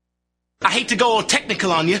I hate to go all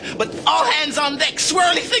technical on you, but all hands on deck,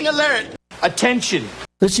 swirly thing alert. Attention.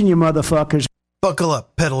 Listen, you motherfuckers. Buckle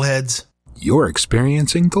up, pedal heads. You're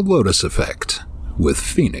experiencing the Lotus Effect with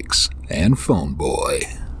Phoenix and Phone Boy.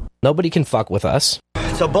 Nobody can fuck with us.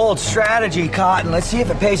 It's a bold strategy, Cotton. Let's see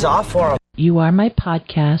if it pays off for him. You are my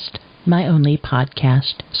podcast, my only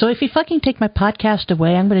podcast. So if you fucking take my podcast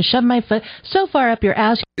away, I'm going to shove my foot so far up your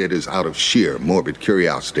ass. It is out of sheer morbid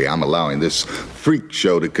curiosity I'm allowing this freak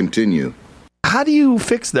show to continue. How do you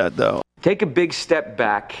fix that, though? Take a big step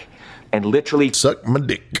back and literally Suck my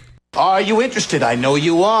dick. Are you interested? I know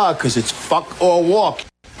you are, because it's fuck or walk.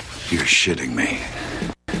 You're shitting me.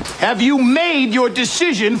 Have you made your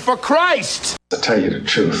decision for Christ? To tell you the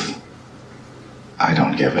truth, I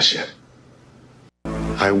don't give a shit.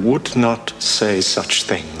 I would not say such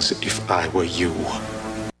things if I were you.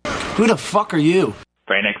 Who the fuck are you?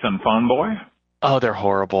 Phoenix and Phone Boy? Oh, they're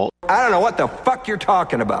horrible. I don't know what the fuck you're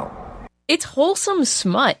talking about. It's wholesome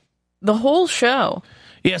smut. The whole show.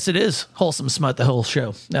 Yes, it is wholesome smut, the whole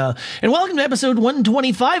show. And welcome to episode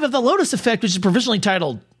 125 of The Lotus Effect, which is provisionally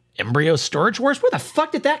titled Embryo Storage Wars. Where the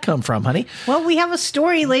fuck did that come from, honey? Well, we have a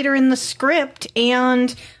story later in the script,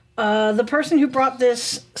 and the person who brought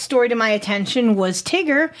this story to my attention was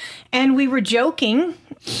Tigger, and we were joking,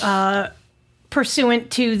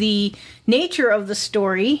 pursuant to the nature of the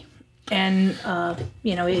story. And,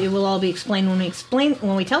 it will all be explained when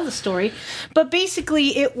we tell the story. But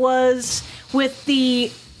basically, it was with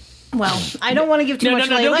the, I don't want to give too much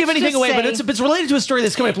away. Don't give anything away, but it's related to a story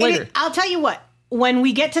that's coming up later. I'll tell you what. When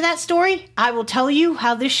we get to that story, I will tell you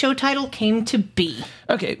how this show title came to be.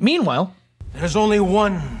 Okay, meanwhile. There's only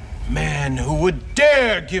one man who would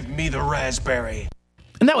dare give me the raspberry.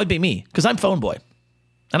 And that would be me, because I'm Phone Boy.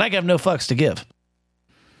 And I have no fucks to give.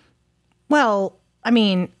 Well, I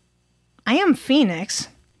mean, I am Phoenix.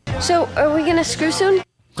 So, are we gonna screw soon?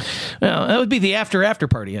 Well, that would be the after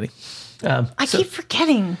party, Eddie. I keep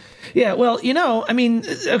forgetting. Yeah, well,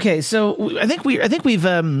 okay. So I think we've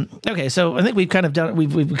kind of done.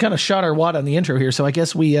 We've kind of shot our wad on the intro here. So I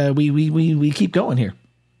guess we keep going here.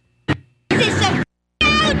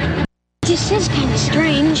 This is kind of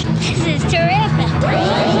strange. This is terrific.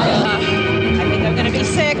 I think I'm gonna be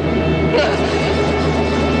sick.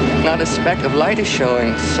 Not a speck of light is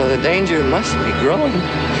showing, so the danger must be growing.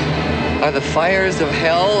 Are the fires of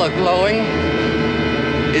hell a-glowing?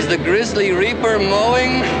 Is the grisly reaper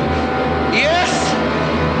mowing? Yes!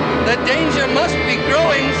 The danger must be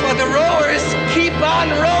growing, for the rowers keep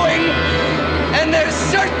on rowing, and they're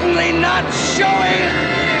certainly not showing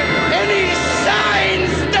any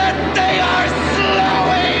signs that they are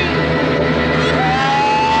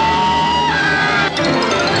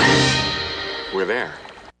slowing! We're there.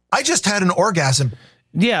 I just had an orgasm.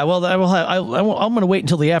 Yeah, well, I'm going to wait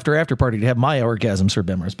until the after party to have my orgasm, Sir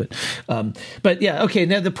Bemers. But yeah, okay.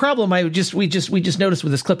 Now the problem we just noticed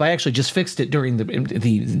with this clip, I actually just fixed it during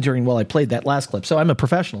while I played that last clip. So I'm a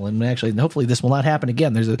professional, and actually, hopefully, this will not happen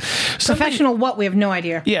again. There's professional. What? We have no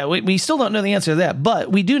idea. Yeah, we still don't know the answer to that,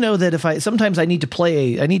 but we do know that sometimes I need to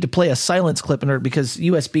play a silence clip in order, because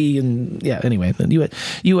USB and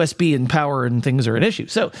USB and power and things are an issue.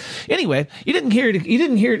 So anyway, you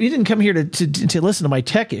didn't come here to listen to my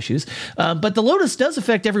tech issues, but the Lotus does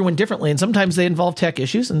affect everyone differently, and sometimes they involve tech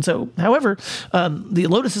issues. And so, however, the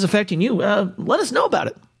Lotus is affecting you. Let us know about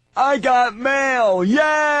it. I got mail!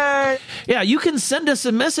 Yay! Yeah, you can send us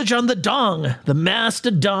a message on the dong, the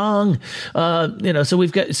Mastodon. So we're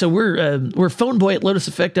Phoneboy at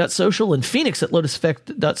lotuseffect.social and Phoenix at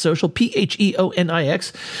lotuseffect.social,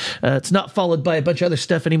 PHEONIX. It's not followed by a bunch of other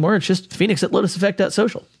stuff anymore. It's just Phoenix at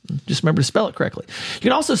lotuseffect.social. Just remember to spell it correctly. You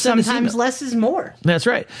can also send sometimes less is more. That's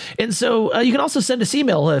right. And so you can also send us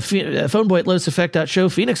email, phoneboy at lotuseffect.show,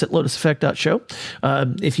 Phoenix at lotuseffect.show.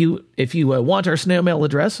 If you want our snail mail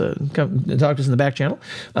address, come talk to us in the back channel.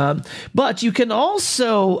 But you can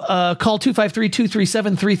also call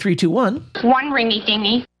 253-237-3321. One ringy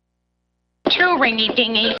dingy. Two ringy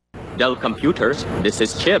dingy. Dell Computers, this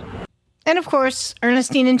is Chip. And of course,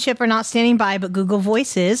 Ernestine and Chip are not standing by, but Google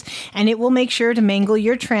Voice is, and it will make sure to mangle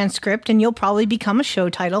your transcript, and you'll probably become a show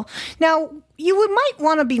title. Now, might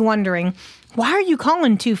want to be wondering, why are you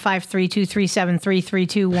calling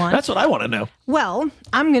 253-237-3321? That's what I want to know. Well,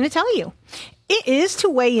 I'm going to tell you. It is to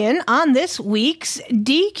weigh in on this week's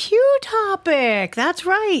DQ topic. That's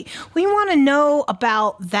right. We want to know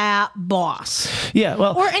about that boss. Yeah,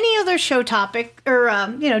 well. Or any other show topic or,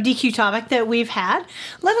 DQ topic that we've had.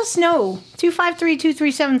 Let us know.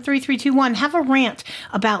 253-237-3321. Have a rant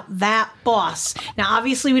about that boss. Now,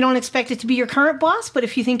 obviously, we don't expect it to be your current boss, but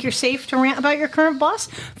if you think you're safe to rant about your current boss,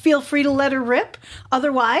 feel free to let her rip.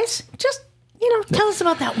 Otherwise, just Tell us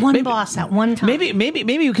about that one boss that one time.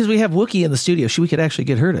 Maybe because we have Wookiee in the studio, we could actually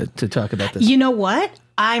get her to talk about this. You know what?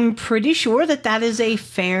 I'm pretty sure that is a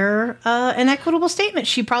fair and equitable statement.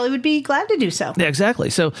 She probably would be glad to do so. Yeah, exactly.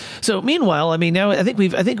 So meanwhile, I mean, now I think.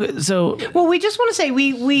 Well, we just want to say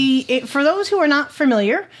we for those who are not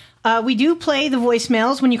familiar. We do play the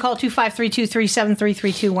voicemails when you call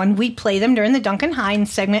 253-237-3321. We play them during the Duncan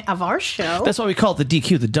Hines segment of our show. That's why we call it the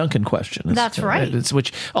DQ, the Duncan question. That's right.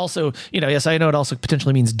 Which also, yes, I know it also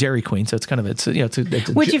potentially means Dairy Queen. So it's kind of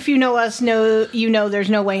which, if you know us, there's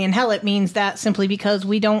no way in hell it means that simply because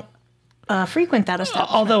we don't frequent that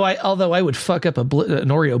establishment. Although I would fuck up an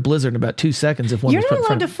Oreo Blizzard in about 2 seconds if one. You're not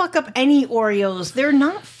allowed to fuck up any Oreos. They're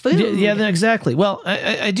not food. Yeah, exactly. Well,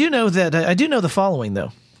 I do know that. I do know the following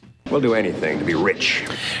though. We'll do anything to be rich.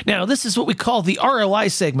 Now, this is what we call the ROI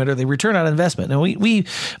segment, or the return on investment. Now, we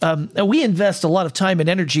invest a lot of time and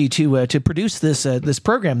energy to produce this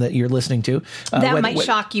program that you're listening to. That might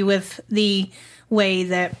shock you with the way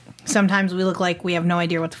that sometimes we look like we have no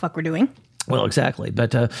idea what the fuck we're doing. Well, exactly.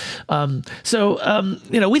 But we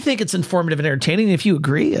think it's informative and entertaining. If you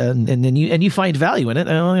agree and you find value in it,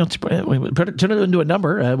 turn it into a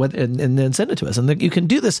number and then send it to us. And you can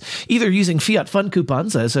do this either using Fiat Fun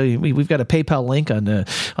coupons. So we've got a PayPal link on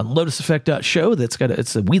lotuseffect.show that's got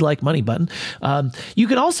it's a We Like Money button. You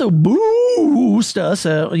can also boost us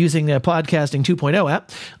using Podcasting 2.0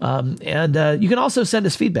 app, and you can also send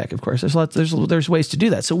us feedback. Of course, there's ways to do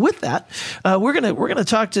that. So with that, we're gonna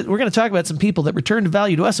talk about some people that returned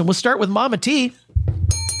value to us, and we'll start with Mama T.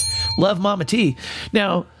 Love Mama T.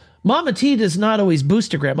 Now, Mama T does not always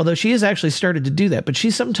boostagram, although she has actually started to do that. But she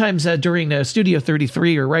sometimes during Studio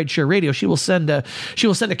 33 or Rideshare Radio, she will send a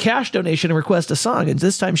cash donation and request a song. And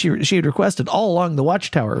this time she had requested All Along the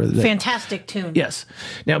Watchtower. Fantastic tune. Yes.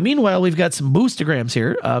 Now, meanwhile, we've got some boostagrams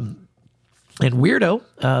here. And Weirdo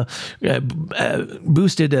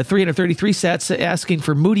boosted 333 sats asking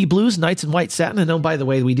for Moody Blues, Nights in White Satin. And by the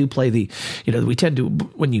way, we do play we tend to,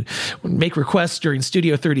 when you make requests during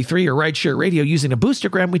Studio 33 or Rideshare Radio using a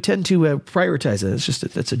boostergram, we tend to prioritize it. It's just,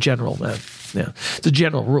 it's a general, it's a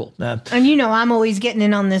general rule. And I'm always getting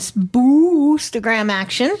in on this boostagram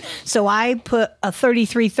action. So I put a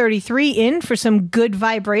 3333 in for some Good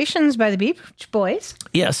Vibrations by the Beach Boys.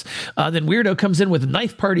 Yes. Then Weirdo comes in with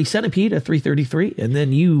Knife Party Centipede, a 333, and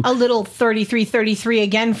then a little 3333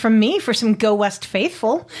 again from me for some Go West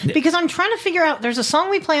Faithful, because I'm trying to figure out, there's a song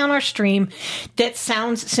we play on our stream that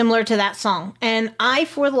sounds similar to that song, and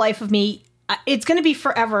for the life of me, it's going to be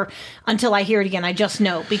forever until I hear it again. I just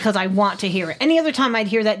know, because I want to hear it. Any other time I'd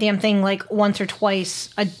hear that damn thing like once or twice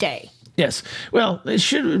a day. Yes. Well, it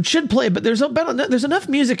should play, but there's enough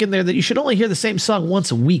music in there that you should only hear the same song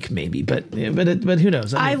once a week, maybe. But who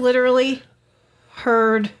knows? I literally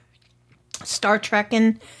heard Star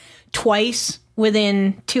Trekkin' twice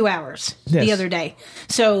within 2 hours the other day.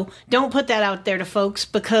 So don't put that out there to folks,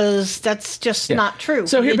 because that's just not true.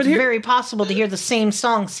 So it's very possible to hear the same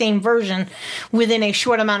song, same version within a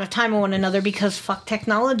short amount of time of one another, because fuck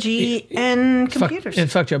technology and computers.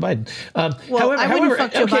 Fuck Joe Biden. I wouldn't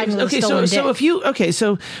fuck Joe Biden with a stolen dick.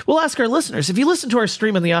 So we'll ask our listeners, if you listen to our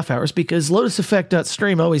stream on the off hours, because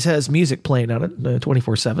LotusEffect.stream always has music playing on it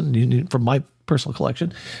 24/7 from my personal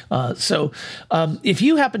collection. So if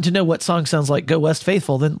you happen to know what song sounds like Go West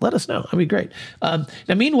Faithful, then let us know. That'd be great. Now,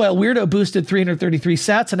 meanwhile, Weirdo boosted 333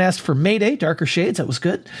 sats and asked for Mayday, Darker Shades. That was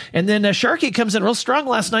good. And then Sharky comes in real strong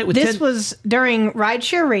last night with This was during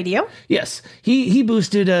Rideshare Radio. Yes. He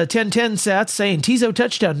boosted 1010 sats saying Tizo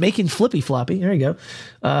touchdown, making Flippy Floppy. There you go.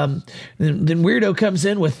 Then Weirdo comes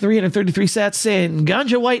in with 333 sats saying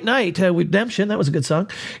Ganja White Night, Redemption. That was a good song.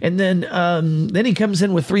 And then he comes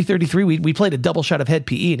in with 333. We played a double shot of Head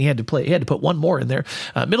PE, and he had to put one more in there.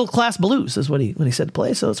 Middle Class Blues is what he said to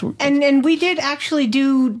play. So and we did actually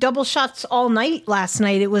do double shots all night last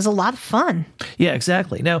night. It was a lot of fun. Yeah,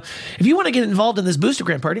 exactly. Now, if you want to get involved in this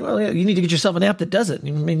boostergram party, well, you need to get yourself an app that does it.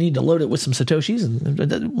 You may need to load it with some Satoshis,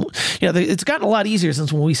 and it's gotten a lot easier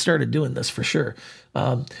since when we started doing this, for sure.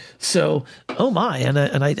 So, oh my, and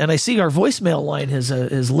I see our voicemail line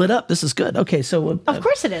is lit up. This is good. Okay, so of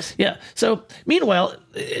course it is. Yeah. So meanwhile,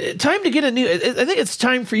 time to get a new. I think it's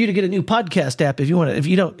time for you to get a new podcast app if you want to.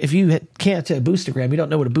 If you can't boostagram, you don't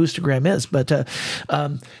know what a boostagram is. But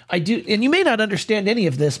I do, and you may not understand any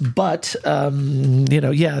of this. But I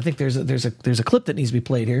think there's a clip that needs to be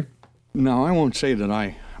played here. No, I won't say that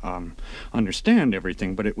I understand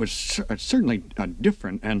everything, but it was certainly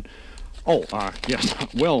different and. Oh, yes.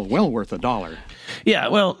 Well worth $1. Yeah,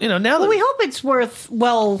 well, now that we hope it's worth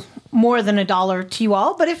more than $1 to you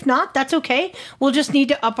all, but if not, that's okay. We'll just need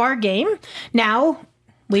to up our game. Now,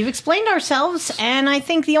 We've explained ourselves, and I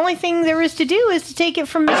think the only thing there is to do is to take it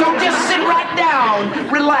from... So just sit right down,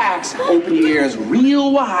 relax, open your ears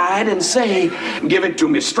real wide, and say, give it to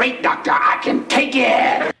me straight, doctor, I can take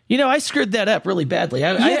it. You know, I screwed that up really badly.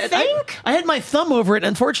 You think? I had my thumb over it.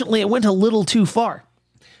 Unfortunately, it went a little too far.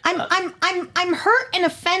 I'm hurt and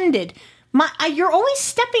offended. You're always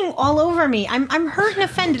stepping all over me. I'm hurt and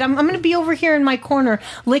offended. I'm going to be over here in my corner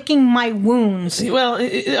licking my wounds. Well,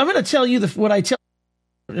 I'm going to tell you what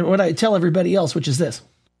I tell everybody else, which is this.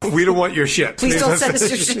 We don't want your shit. Please don't send us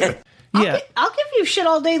your shit. Yeah. I'll give you shit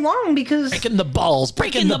all day long because... Breaking the balls.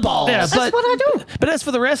 Yeah, that's what I do. But as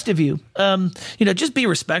for the rest of you, just be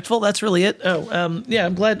respectful. That's really it. I'm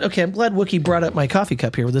glad Wookie brought up my coffee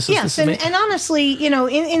cup here. Yes, and honestly,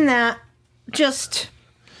 in that, just...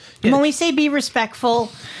 Yeah. When we say be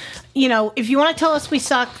respectful, if you want to tell us we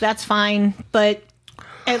suck, that's fine. But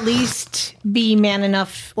at least be man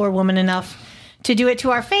enough or woman enough to do it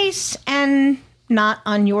to our face and not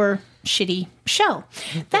on your shitty show.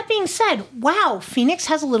 That being said, wow, Phoenix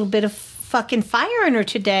has a little bit of fucking fire in her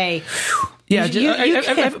today. Yeah.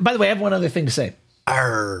 By the way, I have one other thing to say.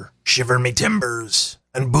 Arr, shiver me timbers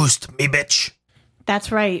and boost me bitch.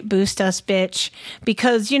 That's right. Boost us, bitch.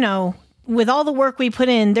 Because, with all the work we put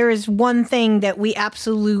in, there is one thing that we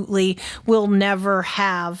absolutely will never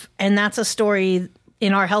have, and that's a story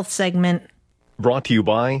in our health segment. Brought to you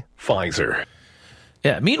by Pfizer.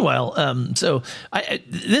 Yeah. Meanwhile,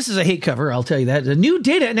 this is a hate cover. I'll tell you that. A new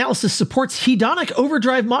data analysis supports hedonic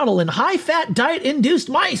overdrive model in high-fat diet-induced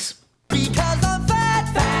mice. Because I'm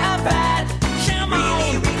fat,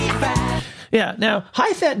 really fat. Yeah. Now,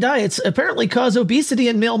 high-fat diets apparently cause obesity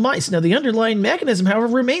in male mice. Now, the underlying mechanism, however,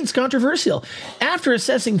 remains controversial. After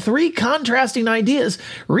assessing 3 contrasting ideas,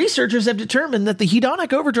 researchers have determined that the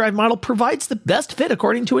hedonic overdrive model provides the best fit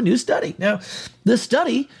according to a new study. Now, the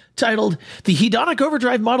study, titled "The Hedonic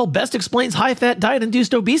Overdrive Model Best Explains High-Fat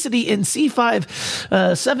Diet-Induced Obesity in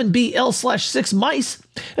C5-7BL/6 Mice,"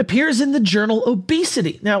 appears in the journal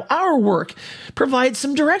Obesity. Now, our work provides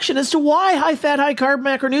some direction as to why high-fat, high-carb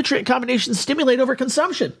macronutrient combinations stimulate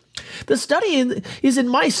overconsumption. The study is in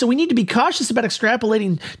mice, so we need to be cautious about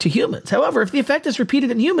extrapolating to humans. However, if the effect is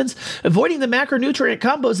repeated in humans, avoiding the macronutrient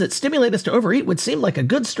combos that stimulate us to overeat would seem like a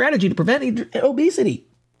good strategy to prevent obesity.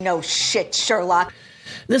 No shit, Sherlock.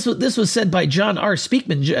 This was said by John R.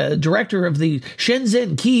 Speakman, director of the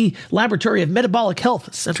Shenzhen Key Laboratory of Metabolic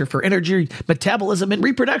Health, Center for Energy, Metabolism, and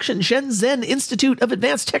Reproduction, Shenzhen Institute of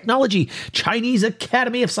Advanced Technology, Chinese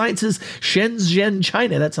Academy of Sciences, Shenzhen,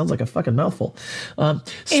 China. That sounds like a fucking mouthful.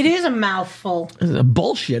 It is a mouthful.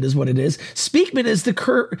 Bullshit is what it is. Speakman is the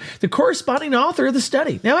corresponding author of the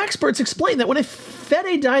study. Now, experts explain that when a fed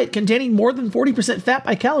diet containing more than 40% fat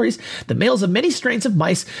by calories, the males of many strains of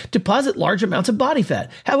mice deposit large amounts of body fat.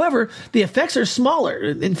 However, the effects are smaller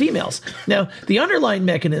in females. Now, the underlying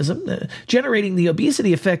mechanism generating the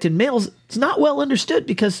obesity effect in males is not well understood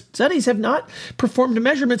because studies have not performed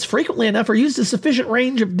measurements frequently enough or used a sufficient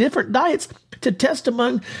range of different diets to test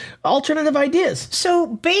among alternative ideas. So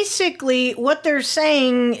basically, what they're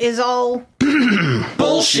saying is all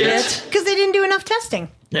bullshit because they didn't do enough testing.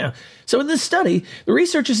 Yeah. So in this study, the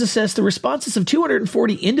researchers assessed the responses of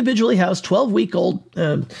 240 individually housed 12-week-old,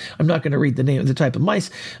 I'm not going to read the name of the type of mice,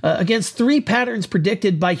 against 3 patterns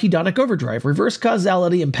predicted by hedonic overdrive, reverse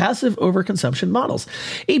causality, and passive overconsumption models.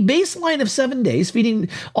 A baseline of 7 days, feeding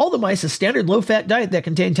all the mice a standard low-fat diet that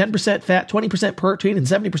contained 10% fat, 20% protein, and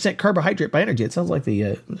 70% carbohydrate by energy. It sounds like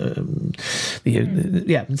it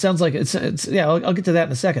sounds like I'll get to that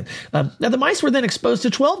in a second. Now, the mice were then exposed to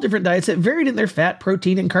 12 different diets that varied in their fat,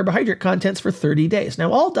 protein, and carbohydrate contents for 30 days.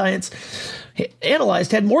 Now, all diets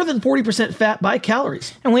analyzed had more than 40% fat by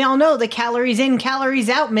calories. And we all know the calories in, calories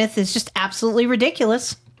out myth is just absolutely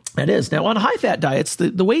ridiculous. It is. Now, on high-fat diets,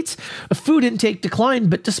 the weights of food intake declined,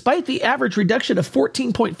 but despite the average reduction of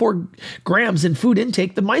 14.4 grams in food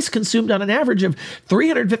intake, the mice consumed on an average of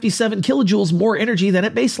 357 kilojoules more energy than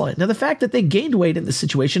at baseline. Now, the fact that they gained weight in this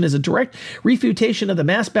situation is a direct refutation of the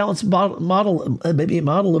mass balance model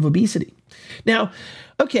of obesity. Now,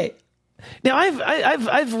 okay. Now,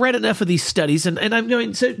 I've read enough of these studies, and I'm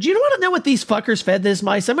going. So, do you want to know what these fuckers fed this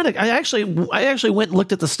mice? I actually went and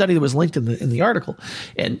looked at the study that was linked in the article,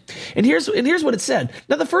 and here's what it said.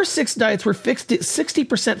 Now, the first 6 diets were fixed at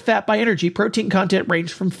 60% fat by energy. Protein content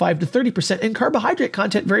ranged from 5 to 30%, and carbohydrate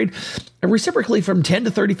content varied reciprocally from 10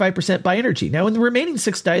 to 35% by energy. Now, in the remaining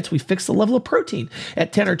 6 diets, we fixed the level of protein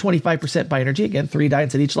at 10 or 25% by energy. Again, 3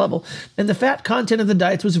 diets at each level, and the fat content of the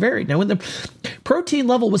diets was varied. Now, when the protein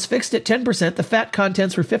level was fixed at 10%, the fat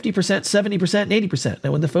contents were 50%, 70%, and 80%.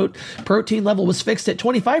 Now, when the protein level was fixed at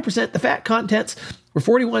 25%, the fat contents were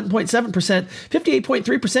 41.7%,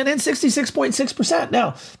 58.3%, and 66.6%.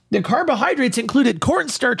 Now, the carbohydrates included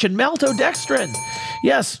cornstarch and maltodextrin.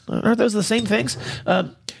 Yes, aren't those the same things?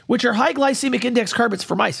 Which are high glycemic index carbs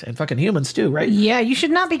for mice and fucking humans too, right? Yeah, you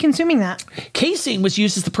should not be consuming that. Casein was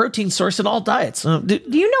used as the protein source in all diets. Do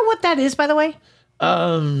you know what that is, by the way?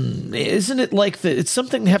 Isn't it like it's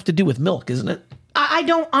something to have to do with milk, isn't it? I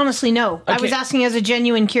don't honestly know. Okay. I was asking as a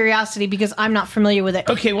genuine curiosity because I'm not familiar with it.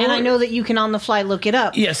 Okay, well, and I know that you can on the fly look it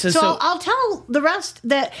up. Yes, so I'll tell the rest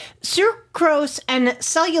that sucrose and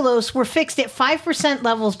cellulose were fixed at 5%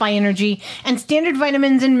 levels by energy, and standard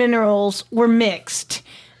vitamins and minerals were mixed.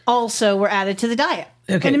 Also, were added to the diet.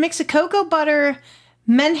 Okay. And a mix of cocoa butter,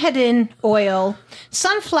 menhaden oil,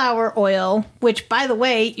 sunflower oil, which, by the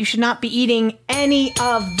way, you should not be eating any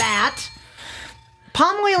of that.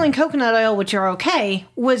 Palm oil and coconut oil, which are okay,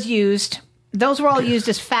 was used. Those were all used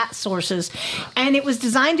as fat sources. And it was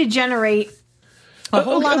designed to generate a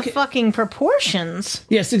whole lot of fucking proportions.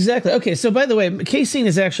 Yes, exactly. Okay, so by the way, casein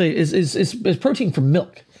is actually is protein from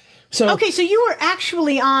milk. So okay, so you were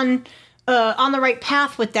actually on the right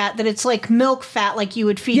path with that it's like milk fat, like you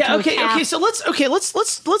would feed to a calf. Okay, so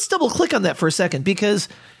let's double click on that for a second, because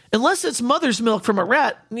unless it's mother's milk from a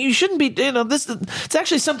rat, you shouldn't be, it's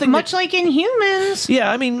actually something much like in humans. Yeah,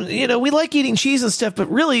 I mean, we like eating cheese and stuff, but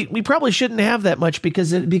really we probably shouldn't have that much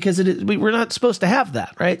because we're not supposed to have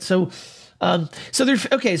that, right? So they're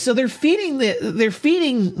feeding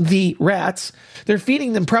the rats. They're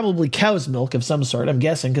feeding them probably cow's milk of some sort, I'm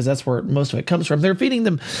guessing, because that's where most of it comes from. They're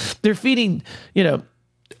feeding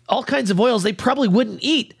all kinds of oils they probably wouldn't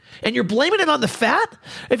eat, and you're blaming it on the fat.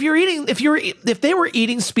 If they were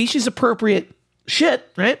eating species appropriate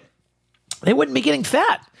shit, right, they wouldn't be getting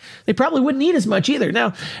fat. They probably wouldn't eat as much either.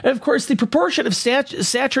 Now, of course, the proportion of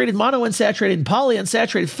saturated, monounsaturated, and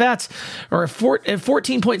polyunsaturated fats are a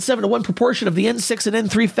 14.7 to 1 proportion of the N6 and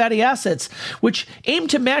N3 fatty acids, which aim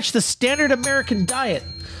to match the standard American diet.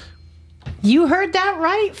 You heard that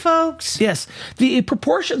right, folks. Yes, the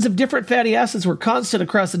proportions of different fatty acids were constant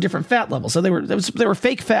across the different fat levels. So they were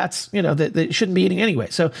fake fats, that you shouldn't be eating anyway.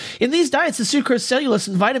 So in these diets, the sucrose, cellulose,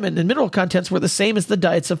 and vitamin and mineral contents were the same as the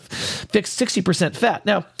diets of fixed 60% fat.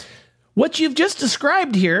 Now, what you've just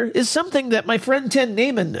described here is something that my friend Ten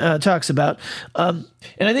Naiman talks about, and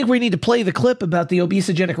I think we need to play the clip about the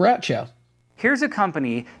obesogenic rat chow. Here's a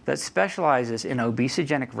company that specializes in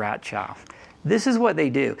obesogenic rat chow. This is what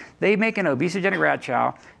they do. They make an obesogenic rat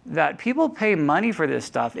chow that people pay money for this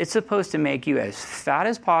stuff. It's supposed to make you as fat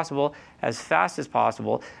as possible, as fast as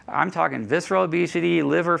possible. I'm talking visceral obesity,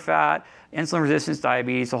 liver fat, insulin resistance,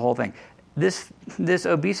 diabetes, the whole thing. This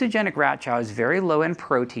obesogenic rat chow is very low in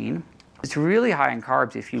protein. It's really high in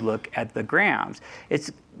carbs if you look at the grams.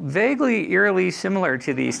 It's vaguely, eerily similar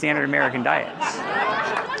to the standard American diets,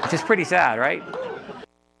 which is pretty sad, right?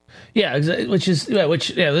 Yeah,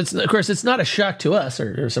 that's, of course, it's not a shock to us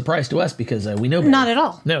or a surprise to us because we know better. Not at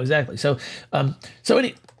all. No, exactly. So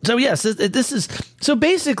yes, this is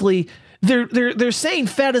basically they're saying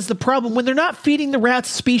fat is the problem when they're not feeding the rats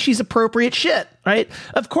species appropriate shit, right?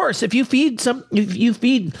 Of course, if you feed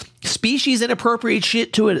species inappropriate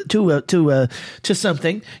shit to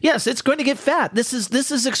something, yes, it's going to get fat. This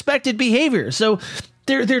is expected behavior. So.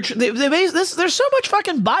 There's so much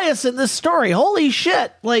fucking bias in this story. Holy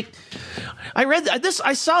shit. Like,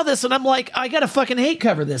 I saw this and I'm like, I gotta fucking hate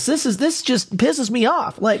cover this. This just pisses me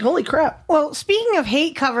off. Like, holy crap. Well, speaking of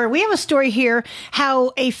hate cover, we have a story here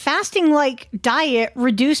how a fasting-like diet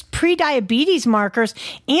reduced prediabetes markers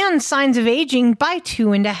and signs of aging by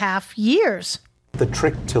 2.5 years. The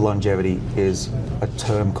trick to longevity is a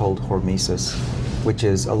term called hormesis, which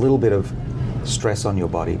is a little bit of stress on your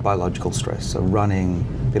body, biological stress. So running,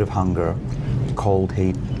 bit of hunger, cold,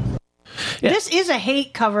 heat. Yeah. This is a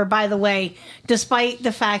hate cover, by the way, despite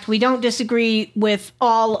the fact we don't disagree with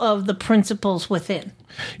all of the principles within.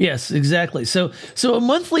 Yes, exactly. So a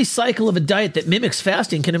monthly cycle of a diet that mimics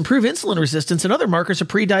fasting can improve insulin resistance and other markers of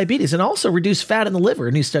prediabetes and also reduce fat in the liver,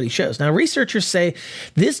 a new study shows. Now, researchers say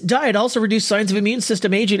this diet also reduced signs of immune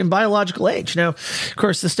system aging and biological age. Now, of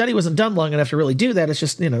course, the study wasn't done long enough to really do that. It's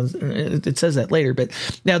just, it says that later. But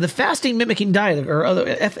now the fasting mimicking diet, or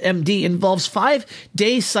other FMD, involves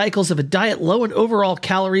 5-day cycles of a diet low in overall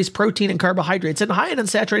calories, protein, and carbohydrates, and high in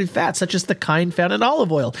unsaturated fats, such as the kind found in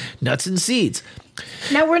olive oil, nuts, and seeds.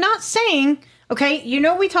 Now, we're not saying, okay,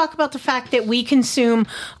 we talk about the fact that we consume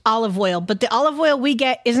olive oil, but the olive oil we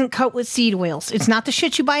get isn't cut with seed oils. It's not the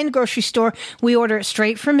shit you buy in the grocery store. We order it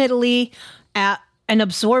straight from Italy at an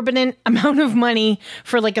absorbent amount of money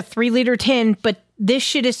for like a 3-liter tin, but this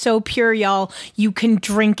shit is so pure, y'all. You can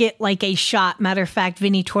drink it like a shot. Matter of fact,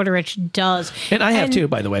 Vinny Tortorich does. And I have too,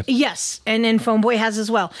 by the way. Yes, and then Phoneboy has as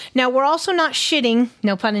well. Now, we're also not shitting,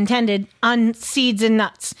 no pun intended, on seeds and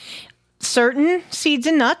nuts. Certain seeds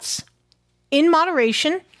and nuts, in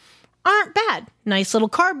moderation, aren't bad. Nice little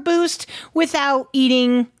carb boost without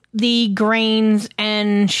eating the grains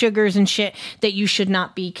and sugars and shit that you should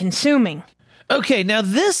not be consuming. Okay, now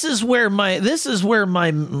this is where my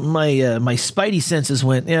spidey senses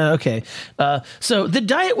went. Yeah, okay. So the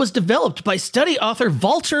diet was developed by study author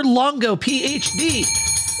Walter Longo, PhD,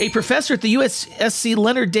 a professor at the USC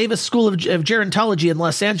Leonard Davis School of Gerontology in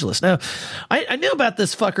Los Angeles. Now, I knew about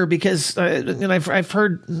this fucker because and I've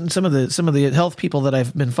heard some of the health people that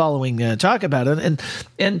I've been following talk about it,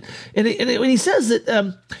 and when he says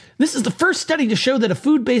that. This is the first study to show that a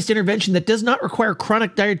food-based intervention that does not require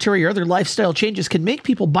chronic dietary or other lifestyle changes can make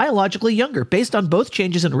people biologically younger based on both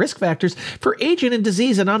changes in risk factors for aging and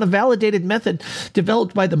disease and on a validated method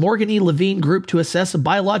developed by the Morgan E. Levine Group to assess a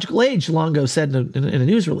biological age, Longo said in a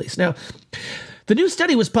news release. Now, the new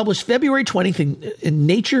study was published February 20th in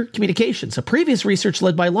Nature Communications. A previous research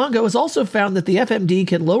led by Longo has also found that the FMD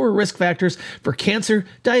can lower risk factors for cancer,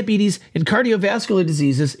 diabetes, and cardiovascular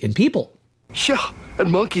diseases in people. Yeah,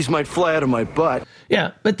 and monkeys might fly out of my butt.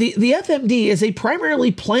 Yeah, but the FMD is a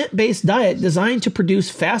primarily plant-based diet designed to produce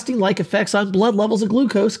fasting-like effects on blood levels of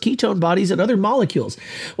glucose, ketone bodies, and other molecules,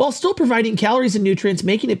 while still providing calories and nutrients,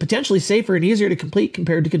 making it potentially safer and easier to complete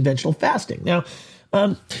compared to conventional fasting. Now,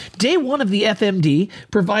 day one of the FMD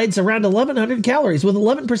provides around 1,100 calories, with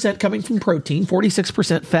 11% coming from protein,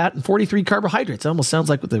 46% fat, and 43 carbohydrates. It almost sounds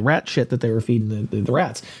like with the rat shit that they were feeding the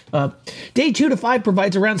rats. Day 2 to 5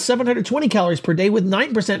 provides around 720 calories per day, with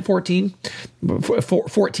 9% 14.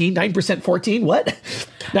 What?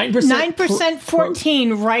 9%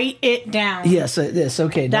 14. Write it down. Yes, this.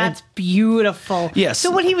 Okay. That's beautiful. Yes. So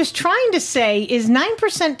what he was trying to say is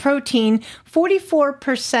 9% protein,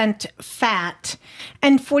 44% fat,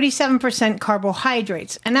 and 47%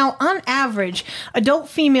 carbohydrates. And now, on average, adult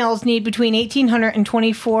females need between 1,800 and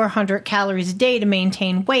 2,400 calories a day to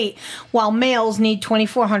maintain weight, while males need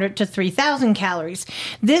 2,400 to 3,000 calories.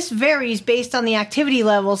 This varies based on the activity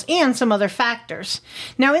levels and some other factors.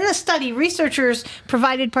 Now, in the study, researchers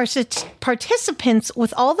provided participants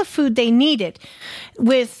with all the food they needed,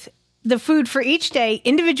 with the food for each day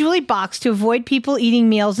individually boxed to avoid people eating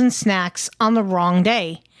meals and snacks on the wrong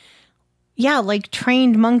day. Yeah, like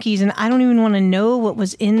trained monkeys, and I don't even want to know what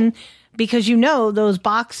was in, because those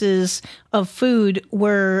boxes of food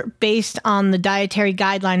were based on the dietary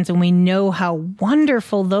guidelines, and we know how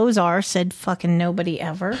wonderful those are, said fucking nobody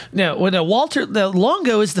ever. Now, Walter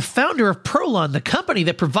Longo is the founder of Prolon, the company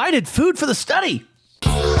that provided food for the study.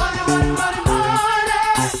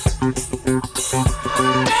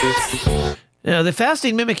 Now, the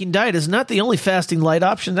fasting mimicking diet is not the only fasting light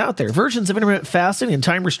option out there. Versions of intermittent fasting and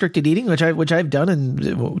time-restricted eating, which I've done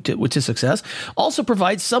and to success, also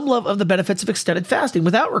provide some of the benefits of extended fasting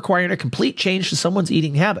without requiring a complete change to someone's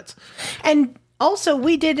eating habits. And also,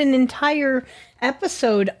 we did an entire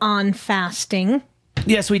episode on fasting.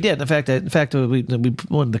 Yes, we did. In fact, we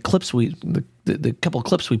one of the clips the couple of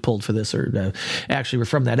clips we pulled for this are actually were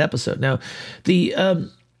from that episode. Now,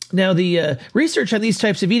 the research on these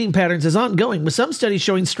types of eating patterns is ongoing, with some studies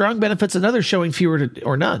showing strong benefits and others showing fewer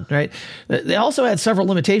or none, right? They also had several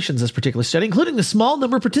limitations, this particular study, including the small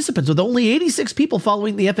number of participants, with only 86 people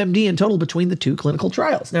following the FMD in total between the two clinical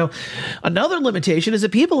trials. Now, another limitation is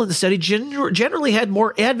that people in the study generally had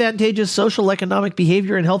more advantageous social, economic,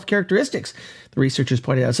 behavior, and health characteristics, the researchers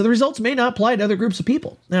pointed out. So the results may not apply to other groups of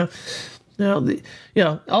people. Now,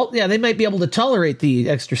 they might be able to tolerate the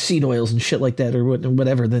extra seed oils and shit like that, or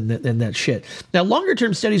whatever, than that shit. Now,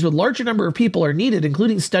 longer-term studies with larger number of people are needed,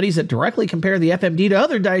 including studies that directly compare the FMD to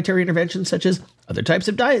other dietary interventions, such as other types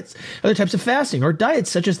of diets, other types of fasting, or diets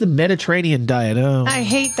such as the Mediterranean diet. Oh. I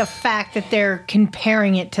hate the fact that they're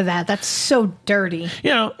comparing it to that. That's so dirty.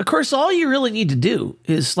 Of course, all you really need to do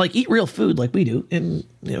is eat real food like we do, and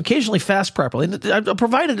occasionally fast properly. And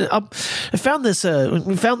I found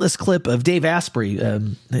this clip of Dave Asprey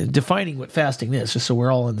defining what fasting is, just so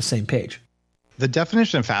we're all on the same page. The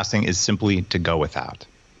definition of fasting is simply to go without.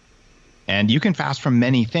 And you can fast from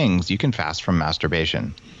many things. You can fast from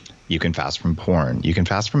masturbation. You can fast from porn. You can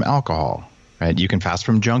fast from alcohol, right? You can fast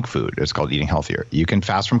from junk food. It's called eating healthier. You can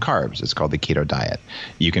fast from carbs. It's called the keto diet.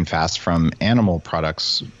 You can fast from animal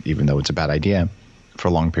products, even though it's a bad idea, for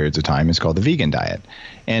long periods of time. It's called the vegan diet.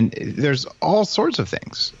 And there's all sorts of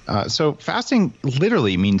things. So fasting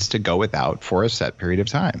literally means to go without for a set period of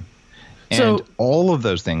time. And all of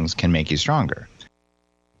those things can make you stronger.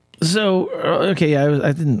 So okay,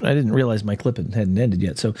 I didn't realize my clip hadn't ended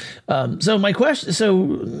yet. So my question,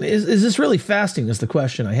 so is this really fasting? Is the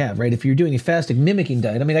question I have, right? If you're doing a fasting mimicking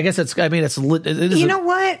diet, I mean, I guess it's. You know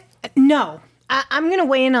what? No, I'm going to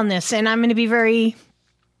weigh in on this, and I'm going to be very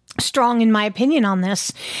strong in my opinion on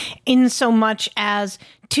this, in so much as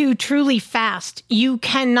to truly fast, you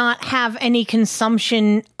cannot have any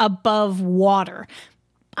consumption above water.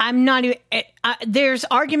 I'm not. There's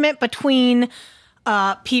argument between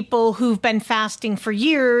people who've been fasting for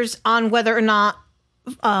years on whether or not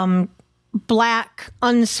black,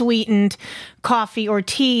 unsweetened coffee or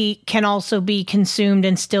tea can also be consumed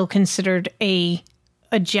and still considered a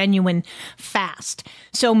genuine fast.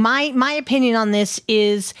 So my opinion on this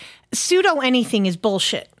is pseudo anything is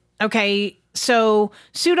bullshit. Okay. So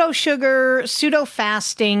pseudo sugar, pseudo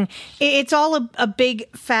fasting, it's all a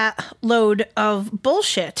big fat load of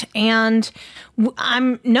bullshit. And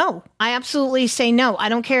I absolutely say no. I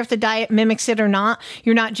don't care if the diet mimics it or not.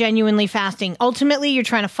 You're not genuinely fasting. Ultimately, you're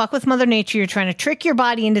trying to fuck with Mother Nature. You're trying to trick your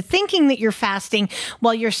body into thinking that you're fasting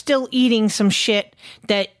while you're still eating some shit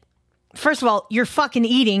that, first of all, you're fucking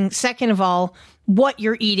eating. Second of all, what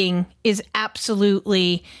you're eating is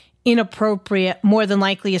absolutely inappropriate, more than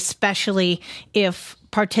likely, especially if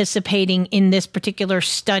participating in this particular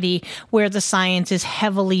study where the science is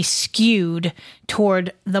heavily skewed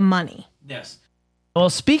toward the money. Yes.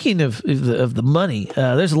 Well, speaking of the money,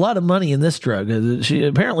 there's a lot of money in this drug.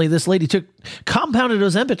 Apparently, this lady took compounded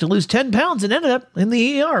Ozempic to lose 10 pounds and ended up in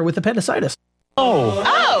the ER with appendicitis.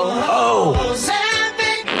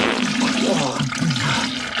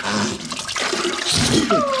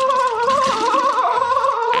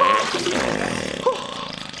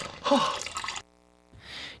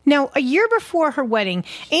 Now, a year before her wedding,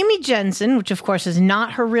 Amy Jensen, which of course is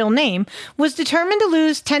not her real name, was determined to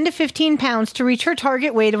lose 10 to 15 pounds to reach her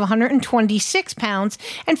target weight of 126 pounds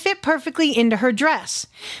and fit perfectly into her dress.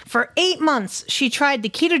 For 8 months, she tried the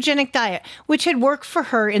ketogenic diet, which had worked for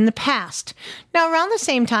her in the past. Now, around the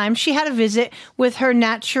same time, she had a visit with her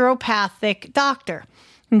naturopathic doctor.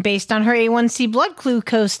 And based on her A1C blood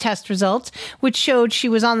glucose test results, which showed she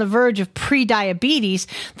was on the verge of pre-diabetes,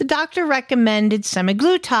 the doctor recommended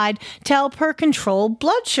semaglutide to help her control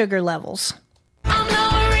blood sugar levels. I'm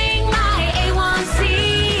lowering my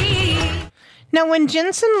A1C. Now, when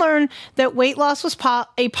Jensen learned that weight loss was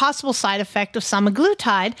a possible side effect of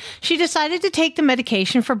semaglutide, she decided to take the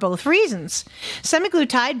medication for both reasons.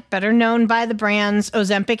 Semaglutide, better known by the brands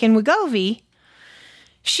Ozempic and Wegovy,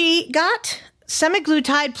 she got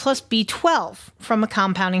semaglutide plus B12 from a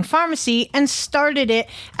compounding pharmacy and started it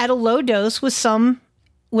at a low dose with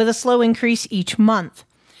a slow increase each month.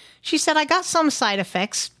 She said, I got some side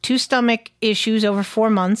effects, 2 stomach issues over 4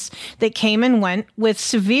 months that came and went with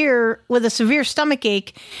a severe stomach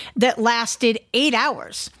ache that lasted 8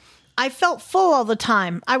 hours. I felt full all the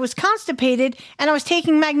time. I was constipated and I was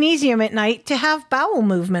taking magnesium at night to have bowel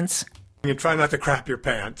movements. You try not to crap your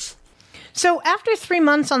pants. So after 3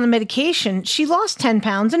 months on the medication, she lost 10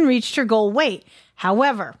 pounds and reached her goal weight.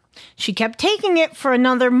 However, she kept taking it for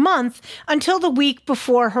another month until the week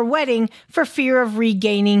before her wedding for fear of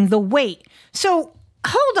regaining the weight. So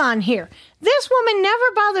hold on here. This woman never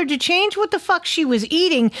bothered to change what the fuck she was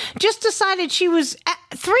eating, just decided she was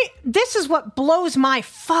at 3. This is what blows my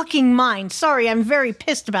fucking mind. Sorry, I'm very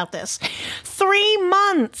pissed about this. 3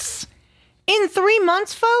 months. In 3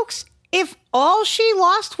 months, folks, if all she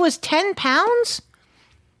lost was 10 pounds,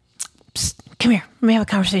 psst, come here. Let me have a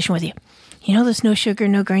conversation with you. You know this no sugar,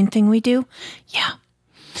 no grain thing we do? Yeah.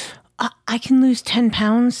 I can lose 10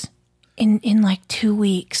 pounds in like 2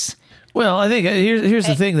 weeks. Well, I think here's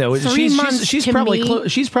the thing, though. She's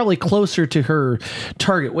probably closer to her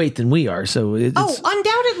target weight than we are. So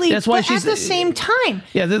undoubtedly. That's why but she's at the same time.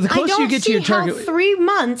 Yeah, the closer you get to your target. 3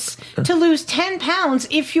 months to lose 10 pounds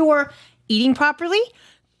if you're eating properly.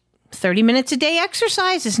 30 minutes a day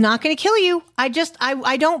exercise is not going to kill you. I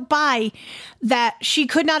don't buy that she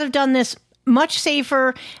could not have done this much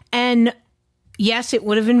safer. And yes, it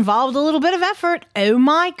would have involved a little bit of effort. Oh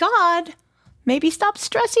my God. Maybe stop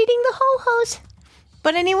stress eating the ho-hos.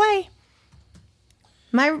 But anyway,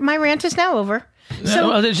 my rant is now over.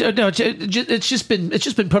 So, it's just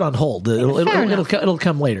been put on hold. It'll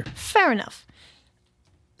come later. Fair enough.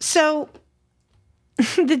 So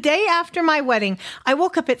the day after my wedding, I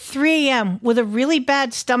woke up at 3 a.m. with a really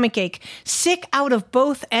bad stomach ache, sick out of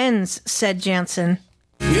both ends, said Jansen.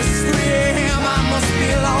 It's 3 a.m. I must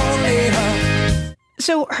be lonely.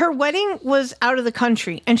 So her wedding was out of the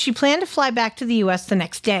country, and she planned to fly back to the U.S. the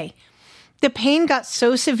next day. The pain got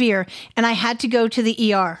so severe, and I had to go to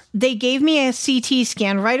the ER. They gave me a CT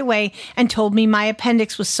scan right away and told me my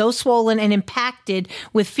appendix was so swollen and impacted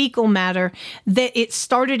with fecal matter that it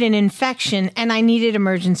started an infection and I needed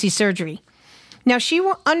emergency surgery. Now, she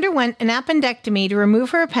underwent an appendectomy to remove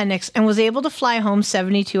her appendix and was able to fly home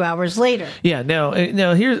 72 hours later. Yeah. Now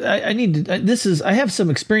here's I have some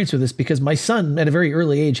experience with this because my son at a very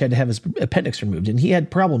early age had to have his appendix removed, and he had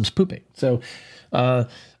problems pooping. So,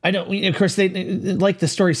 I don't. Of course, they, like the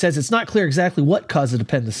story says, it's not clear exactly what caused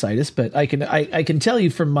appendicitis, but I can tell you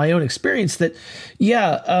from my own experience that,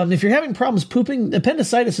 if you're having problems pooping,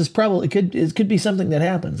 appendicitis is probably it could be something that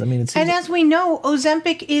happens. I mean, and as we know,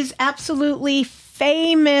 Ozempic is absolutely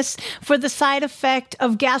famous for the side effect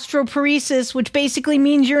of gastroparesis, which basically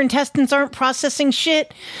means your intestines aren't processing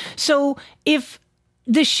shit. So if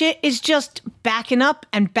the shit is just backing up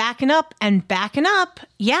and backing up and backing up,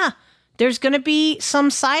 there's going to be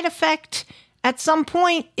some side effect at some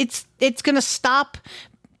point. It's going to stop.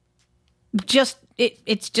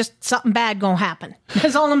 It's just something bad going to happen.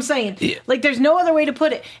 That's all I'm saying. Yeah. Like, there's no other way to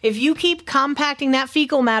put it. If you keep compacting that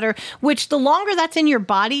fecal matter, which the longer that's in your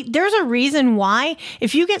body, there's a reason why.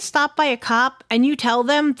 If you get stopped by a cop and you tell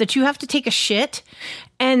them that you have to take a shit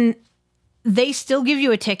and they still give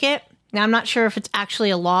you a ticket. Now, I'm not sure if it's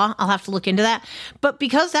actually a law. I'll have to look into that. But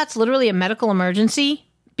because that's literally a medical emergency,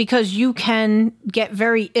 because you can get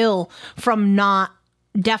very ill from not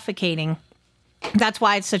defecating. That's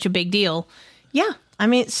why it's such a big deal. Yeah, I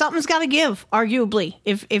mean, something's got to give, arguably.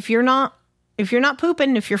 If you're not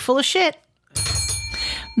pooping, if you're full of shit,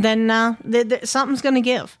 then something's going to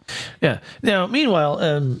give. Yeah. Now, meanwhile,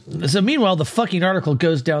 the fucking article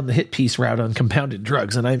goes down the hit piece route on compounded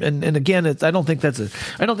drugs, and again, I don't think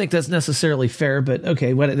that's necessarily fair, but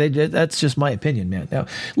okay, that's just my opinion, man. Now,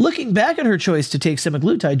 looking back at her choice to take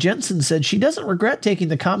semaglutide, Jensen said she doesn't regret taking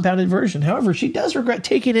the compounded version. However, she does regret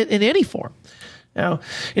taking it in any form. Now,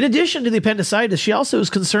 in addition to the appendicitis, she also is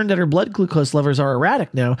concerned that her blood glucose levels are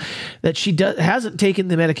erratic now, that she hasn't taken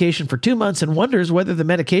the medication for 2 months and wonders whether the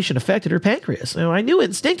medication affected her pancreas. Now, I knew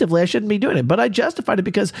instinctively I shouldn't be doing it, but I justified it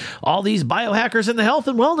because all these biohackers in the health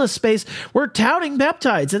and wellness space were touting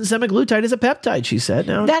peptides, and semaglutide is a peptide, she said.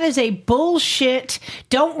 Now, that is a bullshit.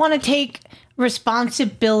 Don't want to take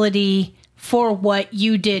responsibility for what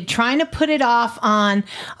you did, trying to put it off on,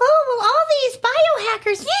 all these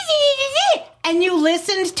biohackers, and you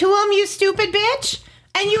listened to them, you stupid bitch,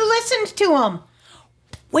 and you listened to them.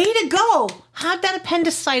 Way to go. How'd that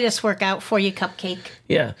appendicitis work out for you, Cupcake?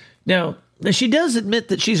 Yeah. Now, she does admit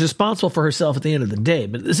that she's responsible for herself at the end of the day,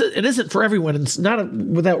 but it isn't for everyone. It's not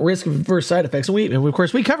without risk of adverse side effects. And of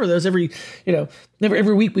course, we cover those every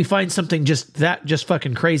week. We find something just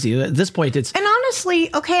fucking crazy. At this point, it's... And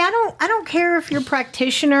honestly, okay, I don't care if your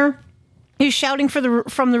practitioner is shouting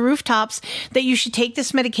from the rooftops that you should take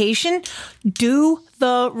this medication. Do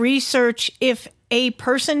the research. If a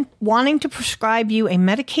person wanting to prescribe you a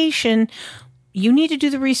medication, you need to do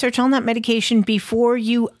the research on that medication before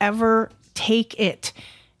you ever take it.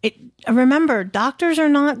 Remember, doctors are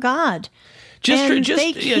not God.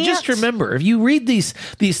 Just remember, if you read these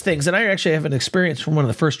things, and I actually have an experience from one of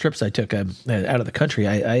the first trips I took out of the country.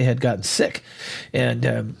 I had gotten sick, and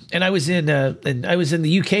I was in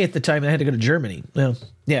the UK at the time, and I had to go to Germany. Well,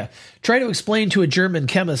 yeah, try to explain to a German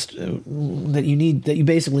chemist that you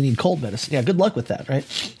basically need cold medicine. Yeah, good luck with that, right?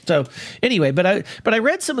 So anyway, but I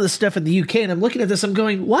read some of the stuff in the UK, and I'm looking at this. I'm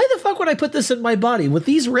going, why the fuck would I put this in my body with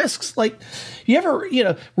these risks? Like, you ever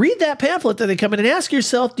read that pamphlet that they come in and ask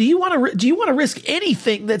yourself, do you want to risk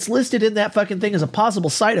anything that's listed in that fucking thing as a possible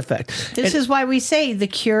side effect? This is why we say the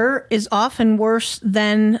cure is often worse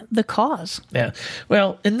than the cause. Yeah.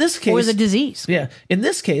 Well, in this case, or the disease. Yeah. In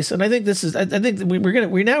this case, and I think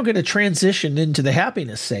we're now going to transition into the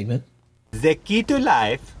happiness segment. The key to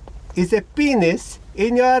life is a penis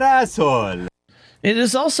in your asshole. It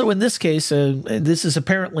is also, in this case, this is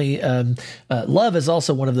apparently love is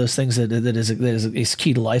also one of those things that is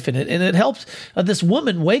key to life, and it helped this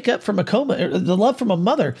woman wake up from a coma. The love from a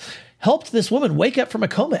mother helped this woman wake up from a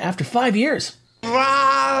coma after 5 years.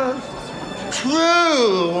 Wow,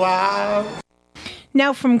 true, wow.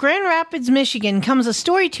 Now, from Grand Rapids, Michigan, comes a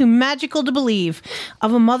story too magical to believe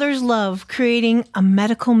of a mother's love creating a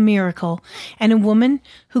medical miracle and a woman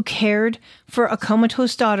who cared for a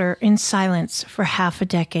comatose daughter in silence for half a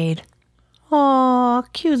decade. Aw,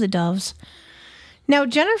 cue the doves. Now,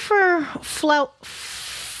 Jennifer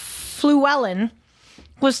Flewellen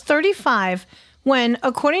was 35 when,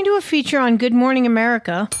 according to a feature on Good Morning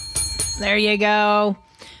America, there you go,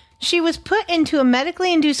 she was put into a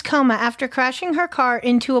medically induced coma after crashing her car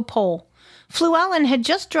into a pole. Fluellen had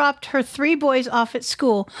just dropped her 3 boys off at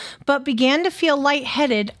school, but began to feel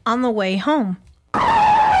lightheaded on the way home.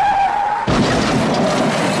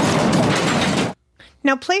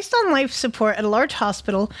 Now, placed on life support at a large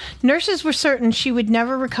hospital, nurses were certain she would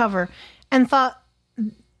never recover and thought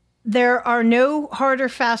there are no hard or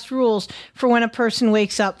fast rules for when a person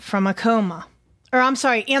wakes up from a coma.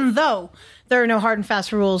 And though there are no hard and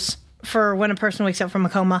fast rules for when a person wakes up from a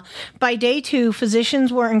coma, by day 2,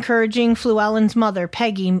 physicians were encouraging Fluellen's mother,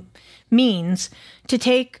 Peggy Means, to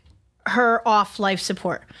take her off life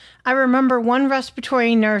support. I remember one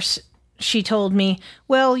respiratory nurse, she told me,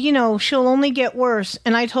 well, she'll only get worse.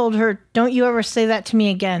 And I told her, don't you ever say that to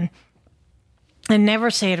me again. And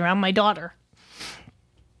never say it around my daughter.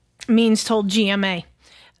 Means told GMA.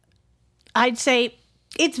 I'd say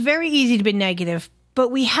it's very easy to be negative, but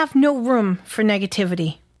we have no room for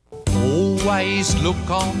negativity. Always look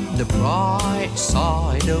on the bright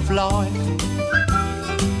side of life.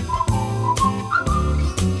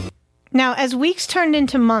 Now, as weeks turned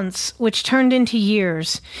into months, which turned into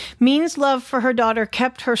years, Means' love for her daughter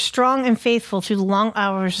kept her strong and faithful through the long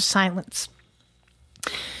hours of silence.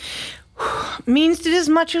 Means did as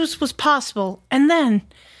much as was possible, and then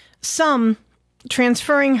some,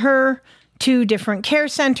 transferring her to different care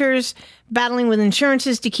centers, battling with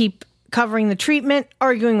insurances to keep covering the treatment,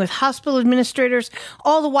 arguing with hospital administrators,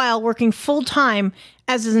 all the while working full-time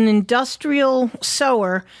as an industrial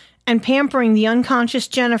sewer and pampering the unconscious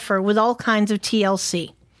Jennifer with all kinds of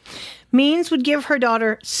TLC. Means would give her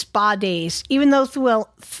daughter spa days, even though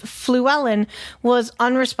Fluellen was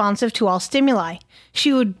unresponsive to all stimuli.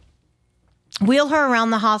 She would wheel her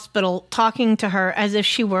around the hospital, talking to her as if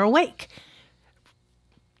she were awake,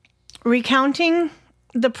 recounting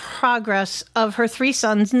the progress of her 3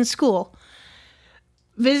 sons in school,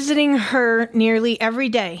 visiting her nearly every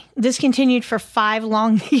day. This continued for 5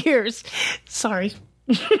 long years. Sorry.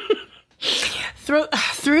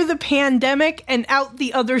 Through the pandemic and out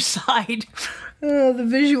the other side. The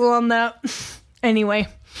visual on that. Anyway.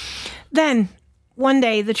 Then, one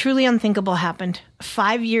day, the truly unthinkable happened.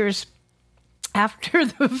 5 years after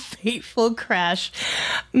the fateful crash,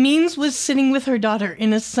 Means was sitting with her daughter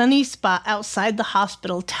in a sunny spot outside the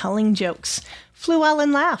hospital telling jokes.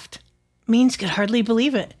 Fluellen laughed. Means could hardly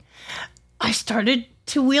believe it. I started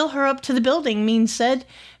to wheel her up to the building, Means said,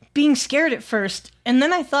 being scared at first, and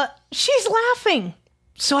then I thought, she's laughing.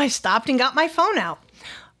 So I stopped and got my phone out.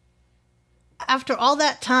 After all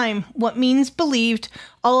that time, what Means believed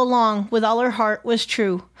all along with all her heart was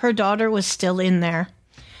true. Her daughter was still in there.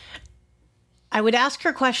 I would ask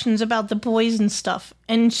her questions about the boys and stuff,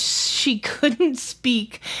 and she couldn't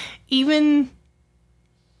speak even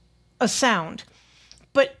a sound.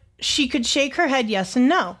 But she could shake her head yes and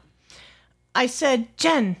no. I said,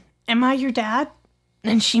 Jen, am I your dad?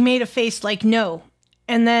 And she made a face like no.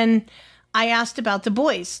 And then I asked about the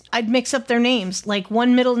boys. I'd mix up their names, like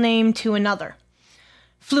one middle name to another.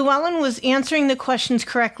 Fluellen was answering the questions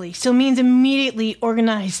correctly, so Means immediately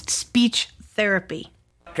organized speech therapy.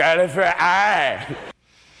 And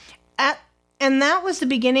that was the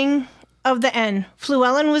beginning of the end.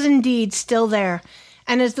 Fluellen was indeed still there.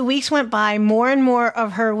 And as the weeks went by, more and more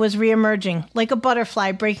of her was reemerging, like a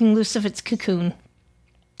butterfly breaking loose of its cocoon.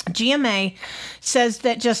 GMA says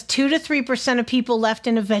that just 2 to 3% of people left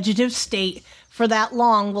in a vegetative state for that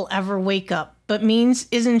long will ever wake up. But Means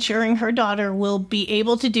is ensuring her daughter will be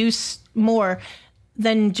able to do more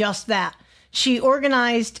than just that. She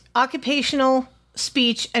organized occupational,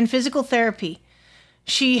 speech, and physical therapy.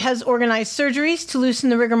 She has organized surgeries to loosen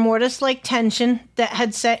the rigor mortis-like tension that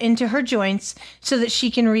had set into her joints so that she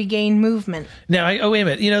can regain movement. Now, wait a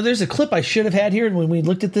minute. There's a clip I should have had here when we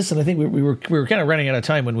looked at this, and I think we were kind of running out of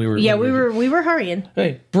time when we were. Yeah, we were hurrying.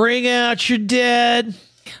 Hey, bring out your dead.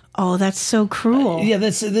 Oh, that's so cruel. Yeah,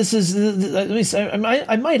 this is. Let me say,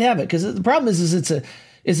 I might have it because the problem is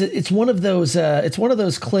it's one of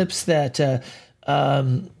those clips that.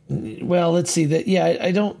 Well, let's see that. Yeah,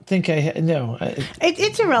 I don't think no.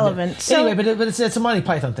 It's irrelevant. Yeah. So anyway, but it's a Monty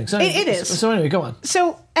Python thing. So it is. So anyway, go on.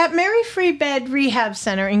 So at Mary Free Bed Rehab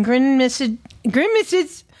Center in Grand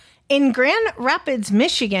Rapids,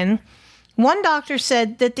 Michigan, one doctor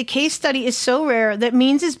said that the case study is so rare that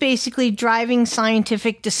Means is basically driving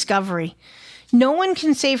scientific discovery. No one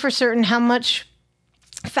can say for certain how much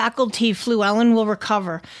faculty Fluellen will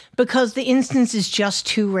recover because the instance is just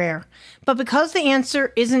too rare. But because the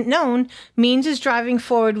answer isn't known, Means is driving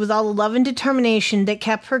forward with all the love and determination that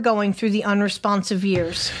kept her going through the unresponsive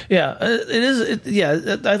years. Yeah, it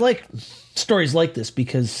is. I like stories like this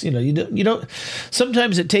because you don't.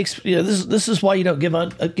 Sometimes it takes. This is why you don't give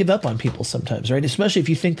up on people sometimes, right? Especially if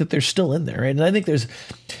you think that they're still in there, right? And I think there's,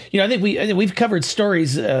 I think we've covered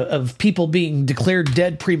stories of people being declared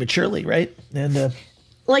dead prematurely, right? And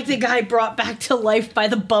like the guy brought back to life by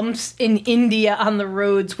the bumps in India on the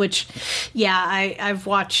roads, which, I've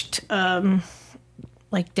watched,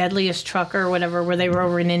 like Deadliest Trucker or whatever, where they were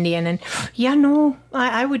over in India. And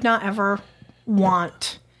I would not ever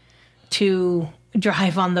want to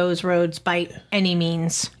drive on those roads by any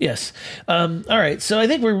means. Yes. All right. So I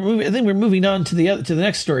think we're moving on to the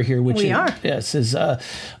next story here, which we are. Yes, is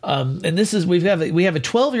and this is we have a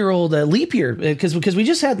 12-year-old leap year because we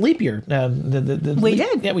just had leap year. We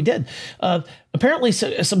did. Yeah, we did. Apparently,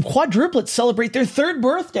 some quadruplets celebrate their third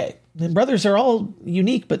birthday. And brothers are all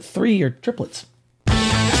unique, but 3 are triplets.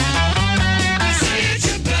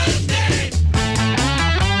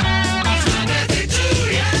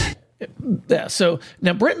 Yeah, so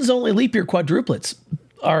now Britain's only leap year quadruplets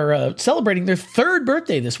are celebrating their third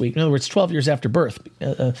birthday this week. In other words, 12 years after birth.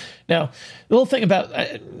 Now, the whole thing about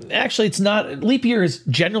actually, it's not leap year is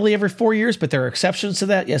generally every 4 years, but there are exceptions to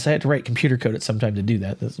that. Yes, I had to write computer code at some time to do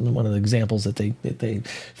that. That's one of the examples that they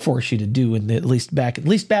force you to do, at least back in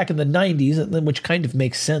the 90s, which kind of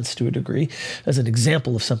makes sense to a degree as an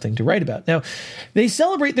example of something to write about. Now, they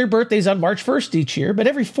celebrate their birthdays on March 1st each year, but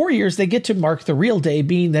every 4 years they get to mark the real day,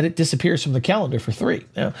 being that it disappears from the calendar for 3.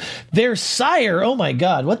 Now, their sire, oh my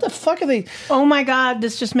God, what the fuck are they? Oh my God,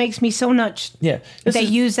 this just makes me so nuts. Yeah, they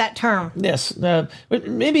use that term. Yes,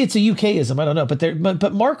 maybe it's a UKism. I don't know,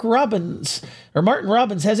 but Martin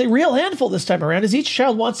Robbins has a real handful this time around, as each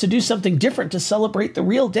child wants to do something different to celebrate the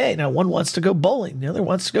real day. Now, one wants to go bowling, the other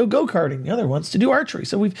wants to go go-karting, the other wants to do archery.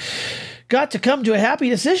 So we've got to come to a happy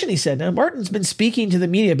decision, he said. Now, Martin's been speaking to the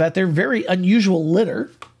media about their very unusual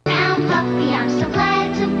litter. Now, puppy, I'm so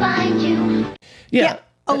glad to find you. Yeah,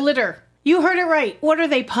 a litter. You heard it right. What are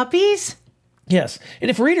they, puppies? Yes.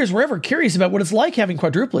 And if readers were ever curious about what it's like having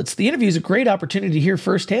quadruplets, the interview is a great opportunity to hear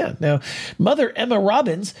firsthand. Now, mother Emma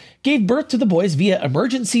Robbins gave birth to the boys via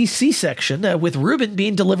emergency C-section, with Reuben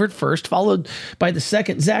being delivered first, followed by the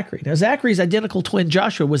second, Zachary. Now, Zachary's identical twin,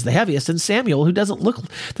 Joshua, was the heaviest, and Samuel, who doesn't look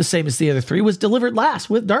the same as the other 3, was delivered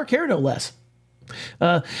last, with dark hair no less.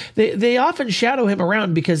 They often shadow him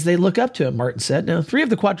around because they look up to him, Martin said. Now, 3 of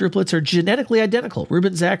the quadruplets are genetically identical,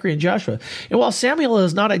 Reuben, Zachary, and Joshua. And while Samuel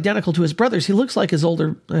is not identical to his brothers, he looks like his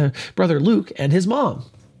older brother Luke and his mom.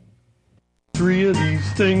 3 of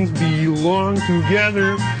these things belong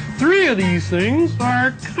together. 3 of these things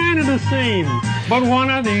are kind of the same. But 1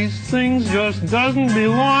 of these things just doesn't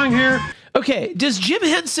belong here. Okay, does Jim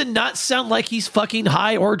Henson not sound like he's fucking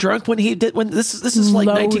high or drunk when this is like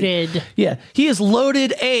loaded? Yeah, he is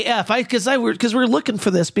loaded AF. Because we're looking for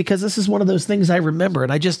this because this is one of those things I remember,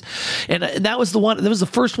 and that was the one. That was the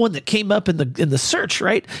first one that came up in the search,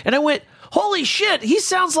 right? And I went, holy shit, he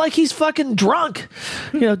sounds like he's fucking drunk.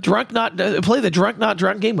 Drunk not play the drunk not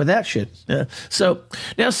drunk game with that shit. So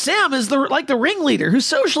now Sam is the ringleader who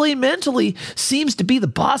socially and mentally seems to be the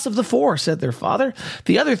boss of the 4, said their father.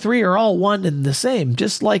 The other 3 are all one and the same,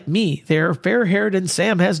 just like me. They're fair-haired and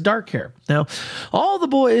Sam has dark hair. Now, all the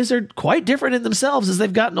boys are quite different in themselves as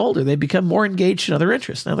they've gotten older. They become more engaged in other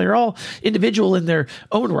interests. Now, they're all individual in their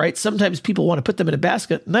own right. Sometimes people want to put them in a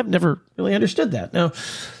basket, and I've never really understood that. Now,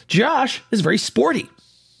 Josh is very sporty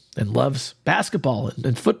and loves basketball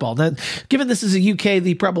and football. Now, given this is a UK,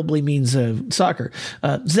 he probably means soccer.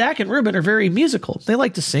 Zach and Reuben are very musical. They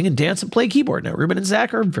like to sing and dance and play keyboard. Now, Reuben and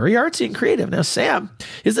Zach are very artsy and creative. Now, Sam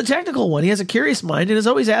is the technical one. He has a curious mind and is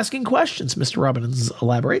always asking questions, Mr. Robbins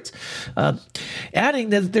elaborates. Adding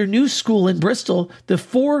that their new school in Bristol, the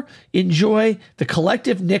 4 enjoy the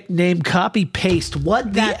collective nickname copy-paste.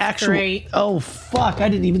 What That's the actual... great. Oh, fuck. I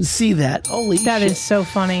didn't even see that. Holy shit. That is so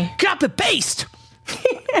funny. Copy-paste!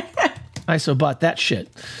 I so bought that shit.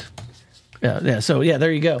 Yeah. So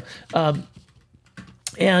there you go.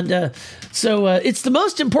 So it's the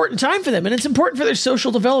most important time for them, and it's important for their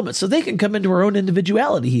social development, so they can come into our own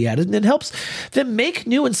individuality. He added, and it helps them make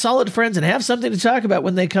new and solid friends and have something to talk about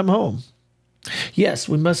when they come home. Yes,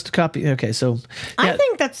 we must copy. Okay, so I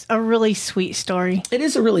think that's a really sweet story. It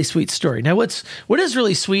is a really sweet story. Now, what is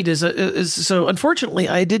really sweet is so. Unfortunately,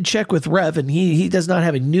 I did check with Rev, and he does not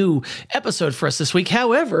have a new episode for us this week.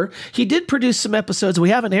 However, he did produce some episodes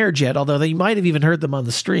we haven't aired yet, although you might have even heard them on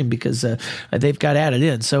the stream because they've got added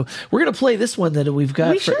in. So we're gonna play this one that we've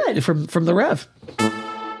got from the Rev.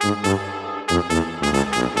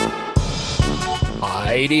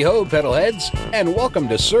 Heidi-ho, pedalheads, and welcome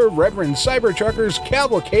to Sir Reverend Cybertrucker's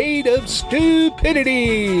Cavalcade of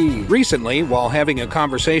Stupidity! Recently, while having a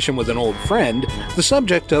conversation with an old friend, the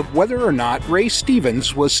subject of whether or not Ray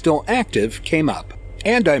Stevens was still active came up.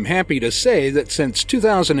 And I'm happy to say that since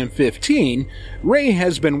 2015, Ray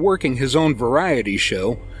has been working his own variety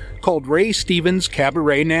show called Ray Stevens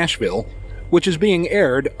Cabaret Nashville, which is being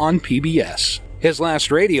aired on PBS. His last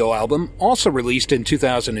radio album, also released in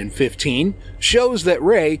 2015, shows that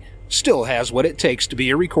Ray still has what it takes to be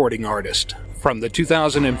a recording artist. From the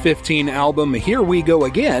 2015 album Here We Go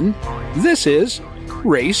Again, this is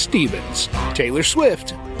Ray Stevens. Taylor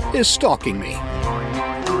Swift is Stalking Me.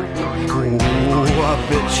 Oh, I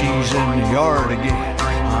bet she's in the yard again.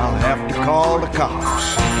 I'll have to call the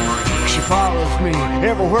cops. She follows me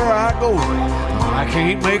everywhere I go. I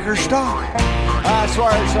can't make her stop. I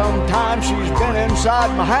swear sometimes she's been inside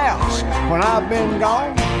my house when I've been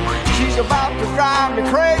gone. She's about to drive me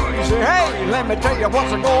crazy. Hey, let me tell you what's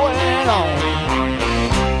going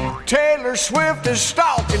on. Taylor Swift is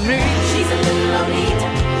stalking me. She's a little Lolita.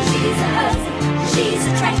 She's a husband. She's a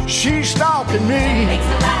tramp. She's stalking me. Makes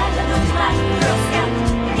a rider look like a Girl Scout.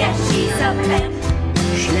 Yes, she's a vamp.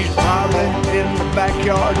 She's probably in the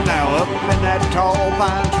backyard now, up in that tall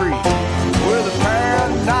pine tree, with a pair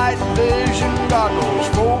of night vision goggles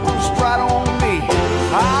focused right on me.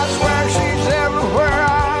 I swear she's everywhere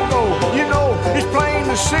I go. You know, it's plain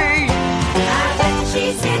to see. I bet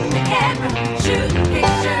she's hitting the camera, shooting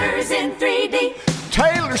pictures in 3D.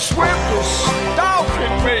 Taylor Swift is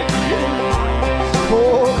stalking me.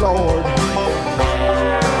 Oh, Lord.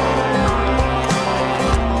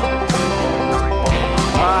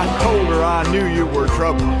 I told her I knew you were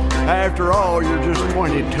trouble. After all, you're just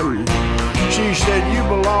 22. She said you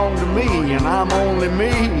belong to me, and I'm only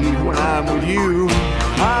me when I'm with you.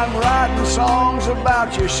 I'm writing songs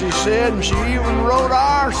about you, she said, and she even wrote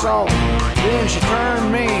our song. Then she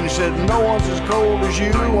turned mean and said, no one's as cold as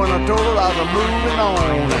you, when I told her I was moving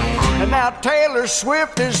on. And now Taylor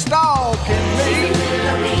Swift is stalking me. She's a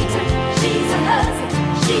Lolita, she's a husband,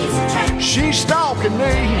 she's a tramp. She's stalking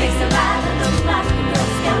me. Makes a rider look like a Girl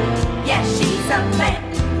Scout. Yes, she's a vamp.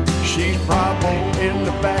 She's probably in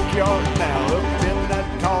the backyard now, up in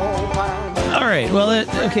that tall pine. All right. Well,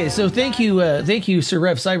 okay. So thank you, Sir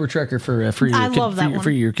Rev Cybertrucker for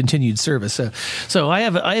your continued service. So I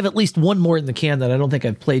have at least one more in the can that I don't think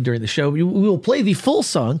I've played during the show. We will play the full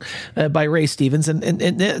song by Ray Stevens, and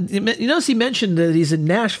you notice he mentioned that he's in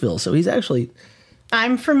Nashville, so he's actually.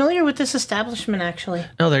 I'm familiar with this establishment, actually.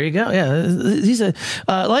 Oh, there you go. Yeah, he's a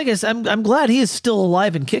like I said. I'm glad he is still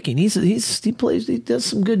alive and kicking. He does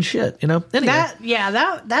some good shit. You know. Anyway.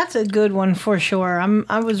 That's a good one for sure.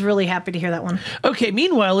 I was really happy to hear that one. Okay.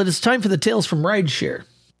 Meanwhile, it is time for the tales from Rideshare.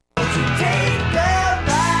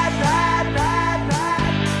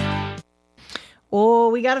 Oh,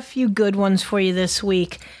 we got a few good ones for you this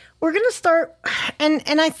week. We're gonna start, and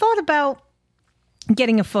I thought about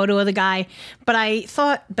getting a photo of the guy, but I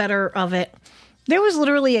thought better of it. There was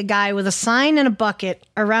literally a guy with a sign and a bucket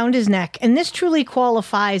around his neck, and this truly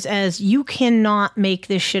qualifies as you cannot make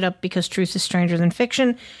this shit up because truth is stranger than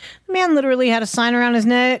fiction. The man literally had a sign around his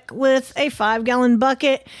neck with a 5-gallon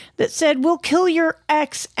bucket that said, "We'll kill your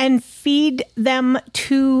ex and feed them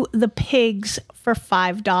to the pigs for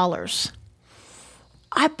 $5.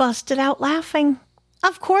 I busted out laughing.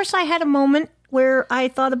 Of course, I had a moment where I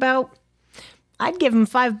thought about, I'd give him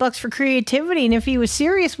 $5 for creativity, and if he was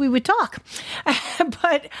serious, we would talk.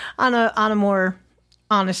 But on a more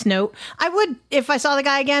honest note, I would, if I saw the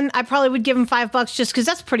guy again, I probably would give him $5 just because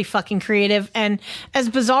that's pretty fucking creative. And as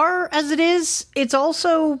bizarre as it is, it's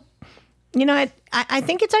also, you know, I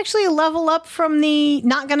think it's actually a level up from the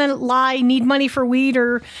not gonna lie, need money for weed,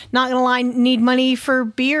 or not gonna lie, need money for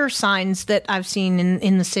beer signs that I've seen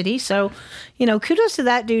in the city. So, you know, kudos to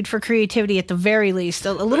that dude for creativity at the very least.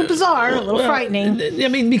 A little bizarre, a little frightening. I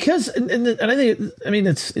mean, because, and I think, I mean,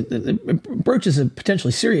 it broaches a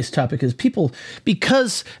potentially serious topic, is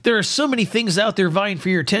because there are so many things out there vying for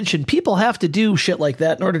your attention, people have to do shit like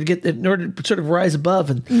that in order to sort of rise above.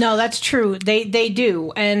 And no, that's true. They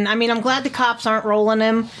do. And I mean, I'm glad the cops aren't rolling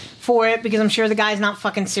him for it, because I'm sure the guy's not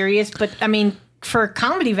fucking serious. But I mean, for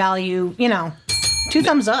comedy value, you know, 2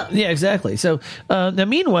 thumbs up. Yeah, exactly. So now,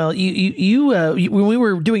 meanwhile, you when we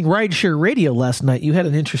were doing Rideshare Radio last night, you had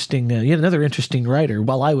another interesting rider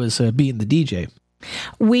while I was being the DJ.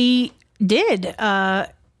 We did.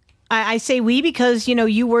 I say we because, you know,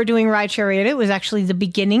 you were doing Rideshare Radio. It was actually the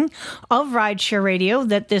beginning of Rideshare Radio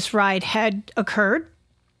that this ride had occurred.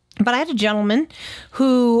 But I had a gentleman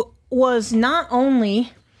who was not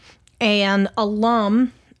only an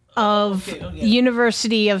alum of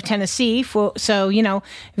University of Tennessee, so, you know,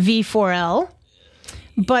 V4L,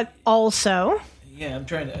 but also... Yeah, I'm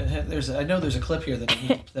trying to. I know there's a clip here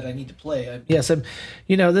that I need to play. Yes, I'm.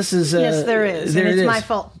 You know, this is. Yes, there is. There and it's is. my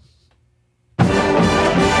fault.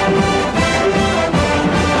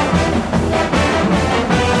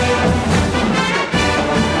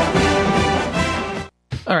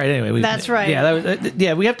 All right. Anyway, That's right.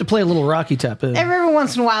 Yeah, we have to play a little Rocky Top. Every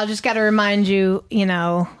once in a while, just got to remind you, you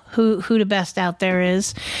know, who the best out there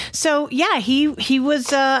is. So yeah, he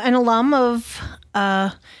was an alum of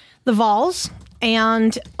the Vols.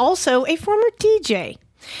 And also a former DJ,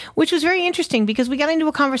 which was very interesting because we got into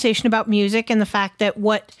a conversation about music and the fact that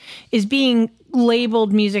what is being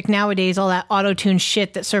labeled music nowadays, all that auto-tune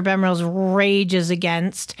shit that Sir Bemrose rages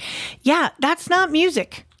against. Yeah, that's not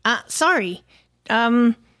music. Sorry.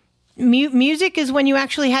 Music is when you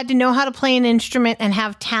actually had to know how to play an instrument and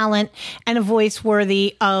have talent and a voice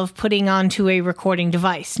worthy of putting onto a recording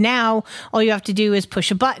device. Now, all you have to do is push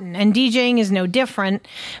a button, and DJing is no different.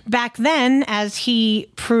 Back then, as he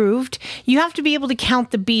proved, you have to be able to count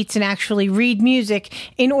the beats and actually read music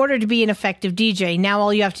in order to be an effective DJ. Now,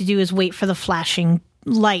 all you have to do is wait for the flashing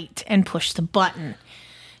light and push the button.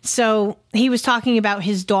 So he was talking about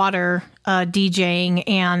his daughter DJing,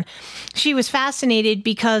 and she was fascinated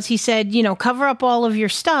because he said, you know, cover up all of your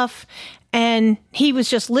stuff. And he was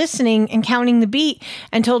just listening and counting the beat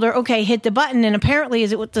and told her, okay, hit the button. And apparently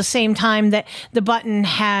is it at the same time that the button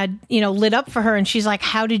had, you know, lit up for her. And she's like,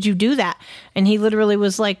 how did you do that? And he literally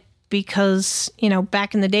was like, because, you know,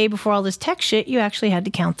 back in the day before all this tech shit, you actually had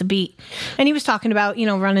to count the beat. And he was talking about, you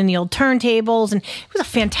know, running the old turntables, and it was a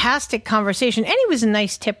fantastic conversation. And he was a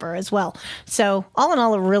nice tipper as well. So all in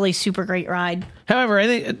all, a really super great ride. However,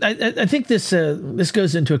 I think this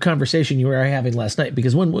goes into a conversation you were having last night,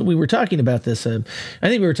 because when we were talking about this, I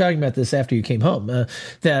think we were talking about this after you came home,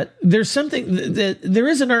 that there's something that there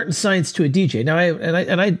is an art and science to a DJ. Now,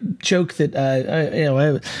 I joke that I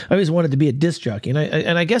always wanted to be a disc jockey,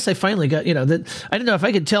 and I guess I finally got, you know, that I don't know if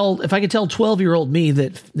I could tell 12-year-old me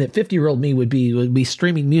that 50-year-old me would be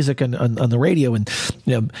streaming music on the radio and,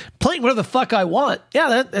 you know, playing whatever the fuck I want.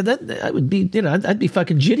 Yeah, that I would be, you know, I'd be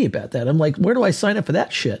fucking jitty about that. I'm like, where do I sign up for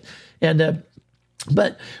that shit? And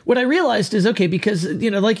but what I realized is, okay, because,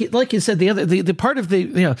 you know, like you said, the part of the,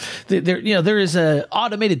 you know, there is a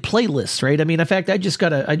automated playlist, right? I mean, in fact, I just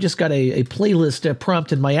got a playlist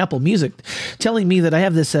prompt in my Apple Music telling me that I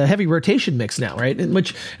have this heavy rotation mix now, right?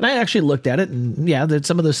 And I actually looked at it, and yeah, that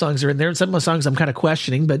some of those songs are in there, and some of the songs I'm kind of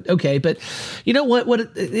questioning, but okay. But you know what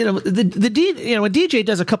you know, a DJ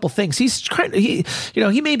does a couple things. He's trying,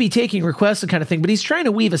 he may be taking requests and kind of thing, but he's trying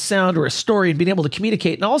to weave a sound or a story and being able to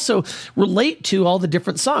communicate and also relate to all the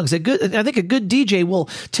different songs. I think a good DJ will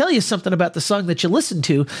tell you something about the song that you listen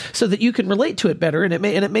to so that you can relate to it better, and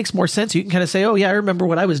it makes more sense. You can kind of say, oh yeah, I remember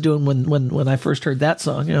what I was doing when I first heard that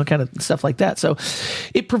song, you know, kind of stuff like that. So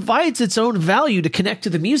it provides its own value to connect to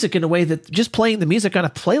the music in a way that just playing the music on a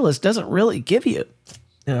playlist doesn't really give you.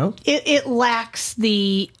 You know, it lacks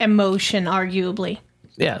the emotion, arguably.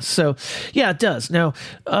 Yeah. So yeah, it does. Now,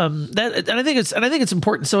 and I think it's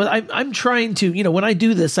important. So I'm trying to, you know, when I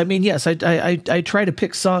do this, I mean, yes, I try to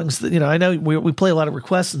pick songs that, you know, I know we play a lot of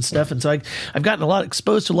requests and stuff. And so I've gotten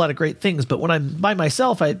exposed to a lot of great things, but when I'm by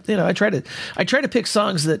myself, I try to pick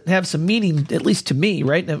songs that have some meaning, at least to me,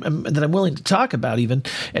 right? And that I'm willing to talk about even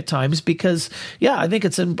at times, because yeah, I think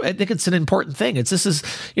it's an important thing. This is,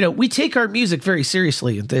 you know, we take our music very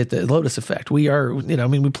seriously at the Lotus Effect. We are, you know, I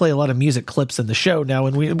mean, we play a lot of music clips in the show now,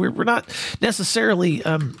 and we're not necessarily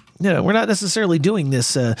doing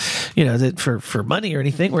this, you know, for money or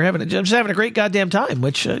anything. We're just having a great goddamn time,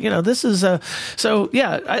 which, you know, this is, so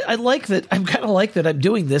yeah, I like that. I'm kind of like that I'm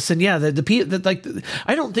doing this. And yeah,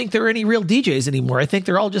 I don't think there are any real DJs anymore. I think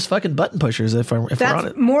they're all just fucking button pushers if we're on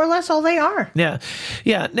it. More or less all they are. Yeah.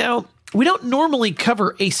 Yeah. Now, we don't normally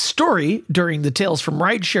cover a story during the Tales from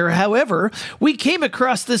Rideshare. However, we came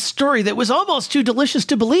across this story that was almost too delicious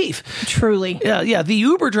to believe. Truly. Yeah. The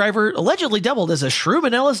Uber driver allegedly doubled as a shroom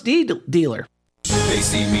and LSD dealer. They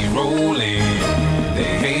see me rolling,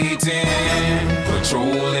 they hating,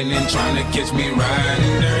 patrolling and trying to catch me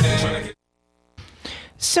riding dirty.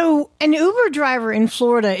 So, an Uber driver in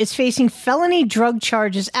Florida is facing felony drug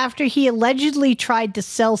charges after he allegedly tried to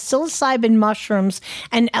sell psilocybin mushrooms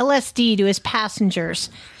and LSD to his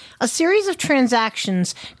passengers. A series of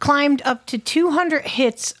transactions climbed up to 200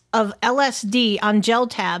 hits of LSD on gel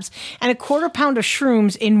tabs and a quarter pound of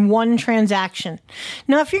shrooms in one transaction.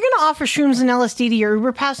 Now, if you're going to offer shrooms and LSD to your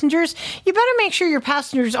Uber passengers, you better make sure your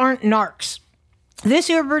passengers aren't narcs. This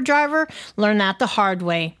Uber driver learned that the hard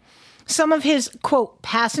way. Some of his, quote,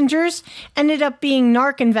 passengers ended up being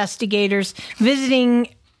narc investigators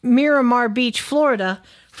visiting Miramar Beach, Florida,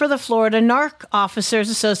 for the Florida Narc Officers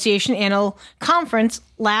Association annual conference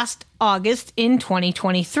last August in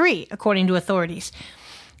 2023, according to authorities.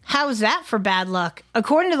 How's that for bad luck?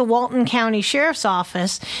 According to the Walton County Sheriff's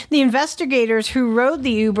Office, the investigators who rode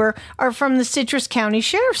the Uber are from the Citrus County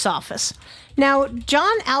Sheriff's Office. Now,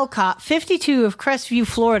 John Alcott, 52, of Crestview,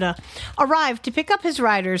 Florida, arrived to pick up his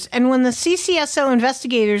riders, and when the CCSO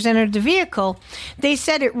investigators entered the vehicle, they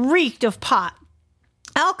said it reeked of pot.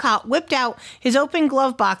 Alcott whipped out his open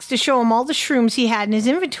glove box to show him all the shrooms he had in his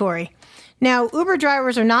inventory. Now, Uber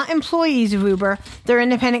drivers are not employees of Uber. They're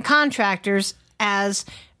independent contractors as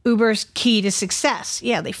Uber's key to success.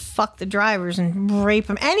 Yeah, they fuck the drivers and rape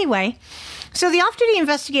them. Anyway, so the off-duty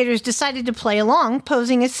investigators decided to play along,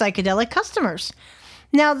 posing as psychedelic customers.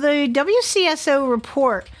 Now, the WCSO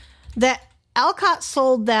report that Alcott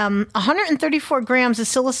sold them 134 grams of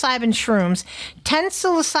psilocybin shrooms, 10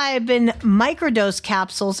 psilocybin microdose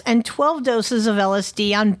capsules, and 12 doses of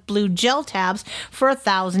LSD on blue gel tabs for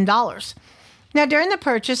 $1,000. Now, during the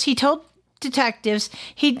purchase, he told detectives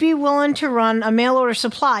he'd be willing to run a mail-order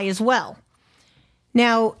supply as well.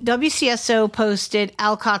 Now, WCSO posted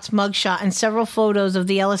Alcott's mugshot and several photos of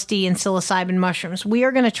the LSD and psilocybin mushrooms. We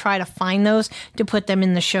are going to try to find those to put them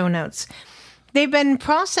in the show notes. They've been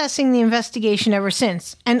processing the investigation ever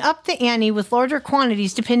since and upped the ante with larger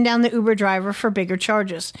quantities to pin down the Uber driver for bigger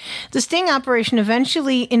charges. The sting operation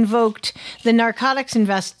eventually involved the narcotics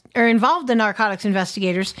investigators,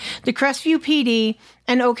 the Crestview PD,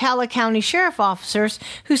 and Ocala County Sheriff officers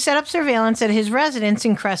who set up surveillance at his residence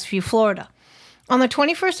in Crestview, Florida. On the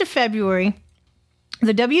 21st of February,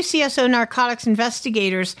 the WCSO narcotics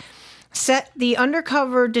investigators set the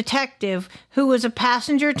undercover detective, who was a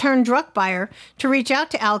passenger turned drug buyer, to reach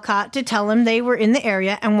out to Alcott to tell him they were in the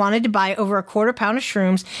area and wanted to buy over a quarter pound of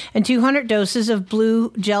shrooms and 200 doses of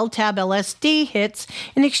blue gel tab LSD hits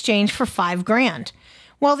in exchange for $5,000.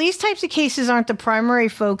 While these types of cases aren't the primary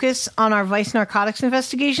focus on our Vice narcotics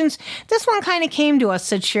investigations, this one kind of came to us,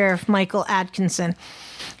 said Sheriff Michael Atkinson.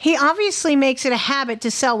 He obviously makes it a habit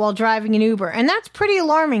to sell while driving an Uber, and that's pretty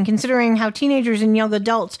alarming considering how teenagers and young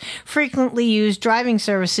adults frequently use driving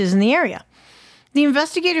services in the area. The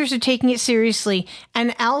investigators are taking it seriously,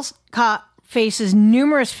 and Alcott faces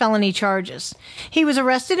numerous felony charges. He was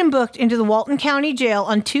arrested and booked into the Walton County Jail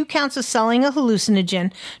on 2 counts of selling a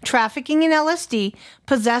hallucinogen, trafficking in LSD,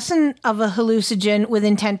 possession of a hallucinogen with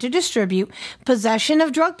intent to distribute, possession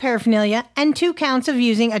of drug paraphernalia, and 2 counts of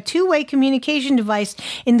using a two-way communication device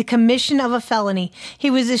in the commission of a felony.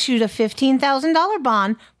 He was issued a $15,000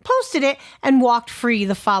 bond, posted it, and walked free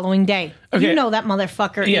the following day. Okay. You know that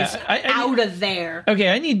motherfucker is out of there. Okay,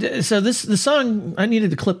 I needed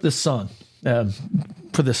to clip this song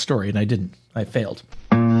for this story, and I didn't. I failed.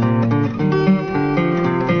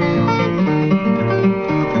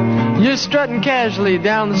 You're strutting casually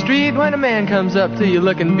down the street when a man comes up to you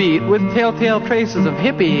looking beat with telltale traces of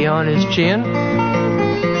hippie on his chin.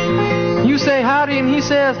 You say howdy and he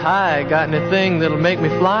says hi, got anything that'll make me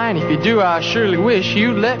fly? And if you do, I surely wish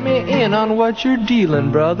you'd let me in on what you're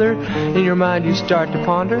dealing, brother. In your mind you start to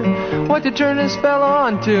ponder what to turn this fella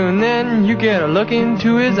on to, and then you get a look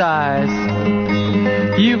into his eyes.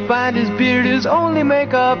 You find his beard is only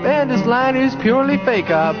makeup and his line is purely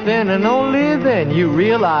fake up. Then and only then you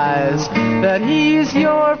realize that he's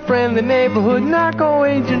your friendly neighborhood narco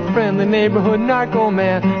agent, friendly neighborhood narco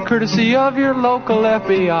man, courtesy of your local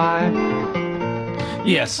FBI.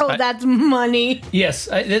 Yes. That's money. Yes.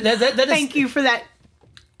 That is, thank you for that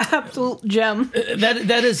absolute gem.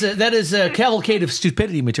 That is a cavalcade of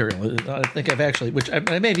stupidity material. I think I've actually, which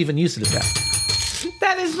I may have even used it as that.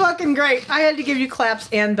 That is fucking great. I had to give you claps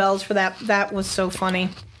and bells for that. That was so funny.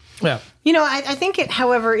 Yeah. You know, I think it,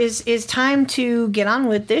 however, is time to get on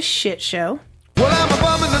with this shit show. Well, I'm a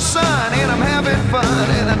bum in the sun and I'm having fun,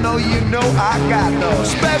 and I know you know I got no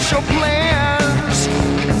special plans.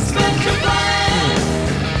 Special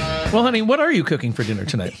plans. Well, honey, what are you cooking for dinner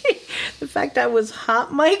tonight? The fact I was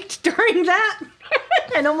hot mic'd during that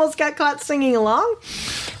and almost got caught singing along.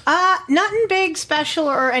 Nothing big, special,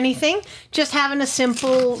 or anything. Just having a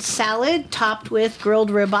simple salad topped with grilled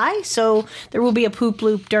ribeye. So there will be a poop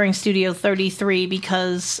loop during Studio 33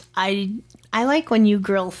 because I like when you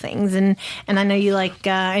grill things, and I know you like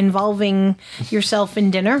involving yourself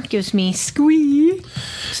in dinner. It gives me squee.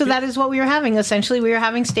 So that is what we were having. Essentially, we were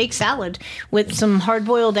having steak salad with some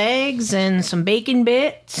hard-boiled eggs and some bacon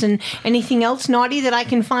bits and anything else naughty that I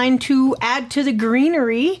can find to add to the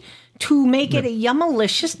greenery to make it a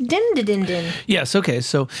yummalicious din-din-din-din. Yes. Okay.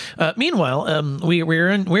 So, meanwhile, we're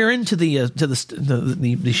into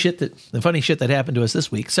the shit the funny shit that happened to us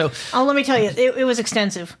this week. So, let me tell you, it was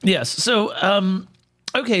extensive. Yes. So,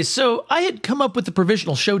 okay. So I had come up with the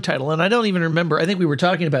provisional show title, and I don't even remember. I think we were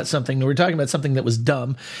talking about something. We were talking about something that was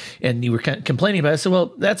dumb, and you were complaining about it. So,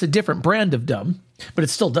 well, that's a different brand of dumb, but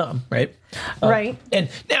it's still dumb, right? Right. And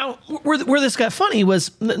now, where this got funny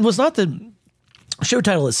was not the show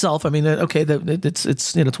title itself. I mean, okay,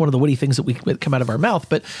 it's one of the witty things that come out of our mouth.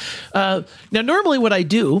 But now, normally, what I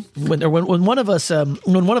do when one of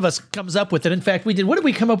us comes up with it. In fact, we did. What did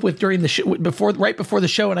we come up with during the show right before the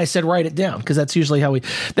show? And I said, write it down, because that's usually how we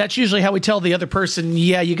tell the other person,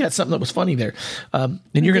 yeah, you got something that was funny there. And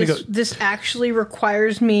you're going to go. This actually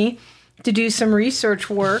requires me to do some research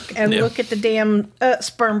work and look at the damn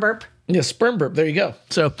sperm burp. Yeah, sperm burp. There you go.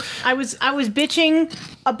 So I was bitching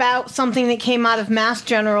about something that came out of Mass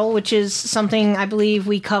General, which is something I believe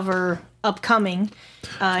we cover upcoming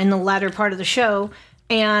in the latter part of the show.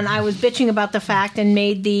 And I was bitching about the fact and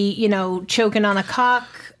made the, choking on a cock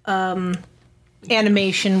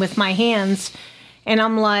animation with my hands. And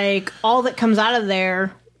I'm like, all that comes out of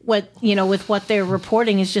there, with what they're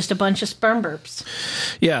reporting, is just a bunch of sperm burps.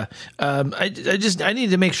 Yeah, I needed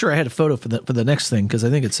to make sure I had a photo for the next thing, because I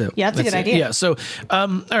think it's that's a good idea. Yeah. So,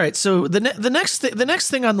 all right. So the next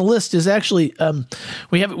thing on the list is actually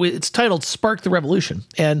it's titled "Spark the Revolution,"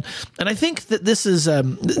 and I think that this is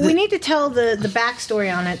we need to tell the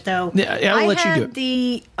backstory on it, though. Yeah, I'll let you do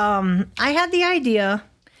it. I had the idea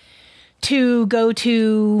to go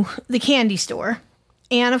to the candy store,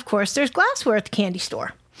 and of course, there's glassware at the candy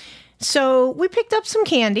store. So we picked up some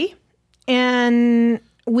candy, and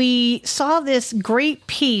we saw this great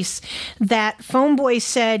piece that Phone Boy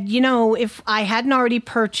said, if I hadn't already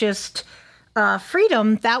purchased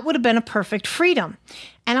Freedom, that would have been a perfect Freedom.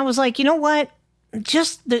 And I was like, you know what?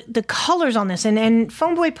 Just the colors on this. And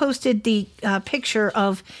Phone Boy posted the picture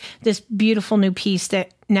of this beautiful new piece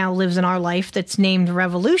that now lives in our life that's named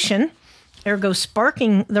Revolution, ergo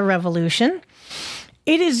sparking the revolution.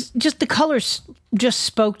 It is just, the colors just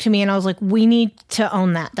spoke to me, and I was like, we need to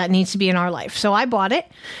own that. That needs to be in our life. So I bought it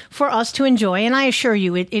for us to enjoy, and I assure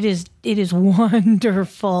you, it is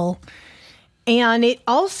wonderful. And it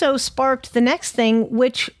also sparked the next thing,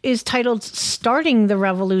 which is titled Starting the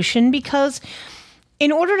Revolution, because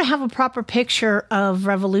in order to have a proper picture of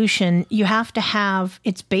revolution, you have to have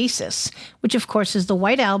its basis, which of course is the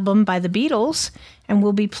White Album by the Beatles. And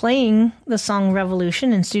we'll be playing the song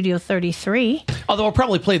Revolution in Studio 33. Although I'll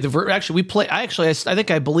probably play I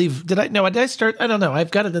believe, did I start? I don't know. I've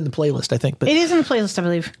got it in the playlist, I think. But it is in the playlist, I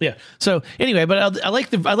believe. Yeah. So anyway, but I like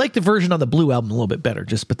the version on the Blue Album a little bit better,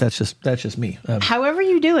 but that's just me. However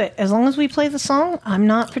you do it, as long as we play the song, I'm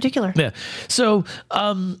not particular. Yeah. So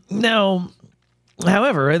now,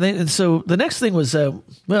 however, so the next thing was,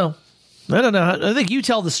 I don't know. I think you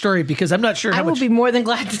tell the story, because I'm not sure how much. I will be more than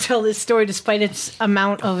glad to tell this story despite its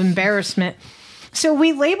amount of embarrassment. So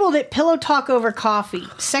we labeled it Pillow Talk Over Coffee,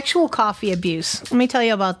 Sexual Coffee Abuse. Let me tell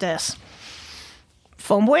you about this.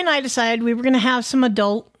 Phone Boy and I decided we were going to have some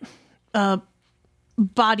adult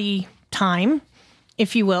body time,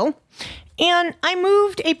 if you will. And I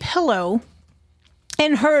moved a pillow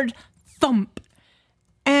and heard thump.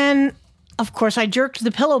 And, of course, I jerked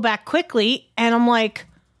the pillow back quickly, and I'm like,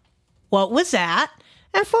 what was that?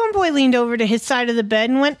 And Phone Boy leaned over to his side of the bed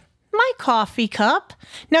and went, my coffee cup.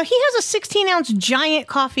 Now, he has a 16-ounce giant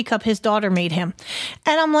coffee cup his daughter made him.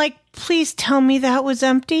 And I'm like, please tell me that was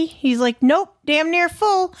empty. He's like, nope, damn near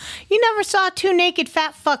full. You never saw two naked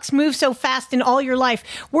fat fucks move so fast in all your life.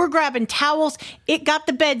 We're grabbing towels. It got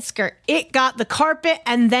the bed skirt. It got the carpet,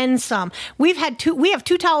 and then some. We have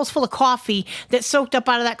two towels full of coffee that soaked up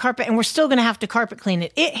out of that carpet, and we're still going to have to carpet clean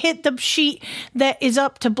it. It hit the sheet that is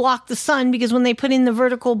up to block the sun, because when they put in the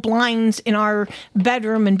vertical blinds in our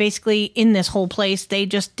bedroom and basically in this whole place, they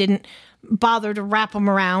just didn't bother to wrap them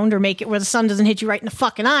around or make it where the sun doesn't hit you right in the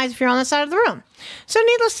fucking eyes if you're on the side of the room. So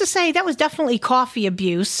needless to say, that was definitely coffee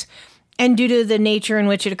abuse. And due to the nature in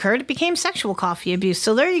which it occurred, it became sexual coffee abuse.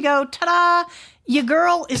 So there you go. Ta-da! Your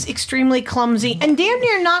girl is extremely clumsy and damn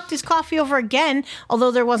near knocked his coffee over again,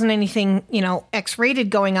 although there wasn't anything,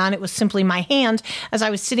 X-rated going on. It was simply my hand as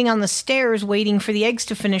I was sitting on the stairs waiting for the eggs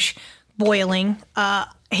to finish boiling.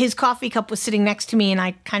 His coffee cup was sitting next to me, and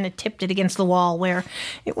I kind of tipped it against the wall, where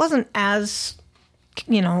it wasn't as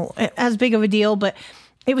big of a deal, but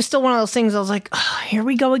it was still one of those things. I was like, oh, here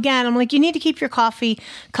we go again. I'm like, you need to keep your coffee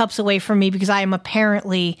cups away from me, because I am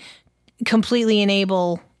apparently completely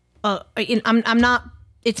unable. I'm not.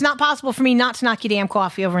 It's not possible for me not to knock your damn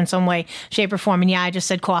coffee over in some way, shape, or form. And yeah, I just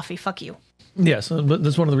said coffee. Fuck you. Yes, but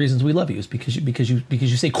that's one of the reasons we love you is because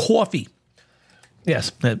you say coffee.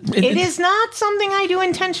 Yes, it is not something I do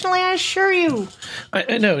intentionally. I assure you.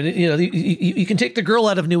 I know. You can take the girl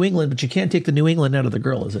out of New England, but you can't take the New England out of the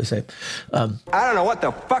girl, as I say. I don't know what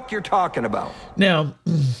the fuck you're talking about. Now,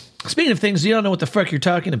 speaking of things you don't know what the fuck you're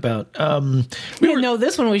talking about. No,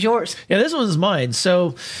 this one was yours. Yeah, this one's mine.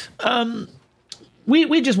 So,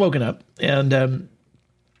 we just woken up and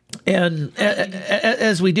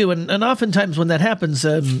as we do, and oftentimes when that happens,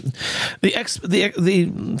 the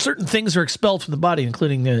certain things are expelled from the body,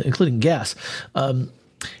 including gas.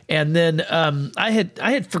 And then I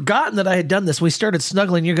had forgotten that I had done this. We started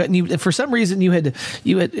snuggling. You for some reason you had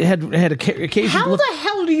occasion. How the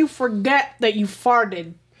hell do you forget that you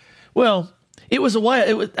farted? Well, it was a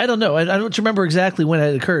while. I don't know. I don't remember exactly when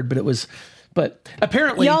it occurred, but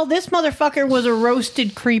apparently, y'all, this motherfucker was a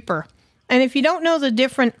roasted creeper. And if you don't know the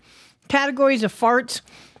different categories of farts,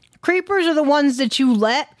 creepers are the ones that you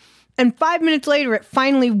let, and 5 minutes later it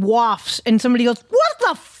finally wafts, and somebody goes, "What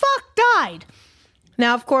the fuck died?"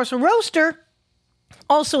 Now, of course, a roaster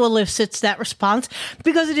also elicits that response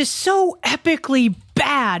because it is so epically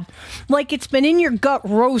bad. Like it's been in your gut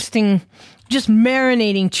roasting, just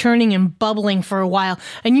marinating, churning, and bubbling for a while,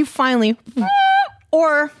 and you finally,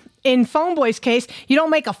 or in Phoneboy's case, you don't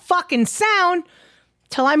make a fucking sound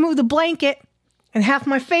till I move the blanket and half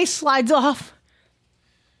my face slides off.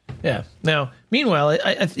 Yeah. Now, meanwhile,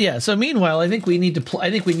 meanwhile, I think we need to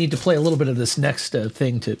play a little bit of this next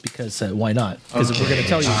thing because why not? Because we're going to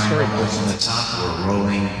tell you a story about it. On the top, we're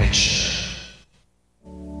rolling picture.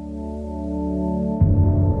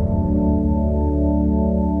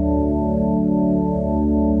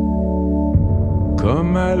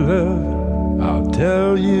 Come, my love, I'll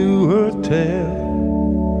tell you a tale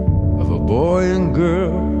of a boy and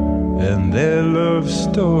girl and their love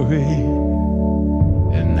story,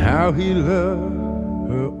 and how he loved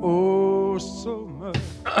her oh so much.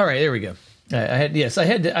 All right, there we go. I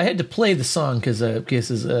had to play the song because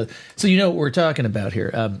so you know what we're talking about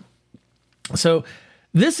here. So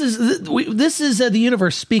this is the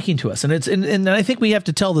universe speaking to us, and and I think we have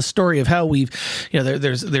to tell the story of how we've,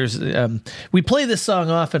 we play this song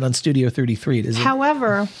often on Studio 33.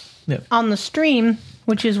 However, on the stream,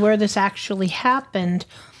 which is where this actually happened,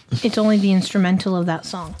 it's only the instrumental of that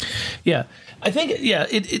song. Yeah, I think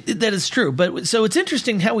that is true. But so it's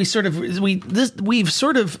interesting how we've sort of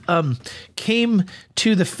came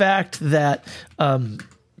to the fact that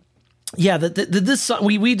this song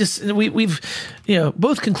we've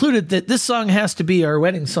both concluded that this song has to be our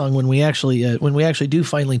wedding song when we actually do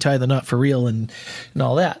finally tie the knot for real and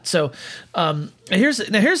all that. So here's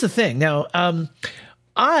the thing. Now,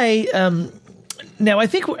 I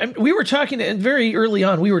think we were talking very early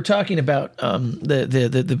on. We were talking about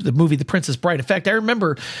the movie The Princess Bride. In fact, I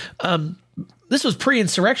remember this was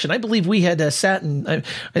pre-insurrection. I believe we had sat and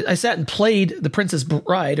played The Princess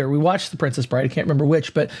Bride, or we watched The Princess Bride. I can't remember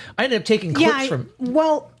which, but I ended up taking clips from.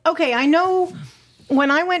 Well, okay, I know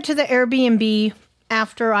when I went to the Airbnb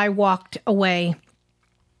after I walked away,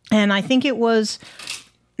 and I think it was,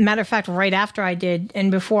 matter of fact, right after I did,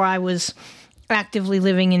 and before I was actively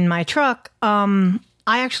living in my truck, I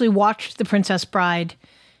actually watched The Princess Bride.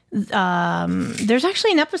 There's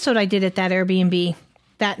actually an episode I did at that Airbnb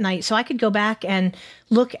that night, so I could go back and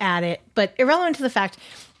look at it. But irrelevant to the fact,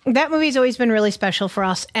 that movie's always been really special for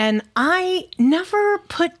us, and I never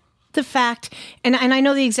put the fact, and I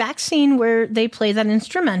know the exact scene where they play that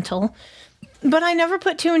instrumental, but I never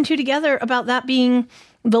put two and two together about that being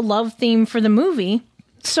the love theme for the movie.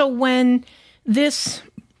 So when this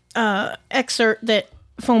excerpt that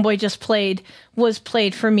Phoneboy just played was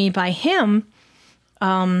played for me by him,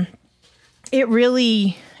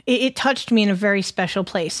 it touched me in a very special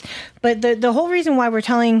place. But the whole reason why we're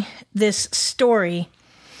telling this story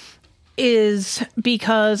is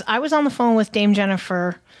because I was on the phone with Dame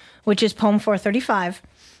Jennifer, which is Poem 435,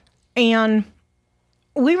 and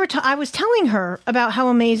I was telling her about how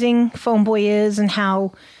amazing Phoneboy is, and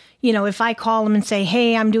how, if I call him and say,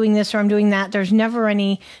 hey, I'm doing this or I'm doing that, there's never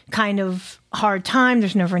any kind of hard time.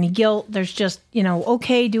 There's never any guilt. There's just,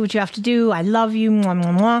 okay, do what you have to do. I love you. Mwah,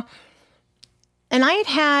 mwah, mwah. And I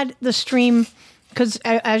had the stream, because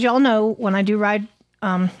as y'all know, when I do ride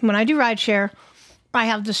share, I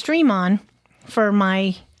have the stream on for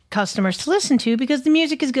my customers to listen to because the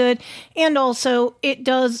music is good. And also it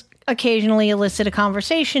does occasionally elicit a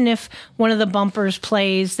conversation if one of the bumpers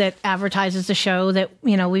plays that advertises the show that,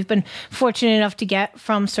 we've been fortunate enough to get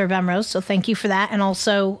from Sir Bemrose. So thank you for that. And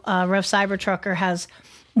also Rev Cybertrucker has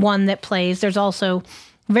one that plays. There's also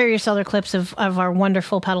various other clips of our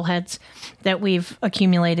wonderful pedal heads that we've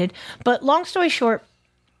accumulated. But long story short,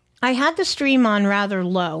 I had the stream on rather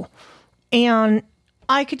low, and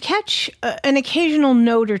I could catch an occasional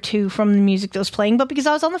note or two from the music that was playing, but because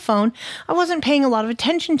I was on the phone, I wasn't paying a lot of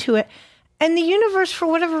attention to it. And the universe, for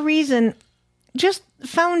whatever reason, just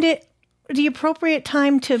found it the appropriate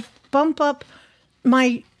time to bump up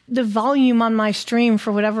the volume on my stream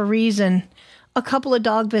for whatever reason. A couple of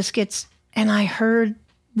Dog Biscuits, and I heard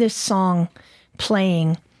this song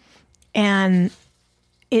playing, and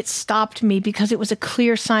it stopped me because it was a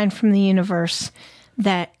clear sign from the universe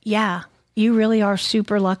that, yeah, you really are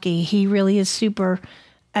super lucky. He really is super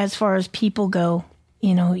as far as people go.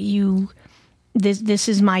 You know, this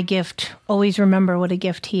is my gift. Always remember what a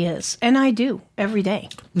gift he is. And I do every day.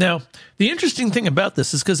 Now, the interesting thing about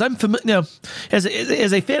this is because I'm familiar, as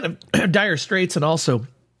a fan of Dire Straits and also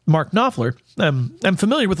Mark Knopfler, I'm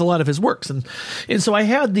familiar with a lot of his works. And so I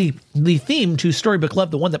had the theme to Storybook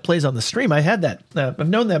Love, the one that plays on the stream. I had that. I've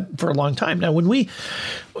known that for a long time. Now, when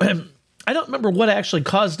I don't remember what actually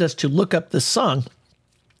caused us to look up this song,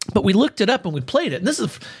 but we looked it up and we played it. And this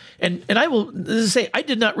is, and I will say, I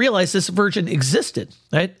did not realize this version existed,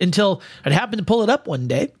 right? Until I happened to pull it up one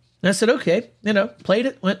day. And I said, okay, played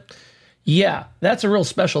it, went, yeah, that's a real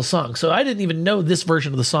special song. So I didn't even know this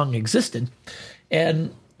version of the song existed.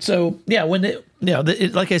 And so, yeah, when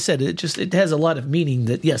like I said, it has a lot of meaning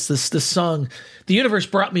that, yes, this song, the universe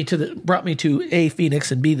brought me to A,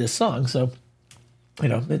 Phoenix, and B, this song. So,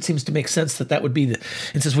 it seems to make sense that would be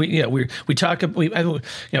and since we talk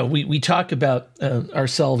about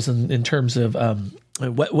ourselves in terms of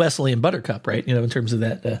Wesley and Buttercup, right? In terms of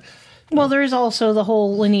that. Well, there is also the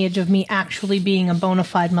whole lineage of me actually being a bona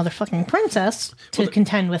fide motherfucking princess to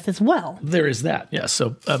contend with as well. There is that, yeah.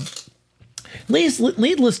 So,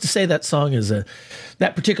 needless to say, that song is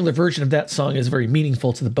that particular version of that song is very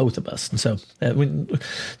meaningful to the both of us. And so,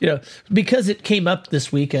 because it came up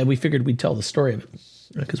this week, we figured we'd tell the story of it.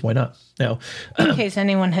 Because why not? Now, in case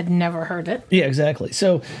anyone had never heard it. Yeah, exactly.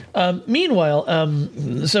 So, meanwhile,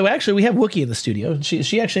 so actually, we have Wookie in the studio.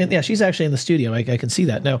 She's actually in the studio. I can see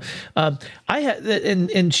that now. I had,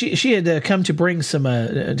 and she had come to bring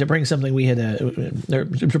something. We had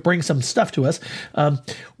to bring some stuff to us.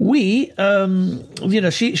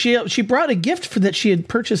 She brought a gift that she had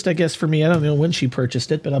purchased, I guess, for me. I don't know when she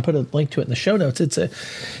purchased it, but I'll put a link to it in the show notes. It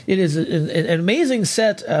is an amazing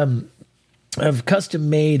set. Of custom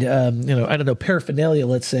made, paraphernalia,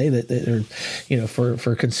 let's say that are,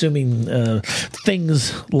 for consuming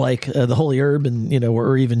things like the holy herb and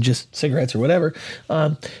or even just cigarettes or whatever.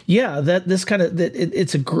 It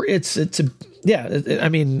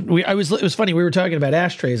was funny. We were talking about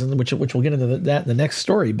ashtrays, and which we'll get into that in the next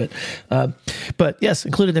story. But yes,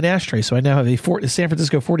 included an ashtray. So I now have a San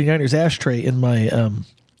Francisco 49ers ashtray in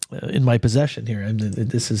my possession here.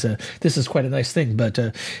 This is quite a nice thing. But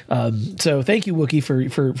so thank you, Wookie, for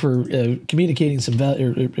communicating some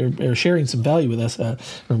value or sharing some value with us,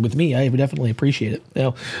 with me. I would definitely appreciate it.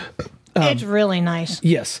 Now, it's really nice.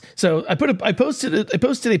 Yes. So I posted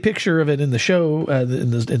a picture of it in the show in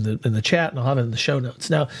the chat, and I'll have it in the show notes.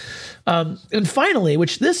 Now, and finally,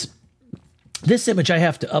 which this image I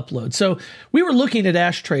have to upload. So we were looking at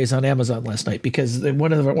ashtrays on Amazon last night because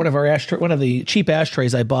one of the cheap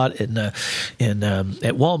ashtrays I bought at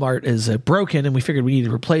Walmart is broken, and we figured we needed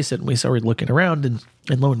to replace it. And we started looking around, and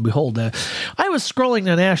lo and behold, I was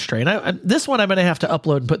scrolling an ashtray, and this one I'm going to have to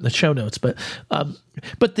upload and put in the show notes. But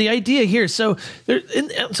the idea here, so I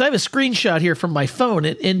have a screenshot here from my phone,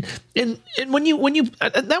 and when you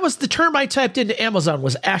that was the term I typed into Amazon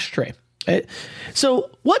was ashtray. Right?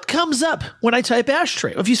 So what comes up when I type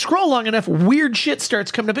ashtray? If you scroll long enough, weird shit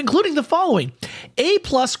starts coming up, including the following: A+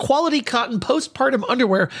 quality cotton postpartum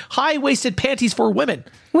underwear, high-waisted panties for women.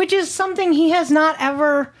 Which is something he has not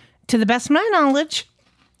ever, to the best of my knowledge,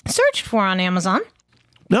 searched for on Amazon.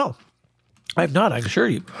 No, I have not, I can assure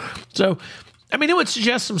you. So, I mean, it would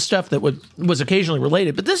suggest some stuff that was occasionally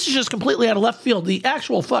related, but this is just completely out of left field. The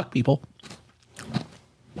actual fuck, people.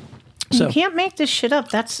 So. You can't make this shit up.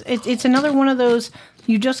 It's another one of those,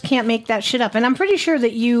 you just can't make that shit up. And I'm pretty sure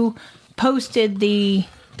that you posted the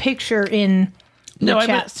picture in the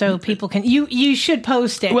chat so people can. You should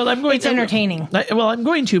post it. Well, I'm going. It's entertaining. I'm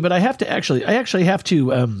going to, but I actually have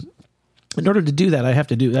to. In order to do that, I have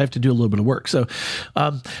to do a little bit of work. So,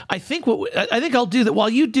 I think I'll do that while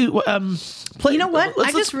you do. You know what?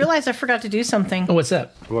 I just realized I forgot to do something. Oh, what's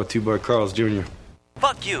that? What about Two-Boy Carl's Jr.?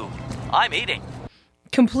 Fuck you! I'm eating.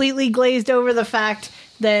 Completely glazed over the fact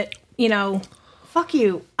that, fuck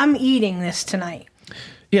you, I'm eating this tonight.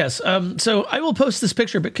 Yes, so I will post this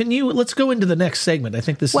picture, but let's go into the next segment. I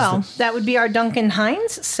think this that would be our Duncan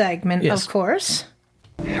Hines segment, yes. Of course.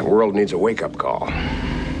 The world needs a wake-up call.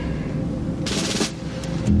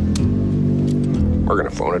 we're going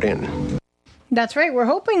to phone it in. That's right. We're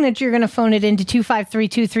hoping that you're going to phone it into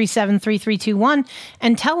 253-237-3321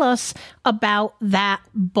 and tell us about that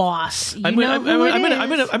boss. I'm going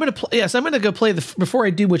to go play before I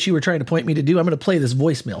do what you were trying to point me to do. I'm going to play this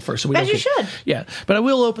voicemail first. So As you should. Yeah, but I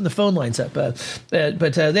will open the phone lines up.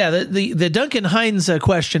 The Duncan Hines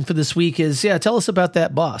question for this week is, tell us about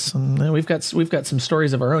that boss. And we've got some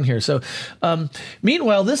stories of our own here. So,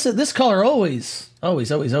 meanwhile, this caller always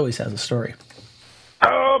has a story.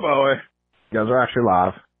 Oh boy. You guys are actually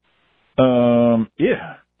live.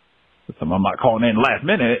 Yeah. I'm not calling in last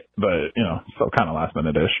minute, but, so kind of last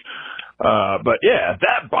minute-ish. But yeah,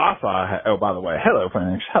 that boss oh, by the way, hello,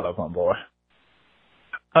 Phoenix. Hello, fun boy.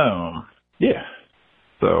 Yeah.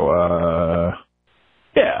 So,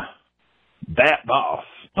 yeah. That boss.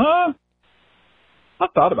 I've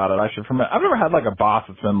thought about it, actually. I've never had, a boss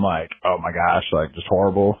that's been oh my gosh, just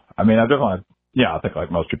horrible. I mean, I definitely, I think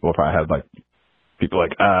most people probably had, people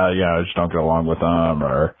I just don't get along with them,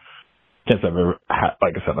 or can't say I've ever had,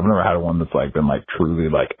 like I said, I've never had one that's been truly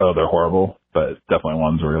oh, they're horrible, but definitely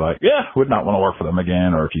ones where you're would not want to work for them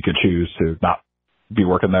again, or if you could choose to not be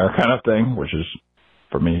working there kind of thing, which is,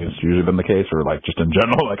 for me, it's usually been the case, or just in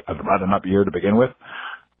general, I'd rather not be here to begin with,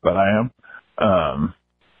 but I am.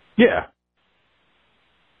 Yeah.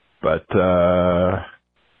 But,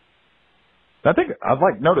 I think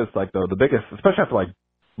I've noticed though the biggest, especially after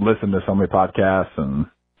listen to so many podcasts and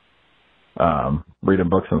reading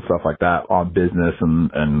books and stuff like that on business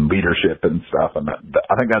and leadership and stuff. And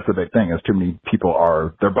I think that's the big thing, is too many people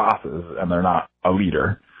they're bosses and they're not a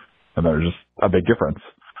leader. And there's just a big difference.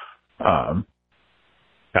 Kind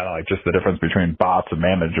of just the difference between boss and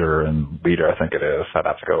manager and leader, I think it is. I'd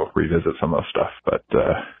have to go revisit some of those stuff. But,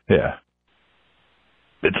 yeah.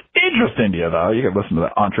 It's interesting to you, though. You can listen to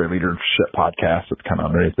the Entre Leadership podcast. It's kind of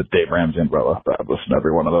underneath the Dave Ramsey umbrella. But I've listened to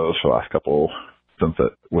every one of those for the last couple since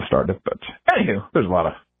it was started. But anywho, there's a lot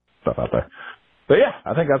of stuff out there. But yeah,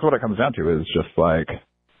 I think that's what it comes down to, is just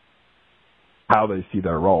how they see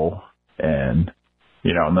their role and,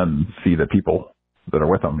 and then see the people that are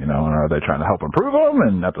with them, and are they trying to help improve them?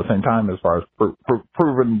 And at the same time, as far as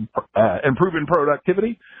improving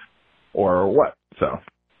productivity or what? So.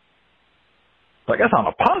 I guess on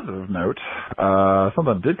a positive note,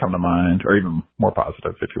 something that did come to mind, or even more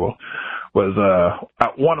positive, if you will, was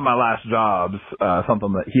at one of my last jobs,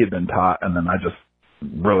 something that he had been taught, and then I just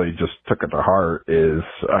really just took it to heart, is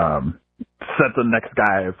set the next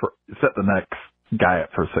guy up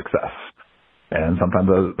for success. And sometimes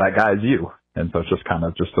that guy is you. And so it's just kind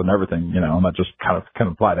of just in everything, and that just kind of can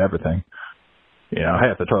apply to everything.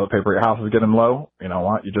 Hey, if the toilet paper at your house is getting low, you know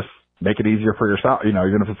what, you just make it easier for yourself.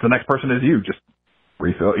 Even if it's the next person is you, just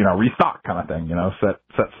refill, restock kind of thing, set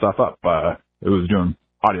stuff up. It was doing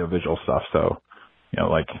audio visual stuff. So,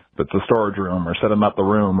 if it's a storage room, or setting up the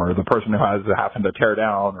room, or the person who has happened to tear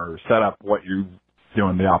down or set up what you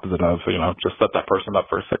doing the opposite of, just set that person up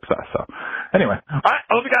for success. So anyway, all right,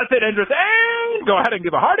 I hope you guys stay dangerous, and go ahead and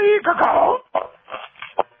give a hearty caw.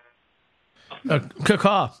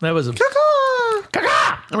 Caw. That was a caw.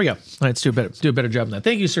 There we go. All right, let's do a better job than that.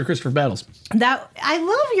 Thank you, Sir Christopher Battles. I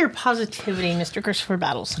love your positivity, Mr. Christopher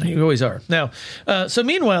Battles. You always are. Now, so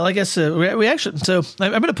meanwhile, I guess we actually. So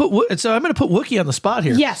I'm going to put Wookie on the spot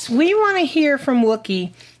here. Yes, we want to hear from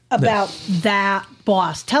Wookie about that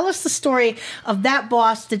boss. Tell us the story of that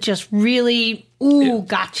boss that just really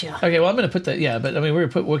gotcha. Okay, well, I'm going to put that. Yeah, but we're going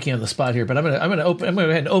to put Wookie on the spot here. But I'm going to go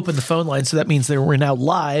ahead and open the phone line. So that means that we're now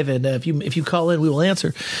live, and if you call in, we will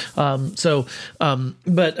answer. But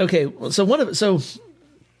okay, so we're going to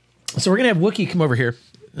have Wookie come over here,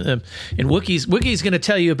 and Wookie's going to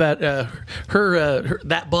tell you about her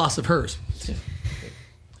that boss of hers.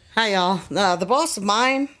 Hi, y'all. The boss of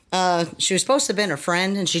mine. She was supposed to have been a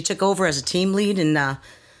friend, and she took over as a team lead in the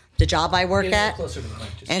job I work at.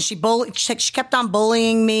 And she kept on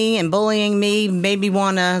bullying me, made me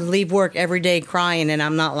want to leave work every day crying, and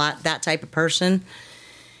I'm not that type of person.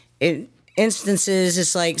 In instances,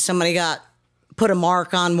 it's like somebody put a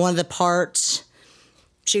mark on one of the parts.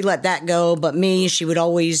 She let that go, but me, she would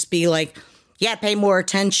always be like, yeah, pay more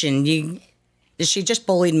attention. She just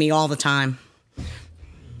bullied me all the time.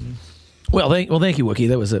 Well, thank you, Wookie.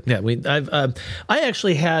 That was I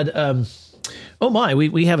actually had.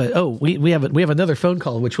 We have another phone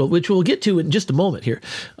call which we'll get to in just a moment here.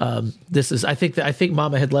 This is I think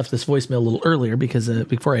Mama had left this voicemail a little earlier because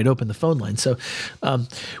before I'd opened the phone line. So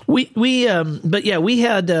we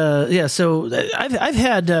had So I've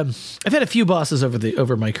had a few bosses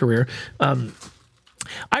over my career.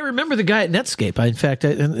 I remember the guy at Netscape.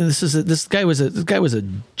 This guy was a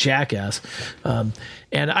jackass,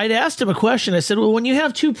 and I'd asked him a question. I said, "Well, when you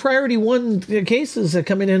have 2 priority 1 cases that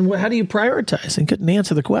coming in, how do you prioritize?" And he couldn't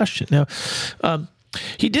answer the question. Now,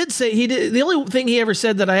 he did say the only thing he ever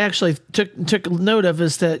said that I actually took note of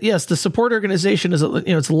is that yes, the support organization is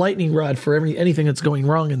it's a lightning rod for anything that's going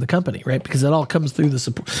wrong in the company, right? Because it all comes through the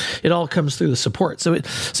support. It all comes through the support. So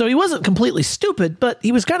he wasn't completely stupid, but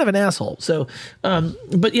he was kind of an asshole. So,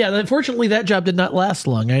 but yeah, unfortunately, that job did not last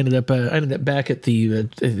long. I ended up back at the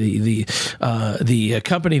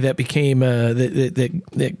company that became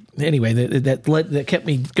that kept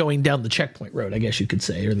me going down the checkpoint road, I guess you could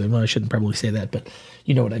say, I shouldn't probably say that, but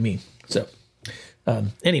you know what I mean. So but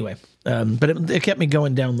it kept me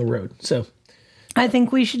going down the road. So I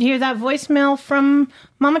think we should hear that voicemail from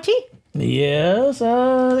Mama T. Yes,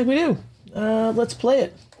 I think we do. Let's play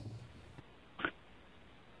it.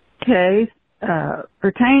 Okay,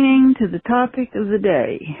 pertaining to the topic of the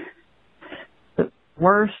day, the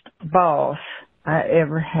worst boss I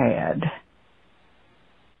ever had.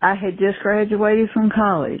 I had just graduated from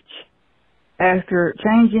college. After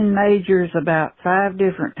changing majors about 5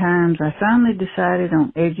 different times, I finally decided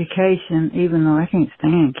on education, even though I can't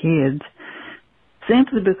stand kids,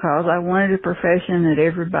 simply because I wanted a profession that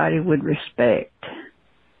everybody would respect.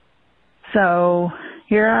 So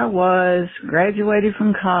here I was, graduated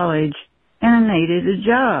from college, and I needed a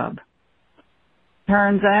job.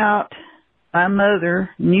 Turns out my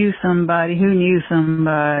mother knew somebody who knew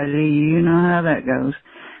somebody. You know how that goes.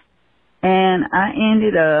 And I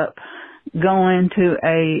ended up going to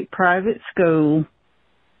a private school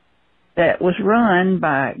that was run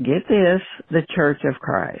by, get this, the Church of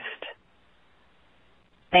Christ.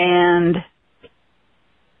 And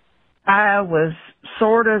I was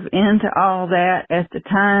sort of into all that at the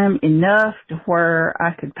time, enough to where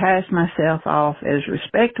I could pass myself off as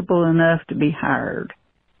respectable enough to be hired.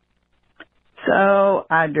 So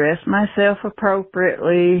I dressed myself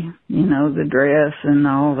appropriately, the dress and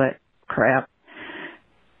all that crap,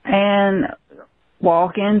 and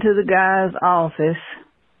walk into the guy's office,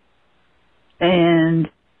 and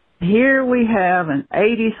here we have an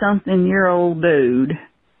 80-something-year-old dude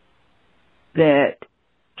that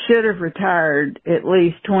should have retired at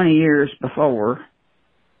least 20 years before.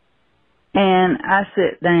 And I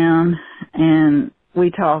sit down and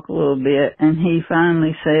we talk a little bit, and he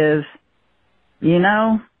finally says,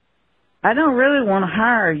 I don't really want to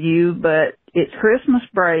hire you, but it's Christmas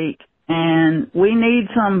break and we need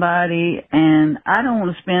somebody, and I don't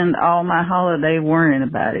want to spend all my holiday worrying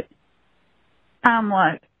about it. I'm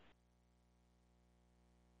like,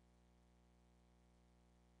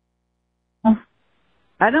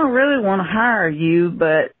 I don't really want to hire you,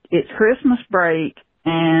 but it's Christmas break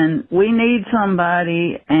and we need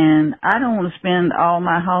somebody, and I don't want to spend all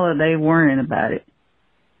my holiday worrying about it.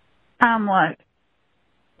 I'm like,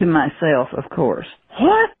 to myself, of course,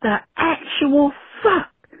 what the actual fuck?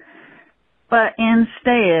 But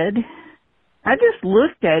instead, I just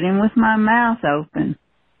looked at him with my mouth open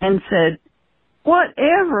and said,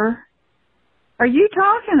 whatever are you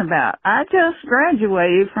talking about? I just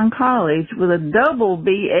graduated from college with a double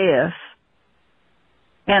BS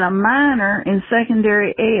and a minor in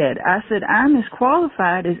secondary ed. I said, I'm as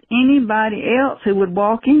qualified as anybody else who would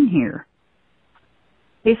walk in here.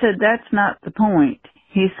 He said, that's not the point.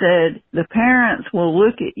 He said, the parents will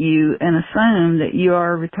look at you and assume that you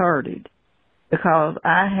are retarded because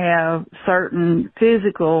I have certain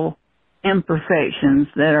physical imperfections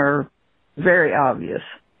that are very obvious.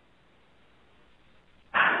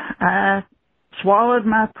 I swallowed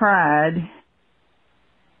my pride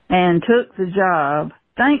and took the job.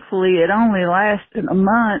 Thankfully, it only lasted a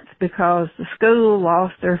month because the school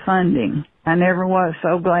lost their funding. I never was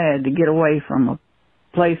so glad to get away from a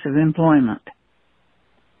place of employment.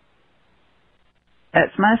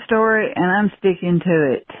 That's my story, and I'm sticking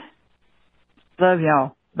to it. Love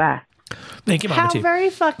y'all. Bye. Thank you, Mama T. How very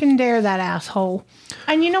fucking dare that asshole.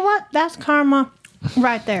 And you know what? That's karma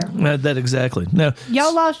right there. That exactly. No.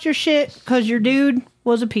 Y'all lost your shit because your dude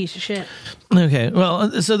was a piece of shit. Okay.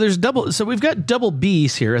 Well, so we've got double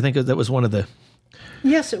B's here. I think that was one of the.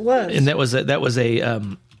 Yes, it was. And that was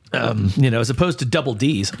a as opposed to double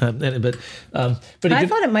D's. But I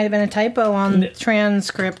thought it might have been a typo on the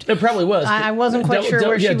transcript. It probably was. I wasn't quite sure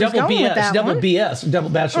where she was going with that double one. BS, double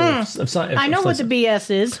Bachelor of Science. I know what the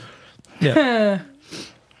BS is. Yeah.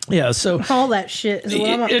 Yeah, so all that shit is what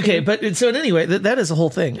I'm up to. Okay, but so anyway, that is the whole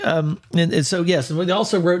thing. And so yes, we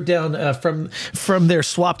also wrote down from their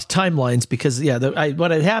swapped timelines because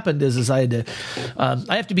what had happened is I had to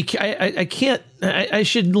I have to be I can't I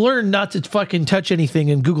should learn not to fucking touch anything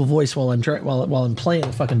in Google Voice while I'm while I'm playing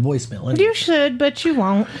a fucking voicemail. Anyway. You should, but you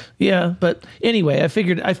won't. Yeah, but anyway, I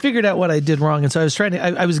figured out what I did wrong, and so I was trying to.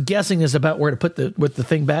 I was guessing as about where to put the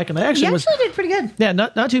thing back, and I actually did pretty good. Yeah,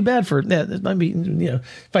 not too bad for. Yeah, it might be,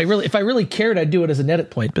 if I really cared, I'd do it as an edit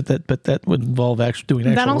point, but that would involve actually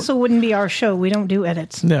doing. That also wouldn't be our show. We don't do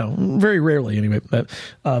edits. No, very rarely anyway. But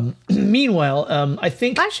meanwhile, I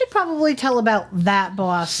think I should probably tell about that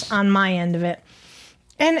boss on my end of it.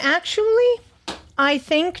 And actually, I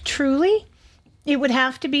think truly it would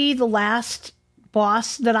have to be the last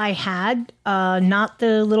boss that I had, not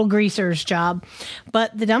the little greaser's job,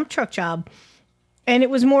 but the dump truck job. And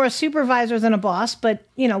it was more a supervisor than a boss, but,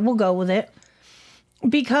 we'll go with it.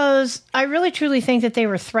 Because I really truly think that they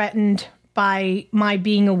were threatened by my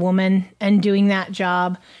being a woman and doing that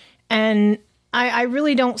job. And I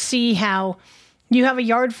really don't see how you have a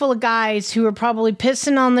yard full of guys who are probably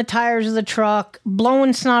pissing on the tires of the truck,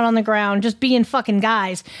 blowing snot on the ground, just being fucking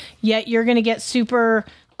guys. Yet you're going to get super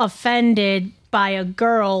offended by a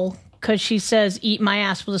girl because she says, eat my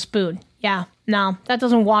ass with a spoon. Yeah, no, that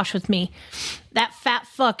doesn't wash with me. That fat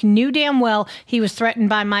fuck knew damn well he was threatened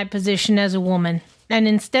by my position as a woman. And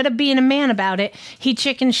instead of being a man about it, he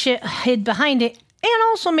chicken shit hid behind it and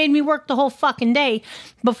also made me work the whole fucking day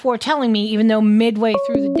before telling me, even though midway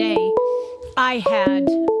through the day, I had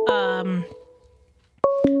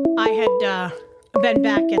been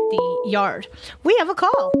back at the yard. We have a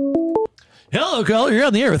call. Hello, caller. You're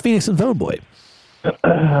on the air with Phoenix and Phone Boy.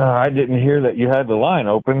 I didn't hear that you had the line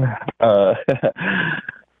open.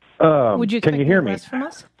 Would you can you hear me? From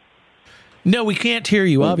us? No, we can't hear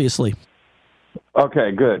you, obviously.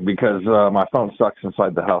 Okay, good, because my phone sucks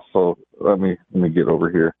inside the house, so let me get over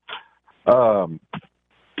here.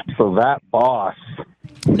 So that boss...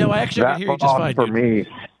 No, I actually can hear you just fine. For me...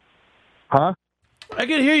 Huh? I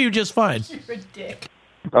can hear you just fine. You're a dick.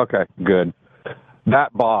 Okay, good.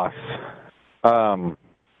 That boss... when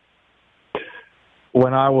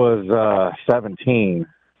I was 17,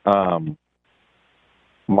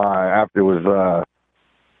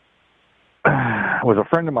 was a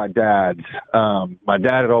friend of my dad's. My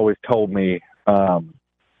dad had always told me,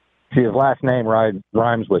 see, his last name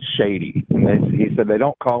rhymes with Shady. And he said they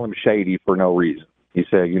don't call him Shady for no reason. He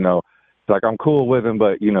said, it's like, I'm cool with him,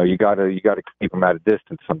 but, you gotta keep him at a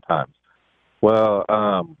distance sometimes. Well,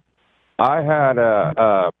 I had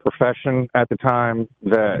a profession at the time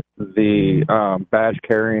that the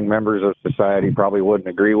badge-carrying members of society probably wouldn't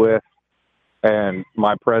agree with, and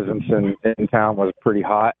my presence in town was pretty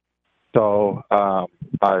hot. So I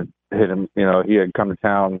hit him. He had come to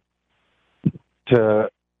town to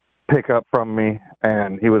pick up from me,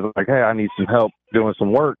 and he was like, "Hey, I need some help doing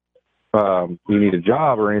some work. You need a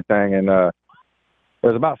job or anything?" And it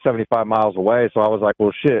was about 75 miles away, so I was like,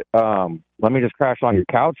 "Well, shit. Let me just crash on your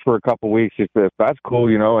couch for a couple weeks if that's cool,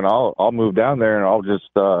 and I'll move down there, and I'll just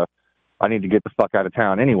I need to get the fuck out of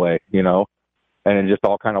town anyway, and it just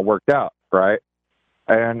all kind of worked out, right?"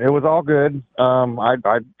 And it was all good.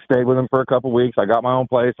 I stayed with him for a couple weeks. I got my own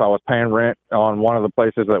place. I was paying rent on one of the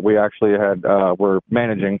places that we actually had were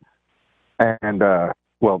managing, and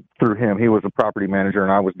through him, he was a property manager,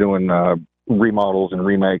 and I was doing remodels and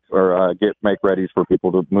remakes or make readies for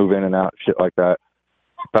people to move in and out, shit like that.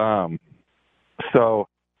 So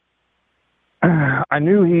I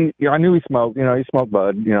knew he smoked, he smoked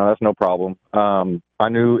bud, that's no problem. I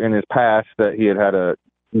knew in his past that he had a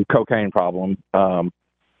cocaine problem,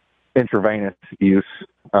 intravenous use.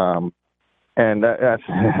 And that's,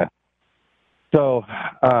 so,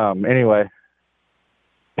 anyway,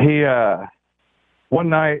 he, one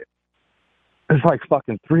night, it's like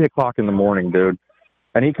fucking 3:00 in the morning, dude.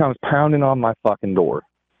 And he comes pounding on my fucking door,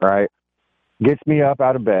 right? Gets me up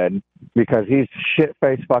out of bed because he's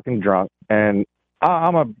shit-faced fucking drunk. And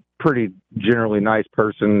I'm a pretty generally nice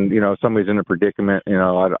person. Somebody's in a predicament,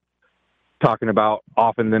 talking about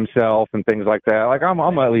offing themselves and things like that. Like, I'm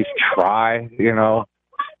at least try,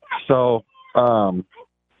 So, I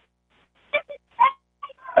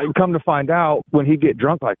come to find out when he'd get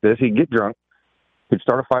drunk like this, he'd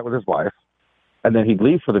start a fight with his wife, and then he'd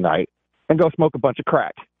leave for the night and go smoke a bunch of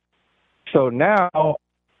crack. So now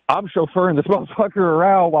I'm chauffeuring this motherfucker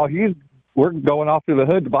around while we're going off through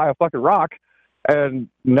the hood to buy a fucking rock. And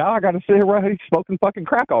now I got to sit here while he's smoking fucking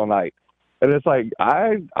crack all night. And it's like,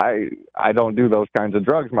 I don't do those kinds of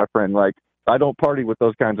drugs, my friend. Like, I don't party with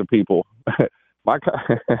those kinds of people. Yeah,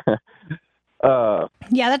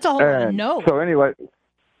 that's a whole lot of no. So anyway,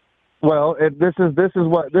 well, this is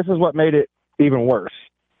what made it even worse.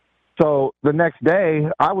 So the next day,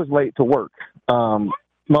 I was late to work.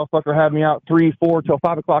 Motherfucker had me out 3, 4 till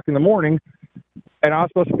 5 o'clock in the morning, and I was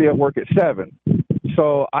supposed to be at work at 7.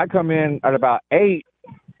 so I come in at about 8,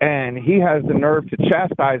 and he has the nerve to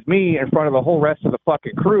chastise me in front of the whole rest of the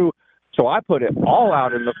fucking crew. So I put it all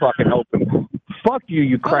out in the fucking open. Fuck you,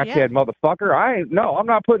 you crackhead motherfucker. I'm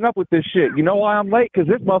not putting up with this shit. You know why I'm late? Because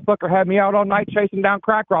this motherfucker had me out all night chasing down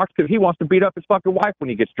crack rocks because he wants to beat up his fucking wife when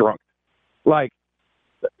he gets drunk. Like,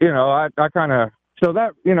 I kind of, so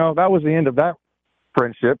that, that was the end of that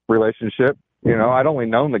friendship, relationship. I'd only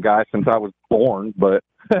known the guy since I was born, but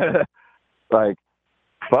like,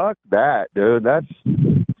 fuck that, dude. That's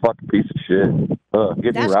a fucking piece of shit.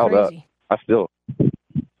 Get me riled up. I still.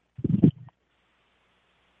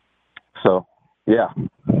 So, yeah,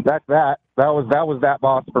 that's that. That was that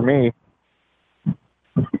boss for me.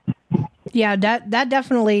 Yeah, that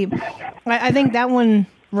definitely. I think that one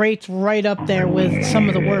rates right up there with some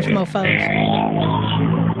of the worst mofos.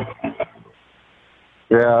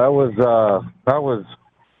 Yeah, that was.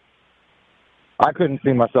 I couldn't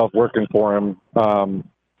see myself working for him.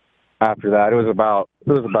 After that, it was about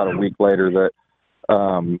a week later that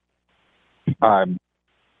I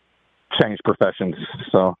changed professions.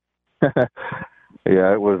 So.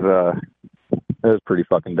 Yeah, it was pretty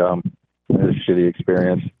fucking dumb. It was a shitty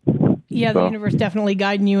experience. Yeah, the universe definitely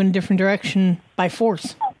guiding you in a different direction by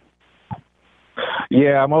force.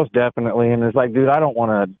 Yeah, most definitely. And it's like, dude, I'm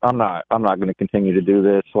not going to continue to do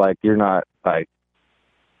this. Like, you're not, like,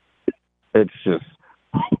 it's just,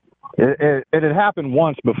 it had happened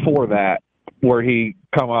once before that where he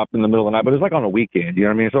come up in the middle of the night, but it was like on a weekend, you know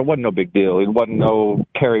what I mean? So it wasn't no big deal. It wasn't no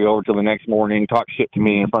carry over till the next morning, talk shit to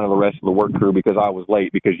me in front of the rest of the work crew because I was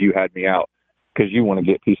late because you had me out because you want to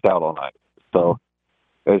get pieced out all night. So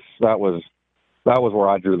that was where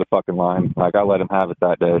I drew the fucking line. Like, I let him have it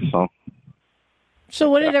that day.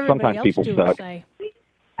 So what did everybody else do or say?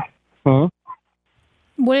 Huh?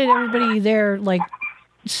 What did everybody there like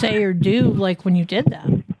say or do like when you did that?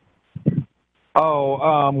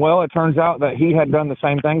 Oh, well, it turns out that he had done the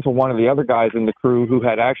same thing to one of the other guys in the crew who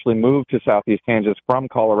had actually moved to Southeast Kansas from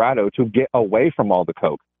Colorado to get away from all the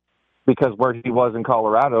coke. Because where he was in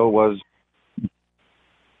Colorado was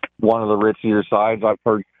one of the richier sides. I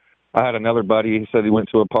had another buddy who said he went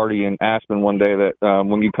to a party in Aspen one day that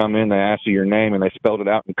when you come in, they asked you your name and they spelled it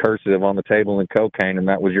out in cursive on the table in cocaine, and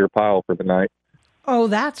that was your pile for the night. Oh,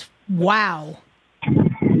 that's wow.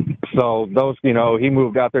 So those, he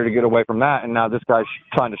moved out there to get away from that, and now this guy's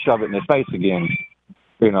trying to shove it in his face again.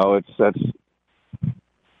 It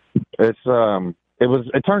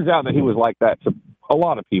turns out that he was like that to a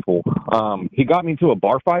lot of people. He got me into a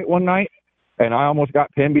bar fight one night, and I almost got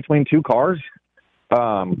pinned between two cars.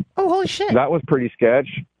 Oh, holy shit. That was pretty sketch.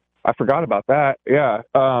 I forgot about that. Yeah.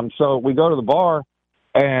 So we go to the bar,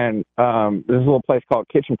 and there's a little place called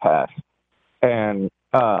Kitchen Pass, and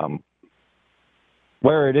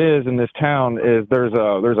where it is in this town is there's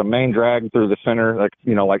a main drag through the center, like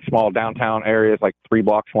small downtown areas, like 3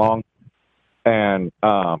 blocks long, and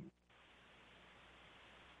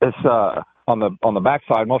it's on the back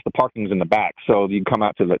side. Most of the parking's in the back, so you come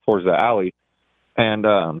out towards the alley, and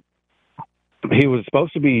he was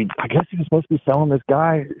supposed to be selling this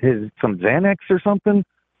guy some Xanax or something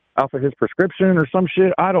off of his prescription or some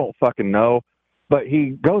shit. I don't fucking know. But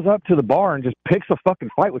he goes up to the bar and just picks a fucking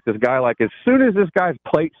fight with this guy. Like, as soon as this guy's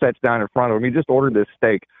plate sets down in front of him, he just ordered this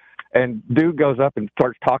steak. And dude goes up and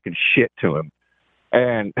starts talking shit to him.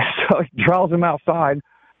 And so he draws him outside.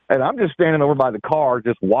 And I'm just standing over by the car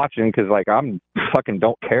just watching because, like, I'm fucking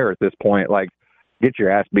don't care at this point. Like, get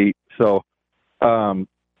your ass beat. So I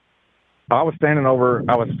was standing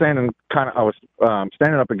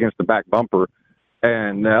up against the back bumper.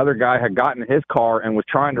 And the other guy had gotten in his car and was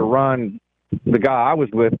trying to run the guy I was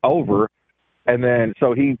with over, and then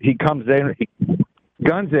so he comes in, he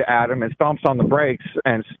guns it at him and stomps on the brakes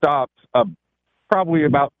and stops probably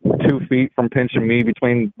about 2 feet from pinching me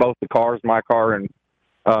between both the cars, my car and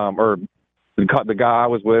or the guy I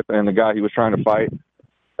was with and the guy he was trying to fight.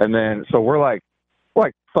 And then so we're like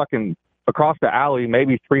fucking across the alley,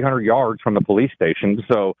 maybe 300 yards from the police station.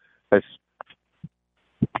 So they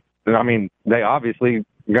obviously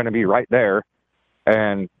going to be right there.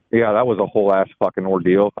 And yeah, that was a whole ass fucking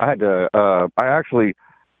ordeal. I actually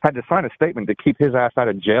had to sign a statement to keep his ass out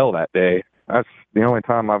of jail that day. That's the only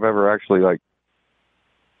time I've ever actually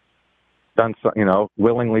done,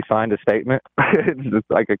 willingly signed a statement. It's just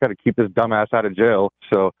like, I got to keep this dumbass out of jail.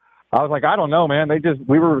 So I was like, I don't know, man.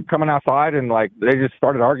 We were coming outside and they just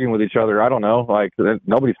started arguing with each other. I don't know. Like,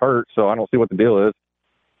 nobody's hurt, so I don't see what the deal is.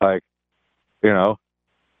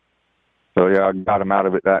 So yeah, I got him out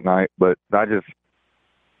of it that night, but that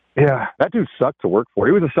dude sucked to work for.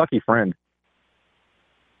 He was a sucky friend.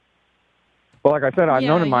 Well, like I said, I've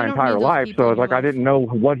known him my entire life, so it's like I didn't know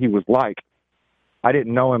what he was like. I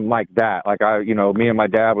didn't know him like that. Like me and my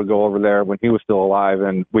dad would go over there when he was still alive,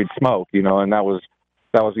 and we'd smoke, and that was,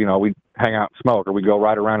 we'd hang out and smoke, or we'd go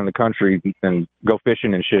ride around in the country and go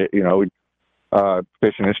fishing and shit. We'd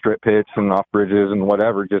fishing in strip pits and off bridges and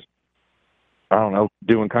whatever, just, I don't know,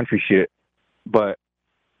 doing country shit. But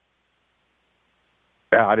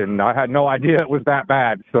yeah, I had no idea it was that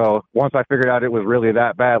bad. So once I figured out it was really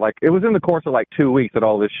that bad, like, it was in the course of like 2 weeks that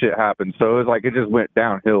all this shit happened. So it was like, it just went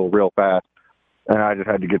downhill real fast. And I just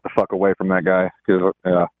had to get the fuck away from that guy, because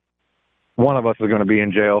one of us was going to be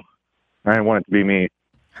in jail. I didn't want it to be me.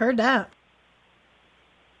 Heard that.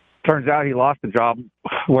 Turns out he lost the job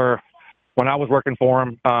where, when I was working for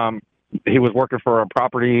him, he was working for a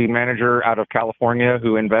property manager out of California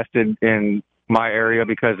who invested in my area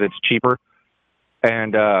because it's cheaper.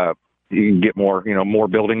 And you can get more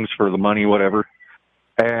buildings for the money, whatever.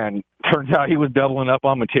 And turns out he was doubling up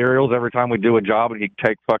on materials every time we do a job, and he'd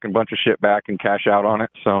take fucking bunch of shit back and cash out on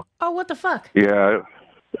it. So. Oh, what the fuck? Yeah.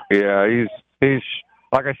 He's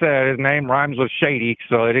like I said, his name rhymes with Shady,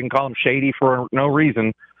 so they didn't call him Shady for no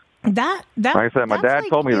reason. That like I said, my dad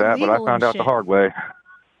told me that, but I found out the hard way.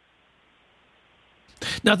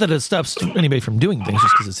 Not that it stops anybody from doing things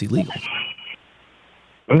just because it's illegal.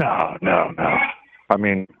 No. I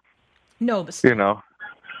mean, no, but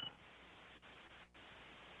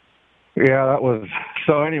yeah, that was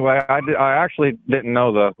so. Anyway, I actually didn't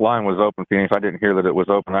know the line was open, Phoenix. I didn't hear that it was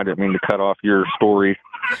open. I didn't mean to cut off your story.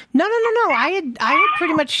 No. I had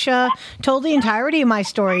pretty much told the entirety of my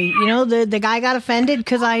story. The guy got offended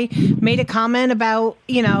because I made a comment about,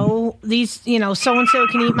 these, so-and-so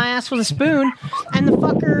can eat my ass with a spoon. And the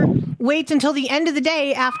fucker waits until the end of the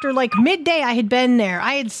day after, like, midday I had been there.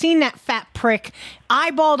 I had seen that fat prick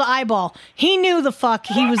eyeball to eyeball. He knew the fuck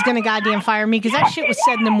he was going to goddamn fire me because that shit was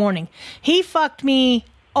said in the morning. He fucked me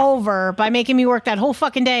over by making me work that whole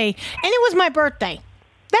fucking day. And it was my birthday.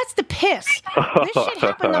 That's the piss. This shit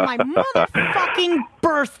happened on my motherfucking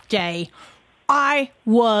birthday. I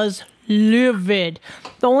was livid.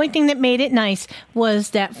 The only thing that made it nice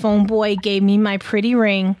was that phone boy gave me my pretty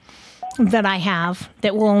ring that I have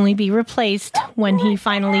that will only be replaced when he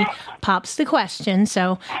finally pops the question.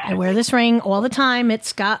 So I wear this ring all the time.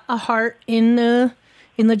 It's got a heart in the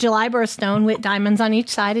July birthstone with diamonds on each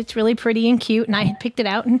side. It's really pretty and cute, and I had picked it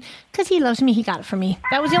out, and because he loves me, he got it for me.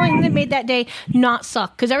 That was the only thing that made that day not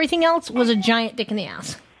suck, because everything else was a giant dick in the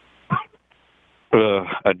ass.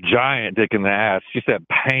 A giant dick in the ass. She said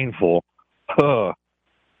painful.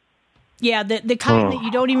 Yeah, the kind that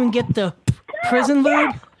you don't even get the prison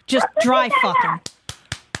lube, just dry fucking.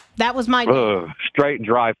 That was my day. Straight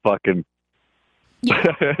dry fucking. Yeah,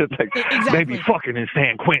 like, exactly. They be fucking in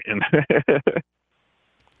San Quentin.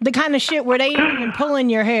 The kind of shit where they ain't even pulling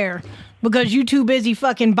your hair because you too busy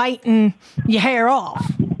fucking biting your hair off.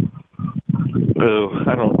 Oh,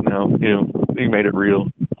 I don't know. You made it real.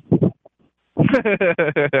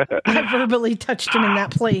 I verbally touched him in that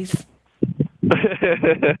place.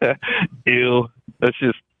 Ew. That's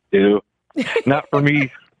just ew. Not for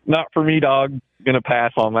me. Not for me, dog. Gonna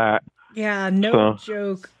pass on that. Yeah, no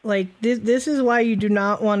joke. Like, this is why you do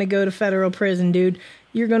not want to go to federal prison, dude.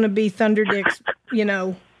 You're gonna be Thunderdick's,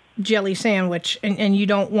 jelly sandwich, and you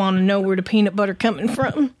don't want to know where the peanut butter coming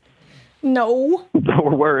from. No.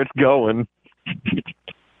 Or where it's going.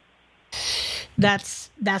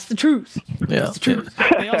 That's the truth. Yeah, that's the truth.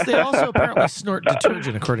 They also apparently snort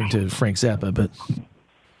detergent, according to Frank Zappa. But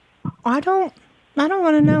I don't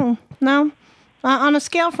want to know. No, on a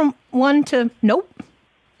scale from 1 to nope.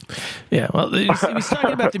 Yeah, well, he was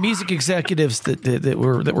talking about the music executives that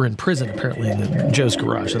were in prison, apparently, in Joe's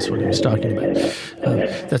garage. That's what he was talking about.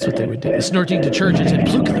 That's what they would do. Snorting detergent and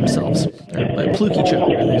pluke themselves. Pluke each other,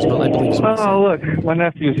 I believe is what he said. Oh, look, my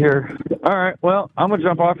nephew's here. All right, well, I'm going to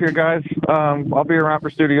jump off here, guys. I'll be around for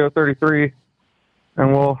Studio 33,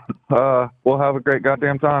 and we'll have a great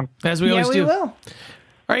goddamn time. As we always do. Yeah, we will.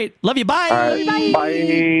 All right, love you. Bye. All right,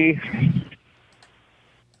 bye.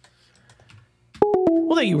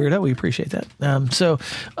 Well, thank you, Weirdo. We appreciate that.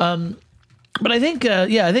 But I think,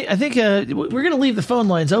 I think we're going to leave the phone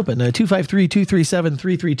lines open.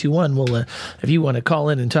 253-237-3321. We'll, if you want to call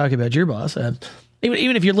in and talk about your boss,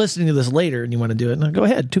 even if you're listening to this later and you want to do it, go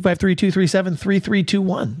ahead.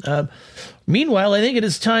 253-237-3321. Meanwhile, I think it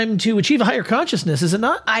is time to achieve a higher consciousness, is it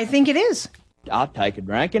not? I think it is. I'll take a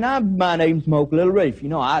drink, and I might even smoke a little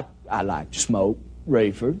reefer. I like to smoke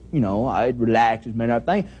reefer, it relaxes me and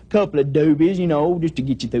everything. A couple of doobies, just to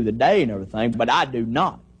get you through the day and everything, but I do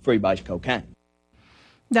not freebase cocaine.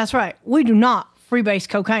 That's right. We do not freebase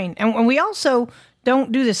cocaine. And we also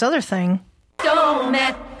don't do this other thing. Don't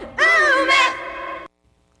meth.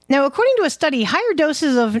 Now, according to a study, higher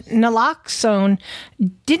doses of naloxone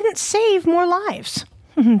didn't save more lives.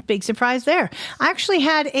 Big surprise there. I actually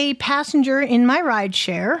had a passenger in my ride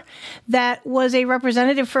share that was a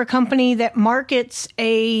representative for a company that markets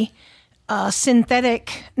a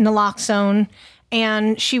synthetic naloxone,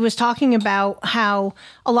 and she was talking about how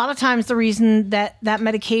a lot of times the reason that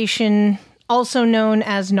medication, also known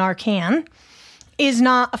as Narcan, is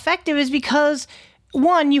not effective is because,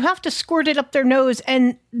 one, you have to squirt it up their nose,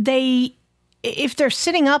 and if they're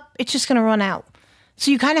sitting up, it's just going to run out. So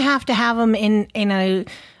you kind of have to have them in a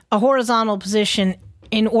horizontal position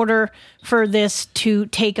in order for this to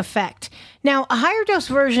take effect. Now, a higher dose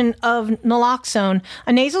version of naloxone,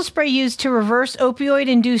 a nasal spray used to reverse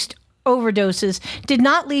opioid-induced overdoses, did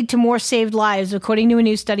not lead to more saved lives, according to a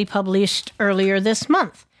new study published earlier this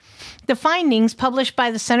month. The findings, published by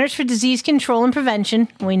the Centers for Disease Control and Prevention,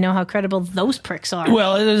 we know how credible those pricks are.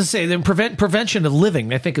 Well, I was going to say, the prevention of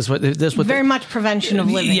living, I think is what that's what. Very much prevention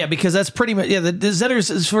of living. Yeah, because that's pretty much, the Centers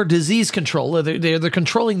is for disease control. They're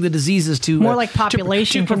controlling the diseases to more like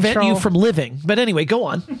population to prevent control. you from living. But anyway, go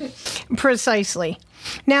on. Precisely.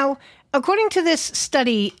 Now, according to this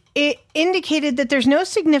study, it indicated that there's no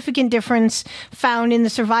significant difference found in the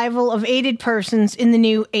survival of aided persons in the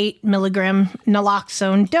new 8 milligram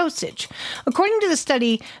naloxone dosage. According to the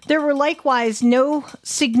study, there were likewise no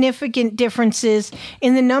significant differences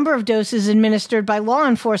in the number of doses administered by law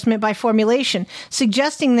enforcement by formulation,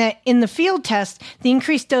 suggesting that in the field test, the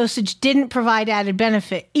increased dosage didn't provide added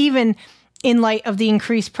benefit, even in light of the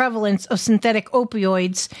increased prevalence of synthetic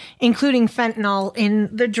opioids, including fentanyl,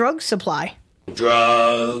 in the drug supply.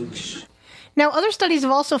 Drugs. Now, other studies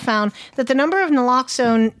have also found that the number of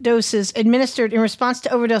naloxone doses administered in response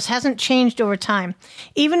to overdose hasn't changed over time,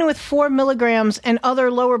 even with 4 milligrams and other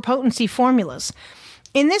lower potency formulas.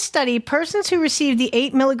 In this study, persons who received the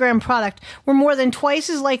 8 milligram product were more than twice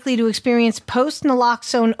as likely to experience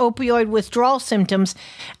post-naloxone opioid withdrawal symptoms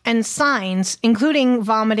and signs, including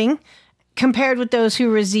vomiting, compared with those who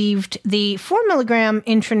received the 4 milligram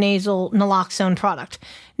intranasal naloxone product.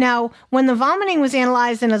 Now, when the vomiting was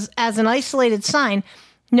analyzed as an isolated sign,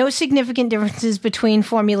 no significant differences between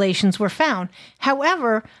formulations were found.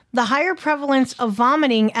 However, the higher prevalence of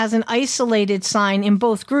vomiting as an isolated sign in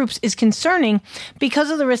both groups is concerning because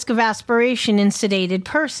of the risk of aspiration in sedated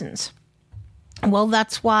persons. Well,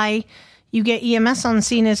 that's why you get EMS on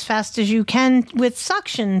scene as fast as you can with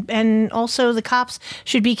suction, and also the cops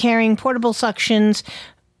should be carrying portable suctions,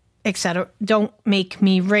 etc. Don't make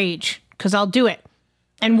me rage, because I'll do it.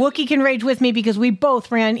 And Wookie can rage with me because we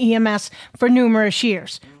both ran EMS for numerous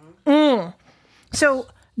years. So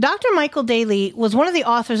Dr. Michael Daly was one of the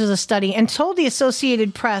authors of the study and told the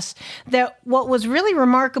Associated Press that what was really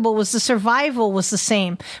remarkable was the survival was the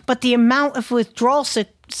same, but the amount of withdrawal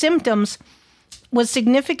symptoms was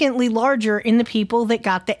significantly larger in the people that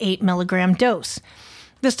got the 8 milligram dose.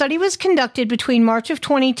 The study was conducted between March of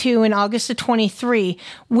 22 and August of 23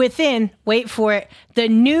 within, wait for it, the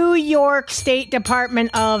New York State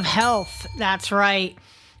Department of Health. That's right.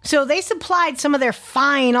 So they supplied some of their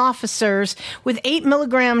fine officers with 8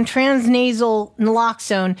 milligram transnasal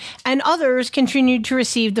naloxone, and others continued to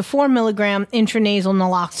receive the 4 milligram intranasal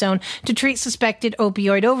naloxone to treat suspected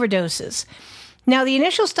opioid overdoses. Now, the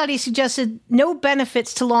initial study suggested no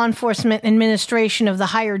benefits to law enforcement administration of the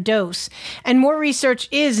higher dose, and more research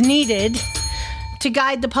is needed to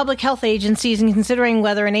guide the public health agencies in considering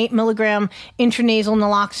whether an 8 milligram intranasal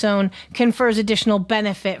naloxone confers additional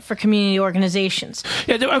benefit for community organizations.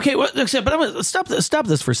 Yeah, okay, well, but I'm going to stop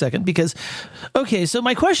this for a second because, okay, so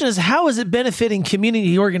my question is, how is it benefiting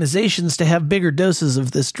community organizations to have bigger doses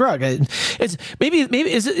of this drug? It's maybe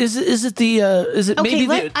is it okay,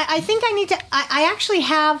 maybe I think I need to. I actually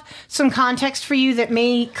have some context for you that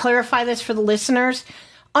may clarify this for the listeners.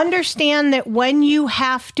 Understand that when you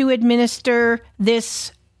have to administer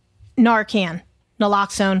this Narcan,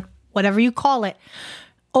 naloxone, whatever you call it,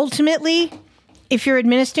 ultimately, if you're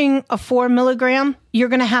administering a 4 milligram, you're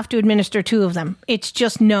going to have to administer 2 of them. It's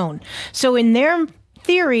just known. So in their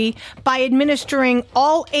theory, by administering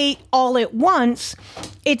all 8 all at once,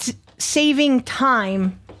 it's saving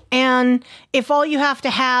time. And if all you have to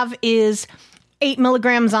have is 8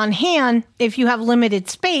 milligrams on hand, if you have limited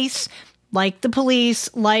space, like the police,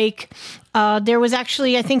 there was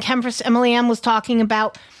actually, I think Empress Emily Ann was talking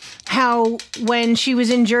about how when she was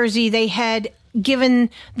in Jersey, they had given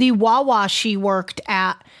the Wawa she worked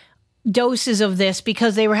at doses of this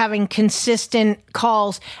because they were having consistent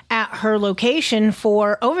calls at her location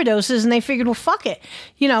for overdoses, and they figured, well, fuck it.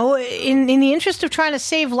 You know, in the interest of trying to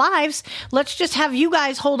save lives, let's just have you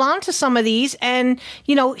guys hold on to some of these, and,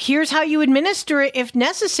 you know, here's how you administer it if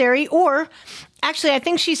necessary. Or actually, I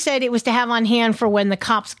think she said it was to have on hand for when the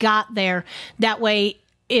cops got there. That way,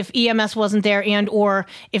 if EMS wasn't there and or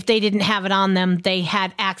if they didn't have it on them, they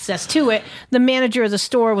had access to it. The manager of the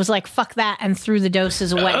store was like, fuck that, and threw the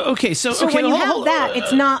doses away. So when you have that,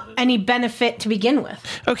 it's not any benefit to begin with.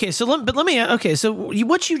 Okay, so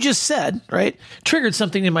what you just said, right, triggered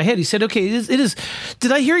something in my head. He said, okay, it is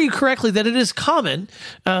did I hear you correctly that it is common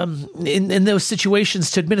in those situations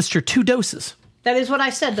to administer 2 doses? That is what I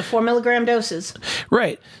said, the 4 milligram doses.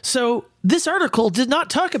 Right. So this article did not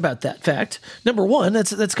talk about that fact. Number one,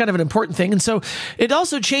 that's kind of an important thing. And so it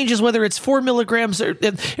also changes whether it's 4 milligrams or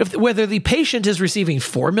whether the patient is receiving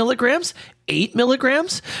 4 milligrams, 8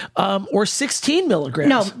 milligrams, or 16 milligrams.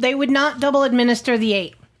 No, they would not double administer the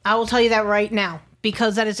 8. I will tell you that right now,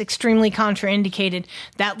 because that is extremely contraindicated.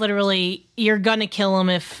 That literally, you're going to kill them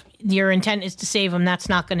if your intent is to save them. That's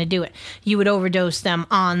not going to do it. You would overdose them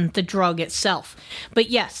on the drug itself.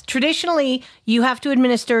 But yes, traditionally, you have to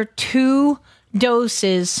administer 2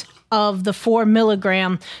 doses of the 4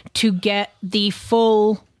 milligram to get the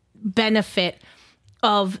full benefit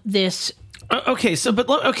of this. But now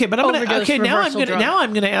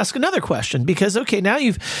I'm gonna ask another question because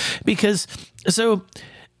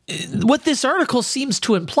what this article seems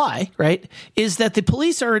to imply, right, is that the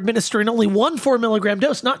police are administering only 1 4 milligram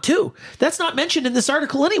dose, not 2. That's not mentioned in this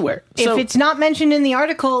article anywhere. If it's not mentioned in the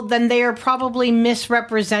article, then they are probably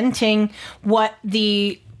misrepresenting what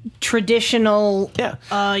the traditional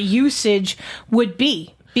usage would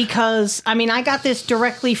be. Because, I mean, I got this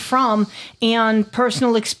directly from and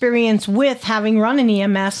personal experience with having run an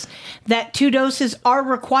EMS that 2 doses are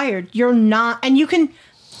required. You're not, and you can...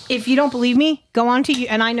 If you don't believe me, go on to,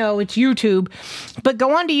 and I know it's YouTube, but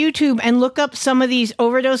go on to YouTube and look up some of these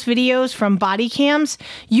overdose videos from body cams.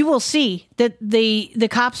 You will see that the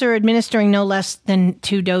cops are administering no less than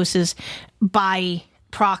 2 doses by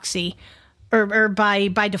proxy, or by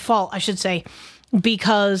default, I should say,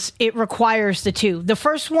 because it requires the 2. The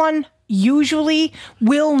first one usually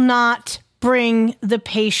will not bring the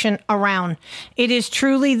patient around. It is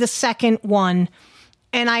truly the second one.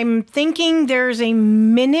 And I'm thinking there's a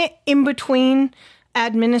minute in between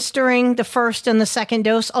administering the first and the second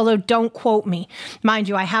dose, although don't quote me. Mind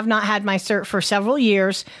you, I have not had my cert for several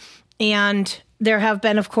years, and there have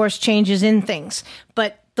been, of course, changes in things.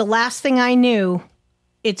 But the last thing I knew,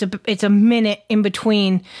 it's a minute in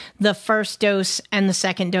between the first dose and the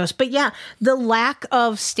second dose. But yeah, the lack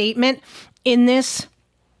of statement in this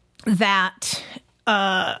that...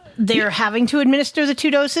 they're having to administer the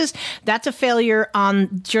 2 doses. That's a failure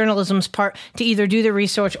on journalism's part to either do the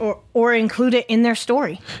research or include it in their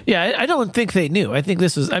story. Yeah, I don't think they knew.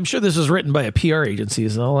 I'm sure this was written by a PR agency,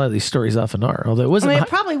 as a lot of these stories often are. Although it wasn't. It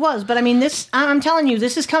probably was, but I mean, I'm telling you,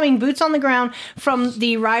 this is coming boots on the ground from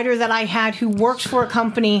the writer that I had who works for a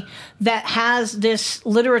company that has this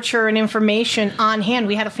literature and information on hand.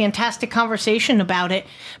 We had a fantastic conversation about it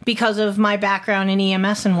because of my background in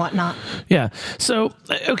EMS and whatnot. Yeah. So,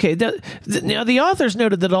 okay. Now, the authors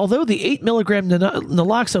noted that although the 8 milligram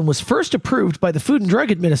naloxone was first approved by the Food and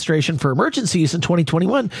Drug Administration for emergency use in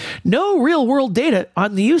 2021, no real world data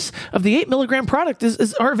on the use of the 8 milligram product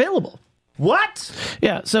are available. What?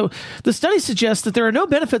 Yeah, so the study suggests that there are no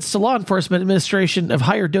benefits to law enforcement administration of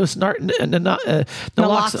higher dose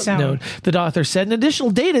naloxone, the author said. And additional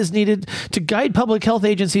data is needed to guide public health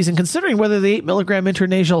agencies in considering whether the 8 milligram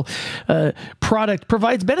intranasal product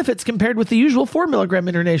provides benefits compared with the usual 4 milligram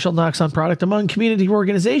intranasal naloxone product among community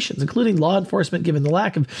organizations, including law enforcement, given the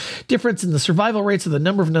lack of difference in the survival rates of the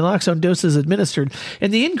number of naloxone doses administered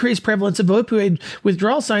and the increased prevalence of opioid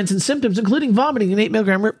withdrawal signs and symptoms, including vomiting in 8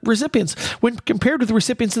 milligram recipients when compared with the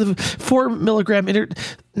recipients of the 4 milligram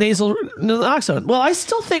intranasal naloxone. Well, I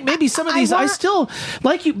still think maybe some of these, I still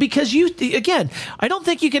like you, because I don't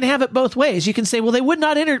think you can have it both ways. You can say, well, they would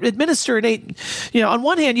not administer an 8, on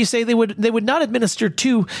one hand, you say they would not administer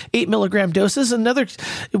 2 8 milligram doses,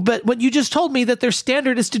 but what you just told me that their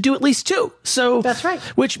standard is to do at least 2. So that's right.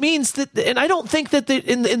 Which means that, and I don't think that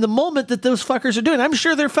in the moment that those fuckers are doing, I'm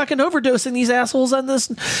sure they're fucking overdosing these assholes on this,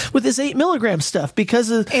 with this 8 milligram stuff, because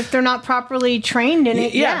if they're not properly trained in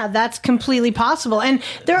it, yeah, that's completely possible. And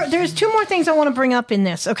there's 2 more things I want to bring up in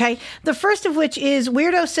this, okay? The first of which is,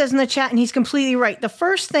 Weirdo says in the chat, and he's completely right, the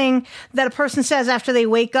first thing that a person says after they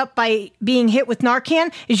wake up by being hit with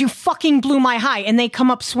Narcan is, you fucking blew my high, and they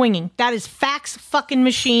come up swinging. That is fax fucking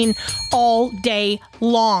machine all day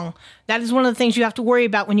long. That is one of the things you have to worry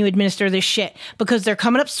about when you administer this shit, because they're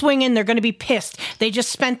coming up swinging. They're going to be pissed. They just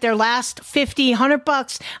spent their last $50,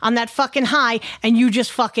 $100 on that fucking high, and you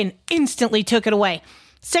just fucking instantly took it away.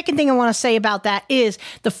 Second thing I want to say about that is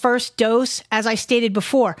the first dose, as I stated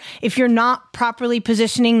before, if you're not properly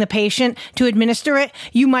positioning the patient to administer it,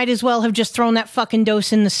 you might as well have just thrown that fucking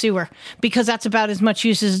dose in the sewer, because that's about as much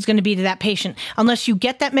use as it's going to be to that patient. Unless you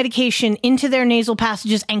get that medication into their nasal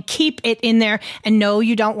passages and keep it in there, and no,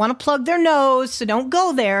 you don't want to plug their nose, so don't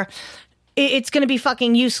go there. It's going to be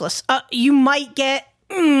fucking useless. You might get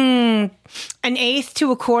an eighth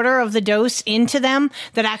to a quarter of the dose into them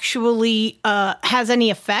that actually has any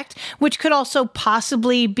effect, which could also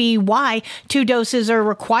possibly be why 2 doses are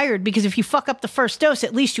required, because if you fuck up the first dose,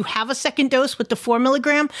 at least you have a second dose with the 4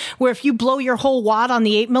 milligram, where if you blow your whole wad on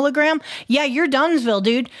the 8 milligram, yeah, you're donesville,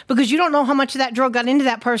 dude, because you don't know how much of that drug got into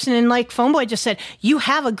that person, and like Phoneboy just said, you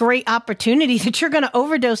have a great opportunity that you're going to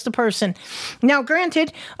overdose the person. Now,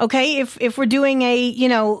 granted, okay, if we're doing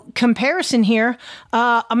a, comparison here,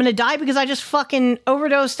 I'm going to die because I just fucking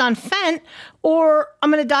overdosed on Fent, or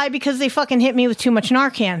I'm going to die because they fucking hit me with too much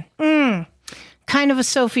Narcan. Kind of a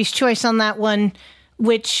Sophie's choice on that one,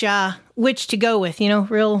 which to go with,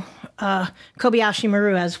 real Kobayashi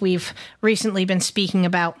Maru, as we've recently been speaking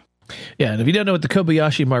about. Yeah, and if you don't know what the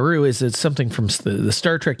Kobayashi Maru is, it's something from the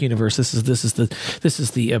Star Trek universe. This is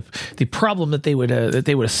the problem that they would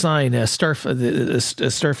assign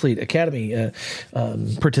Starfleet Academy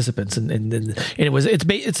participants, and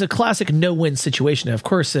it's a classic no-win situation. Now, of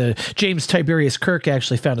course, James Tiberius Kirk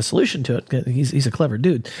actually found a solution to it. He's a clever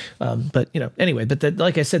dude, but anyway. But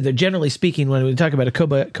like I said, generally speaking, when we talk about a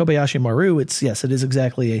Kobayashi Maru, it is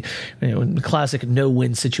exactly a classic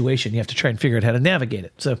no-win situation. You have to try and figure out how to navigate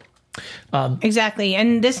it. So. Exactly.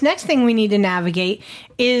 And this next thing we need to navigate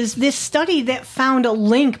is this study that found a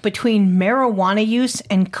link between marijuana use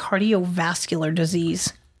and cardiovascular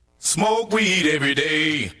disease. Smoke weed every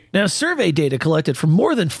day. Now, survey data collected from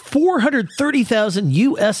more than 430,000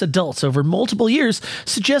 U.S. adults over multiple years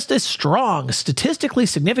suggest a strong, statistically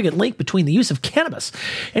significant link between the use of cannabis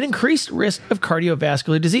and increased risk of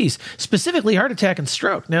cardiovascular disease, specifically heart attack and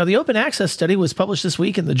stroke. Now, the open access study was published this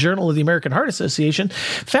week in the Journal of the American Heart Association,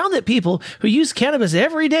 found that people who use cannabis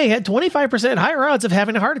every day had 25% higher odds of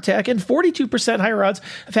having a heart attack and 42% higher odds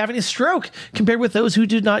of having a stroke compared with those who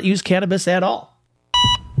did not use cannabis at all.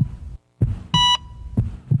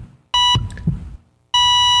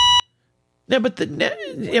 Yeah, but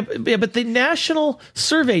the national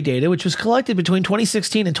survey data, which was collected between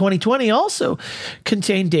 2016 and 2020, also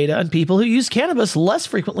contained data on people who use cannabis less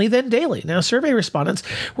frequently than daily. Now, survey respondents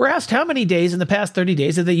were asked how many days in the past 30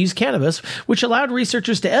 days that they used cannabis, which allowed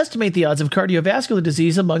researchers to estimate the odds of cardiovascular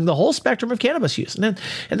disease among the whole spectrum of cannabis use. And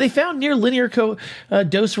they found near linear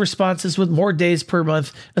dose responses with more days per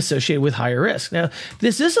month associated with higher risk. Now,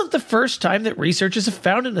 this isn't the first time that researchers have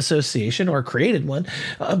found an association or created one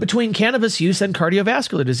between cannabis use and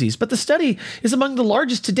cardiovascular disease, but the study is among the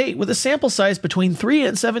largest to date, with a sample size between 3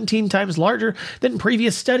 and 17 times larger than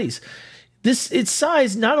previous studies. Its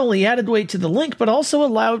size not only added weight to the link, but also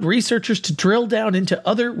allowed researchers to drill down into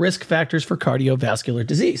other risk factors for cardiovascular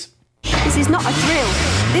disease. This is not a drill.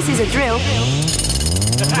 This is a drill.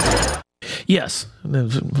 Yes, from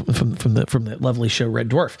that lovely show Red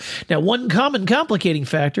Dwarf. Now, one common complicating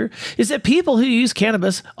factor is that people who use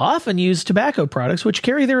cannabis often use tobacco products, which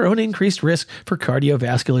carry their own increased risk for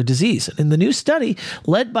cardiovascular disease. And in the new study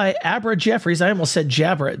led by Abra Jeffries, I almost said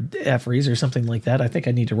Jabra Jeffries or something like that. I think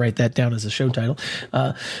I need to write that down as a show title.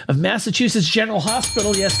 Of Massachusetts General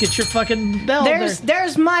Hospital. Yes, get your fucking bell.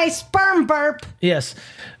 There's my sperm burp. Yes.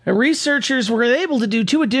 Researchers were able to do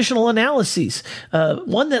 2 additional analyses.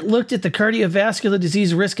 One that looked at the cardiovascular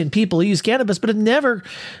disease risk in people who use cannabis, but never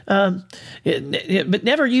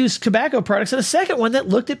used tobacco products, and a second one that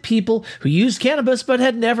looked at people who used cannabis but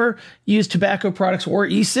had never used tobacco products or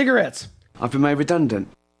e-cigarettes. I've been made redundant.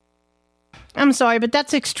 I'm sorry, but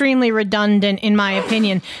that's extremely redundant in my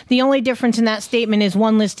opinion. The only difference in that statement is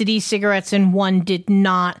one listed e-cigarettes and one did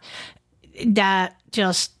not.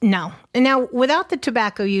 No. And now, without the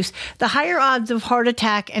tobacco use, the higher odds of heart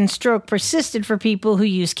attack and stroke persisted for people who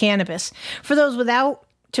use cannabis. For those without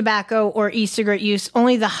tobacco or e-cigarette use,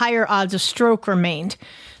 only the higher odds of stroke remained.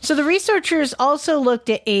 So the researchers also looked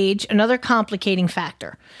at age, another complicating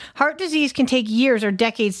factor. Heart disease can take years or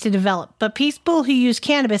decades to develop, but people who use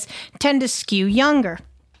cannabis tend to skew younger.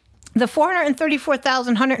 The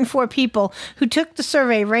 434,104 people who took the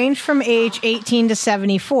survey ranged from age 18 to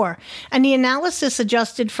 74, and the analysis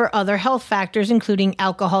adjusted for other health factors, including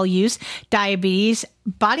alcohol use, diabetes,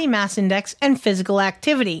 body mass index, and physical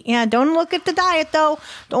activity. Yeah, don't look at the diet though.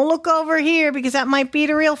 Don't look over here because that might be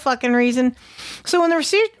the real fucking reason. So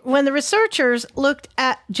when the researchers looked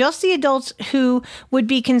at just the adults who would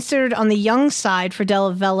be considered on the young side for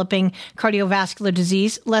developing cardiovascular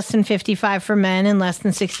disease, less than 55 for men and less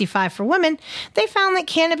than 65 for women, they found that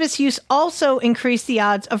cannabis use also increased the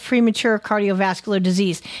odds of premature cardiovascular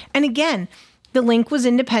disease. And again, the link was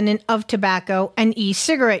independent of tobacco and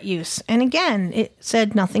e-cigarette use. And again, it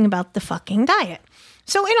said nothing about the fucking diet.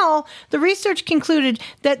 So in all, the research concluded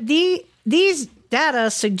that these data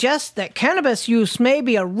suggest that cannabis use may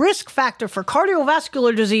be a risk factor for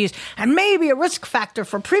cardiovascular disease and may be a risk factor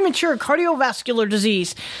for premature cardiovascular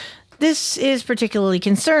disease. This is particularly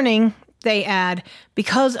concerning, they add,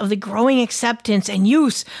 because of the growing acceptance and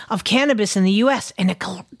use of cannabis in the U.S. and a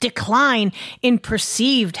decline in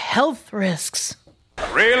perceived health risks.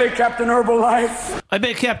 Really, Captain Herbalife? I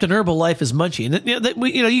bet Captain Herbalife is munchy. And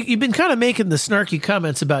you've been kind of making the snarky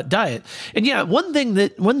comments about diet, and yeah, one thing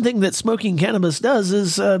that smoking cannabis does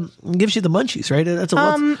is gives you the munchies, right? That's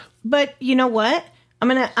But you know what? I'm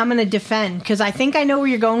gonna defend because I think I know where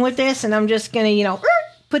you're going with this, and I'm just gonna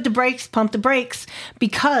pump the brakes,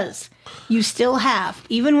 because you still have,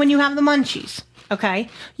 even when you have the munchies, okay,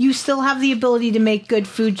 you still have the ability to make good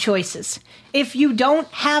food choices. If you don't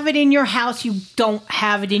have it in your house, you don't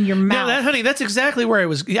have it in your mouth. No, honey, that's exactly where I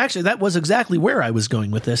was. Actually, that was exactly where I was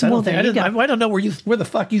going with this. I don't know where the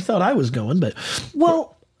fuck you thought I was going, but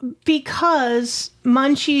because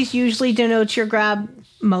munchies usually denotes your grab.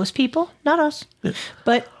 Most people, not us,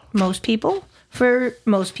 but most people. For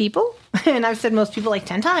most people, and I've said most people like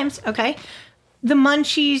 10 times. Okay, the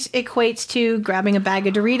munchies equates to grabbing a bag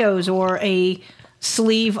of Doritos or a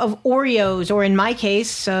sleeve of Oreos, or in my case,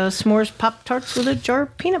 s'mores Pop-Tarts with a jar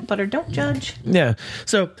of peanut butter. Don't judge. Yeah.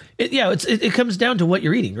 So it comes down to what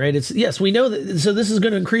you're eating, right? We know that. So this is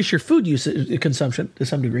going to increase your food consumption to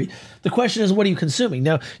some degree. The question is, what are you consuming?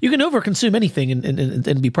 Now, you can overconsume anything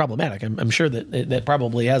and be problematic. I'm sure that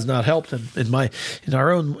probably has not helped in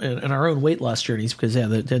our own weight loss journeys, because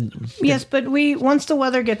yes, but once the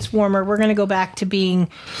weather gets warmer, we're going to go back to being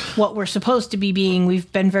what we're supposed to be being.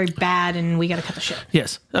 We've been very bad, and we got to cut the shit.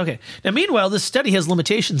 Yes. Okay. Now, meanwhile, this study has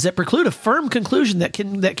limitations that preclude a firm conclusion that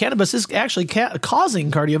cannabis is actually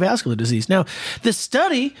causing cardiovascular disease. Now, the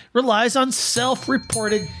study relies on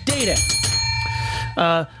self-reported data.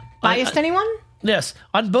 Biased anyone? Yes,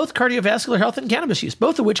 on both cardiovascular health and cannabis use,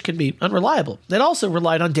 both of which can be unreliable. It also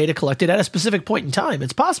relied on data collected at a specific point in time.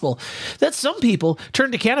 It's possible that some people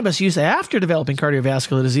turn to cannabis use after developing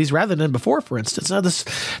cardiovascular disease rather than before, for instance. Now, the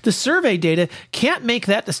survey data can't make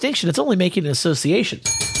that distinction. It's only making an association.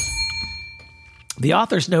 The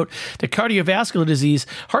authors note that cardiovascular disease,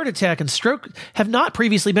 heart attack, and stroke have not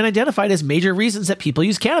previously been identified as major reasons that people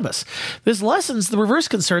use cannabis. This lessens the reverse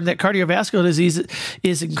concern that cardiovascular disease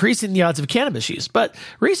is increasing the odds of cannabis use. But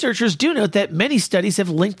researchers do note that many studies have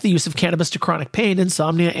linked the use of cannabis to chronic pain,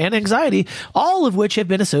 insomnia, and anxiety, all of which have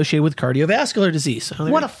been associated with cardiovascular disease.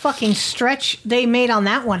 What a fucking stretch they made on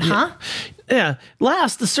that one, huh? Yeah.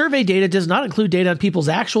 Last, the survey data does not include data on people's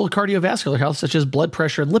actual cardiovascular health, such as blood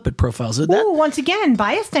pressure and lipid profiles. Once again,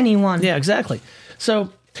 biased anyone. Yeah, exactly.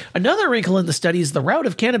 So another wrinkle in the study is the route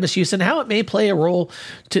of cannabis use and how it may play a role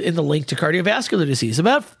in the link to cardiovascular disease.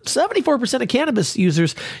 About 74% of cannabis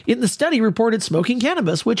users in the study reported smoking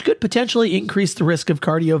cannabis, which could potentially increase the risk of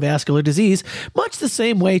cardiovascular disease, much the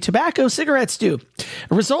same way tobacco cigarettes do.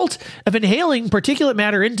 A result of inhaling particulate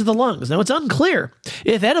matter into the lungs. Now, it's unclear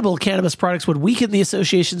if edible cannabis products would weaken the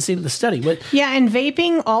association seen in the study. Yeah, and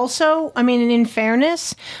vaping also, I mean, in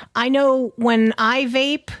fairness, I know when I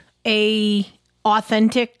vape a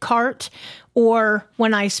authentic cart or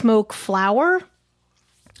when I smoke flower,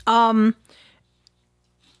 the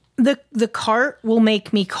cart will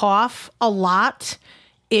make me cough a lot.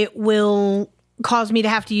 It will cause me to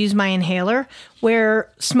have to use my inhaler,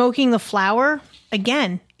 where smoking the flower,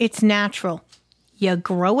 again, it's natural. You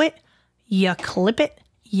grow it, you clip it,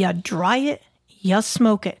 you dry it, you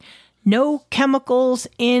smoke it. No chemicals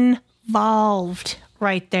involved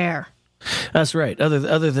right there. That's right. Other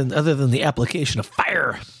than the application of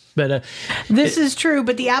fire. But this is true,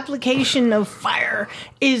 but the application of fire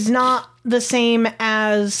is not the same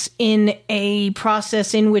as in a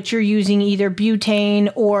process in which you're using either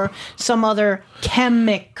butane or some other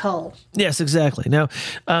chemical. Yes, exactly. Now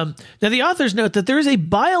the authors note that there is a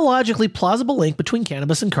biologically plausible link between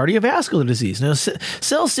cannabis and cardiovascular disease. Now,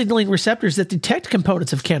 cell signaling receptors that detect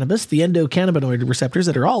components of cannabis, the endocannabinoid receptors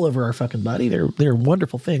that are all over our fucking body, they're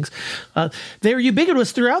wonderful things. They're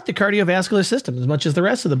ubiquitous throughout the cardiovascular system as much as the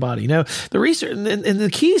rest of the body. Now, the research and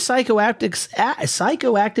the key psychoactive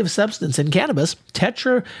substance substance in cannabis,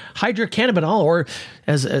 tetrahydrocannabinol, or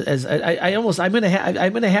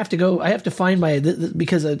I'm gonna have to go. I have to find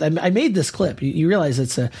because I made this clip. You realize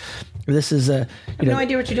this is I have no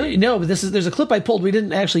idea what you're doing. No, but there's a clip I pulled we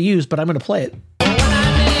didn't actually use, but I'm going to play it.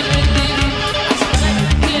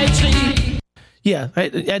 Yeah, I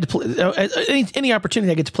had to play any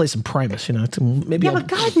opportunity I get to play some Primus, maybe. Yeah, but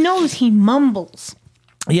God knows he mumbles.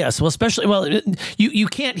 Yes, you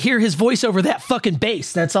can't hear his voice over that fucking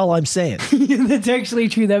bass. That's all I'm saying. That's actually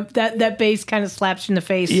true. That bass kind of slaps you in the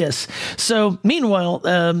face. Yes. So meanwhile,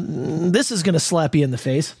 this is going to slap you in the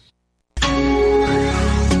face.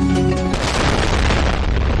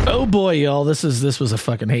 Oh boy, y'all! This was a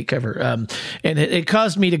fucking hate cover, and it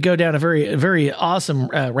caused me to go down a very, very awesome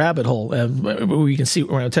rabbit hole. Where you can see,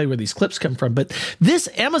 where I'll tell you where these clips come from. But this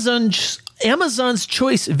Amazon's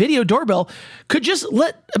Choice video doorbell could just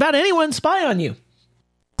let about anyone spy on you.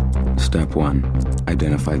 Step 1: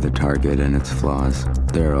 identify the target and its flaws.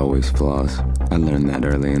 There are always flaws. I learned that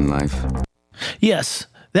early in life. Yes.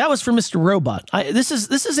 That was for Mr. Robot. This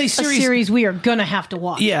is a series we are gonna have to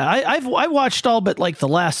watch. Yeah, I watched all but like the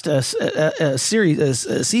last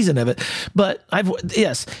season of it. But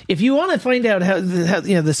if you want to find out how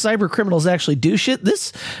the cyber criminals actually do shit,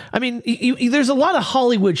 there's a lot of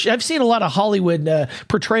Hollywood. I've seen a lot of Hollywood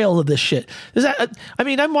portrayal of this shit.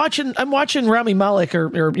 I'm watching Rami Malek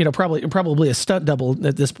or probably a stunt double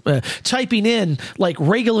at this typing in like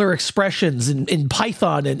regular expressions in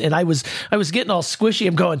Python, and I was getting all squishy.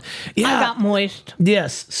 I'm going, yeah, I got moist.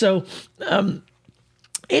 Yes. So,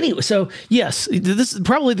 anyway, yes, this is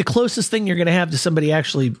probably the closest thing you're going to have to somebody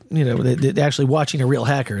actually, actually watching a real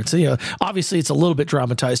hacker. It's, obviously it's a little bit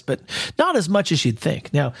dramatized, but not as much as you'd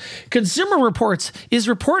think. Now, Consumer Reports is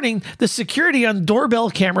reporting the security on doorbell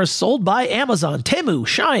cameras sold by Amazon, Temu,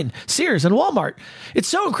 Shine, Sears, and Walmart. It's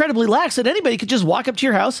so incredibly lax that anybody could just walk up to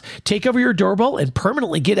your house, take over your doorbell, and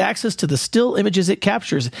permanently get access to the still images it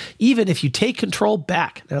captures, even if you take control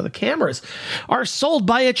back. Now, the cameras are sold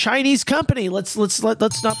by a Chinese company. Let's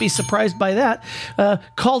not be surprised by that.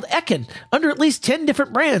 Called Ekin, under at least 10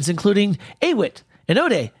 different brands, including Awit,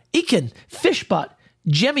 Inode, Ekin, Fishbot,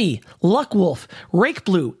 Gemmy, Luckwolf, Rake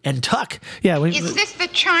Blue, and Tuck. Yeah, is this the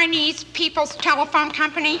Chinese People's Telephone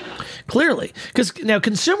Company? Clearly, because now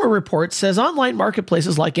Consumer Reports says online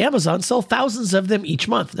marketplaces like Amazon sell thousands of them each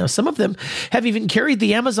month. Now, some of them have even carried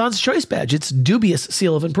the Amazon's Choice badge, its dubious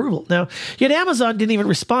seal of approval. Now, yet Amazon didn't even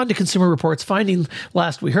respond to Consumer Reports' finding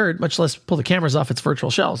last we heard, much less pull the cameras off its virtual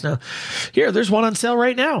shelves. Now, there's one on sale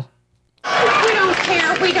right now. We don't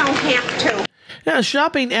care. We don't have to. Now,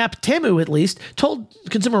 shopping app Temu, at least, told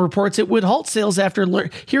Consumer Reports it would halt sales after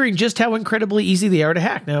hearing just how incredibly easy they are to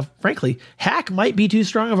hack. Now, frankly, hack might be too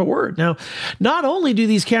strong of a word. Now, not only do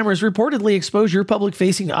these cameras reportedly expose your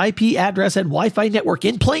public-facing IP address and Wi-Fi network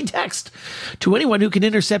in plain text to anyone who can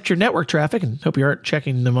intercept your network traffic, and hope you aren't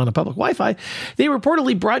checking them on a public Wi-Fi, they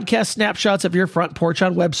reportedly broadcast snapshots of your front porch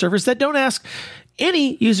on web servers that don't ask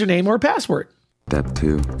any username or password. Step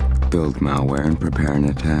 2: build malware and prepare an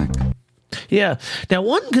attack. Yeah. Now,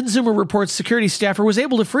 one Consumer Reports security staffer was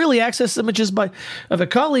able to freely access images of a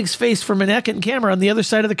colleague's face from an Ekin camera on the other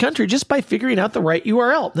side of the country just by figuring out the right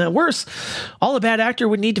URL. Now, worse, all a bad actor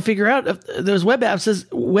would need to figure out of those web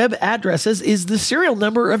addresses is the serial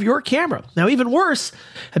number of your camera. Now, even worse,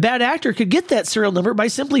 a bad actor could get that serial number by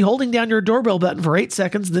simply holding down your doorbell button for 8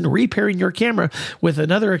 seconds, then repairing your camera with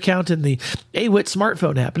another account in the Awit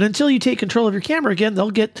smartphone app. And until you take control of your camera again,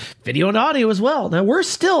 they'll get video and audio as well. Now, worse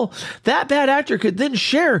still, that bad actor could then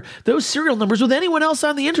share those serial numbers with anyone else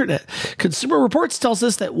on the internet. Consumer Reports tells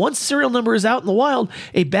us that once serial number is out in the wild,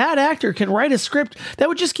 a bad actor can write a script that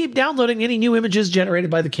would just keep downloading any new images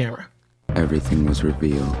generated by the camera. Everything was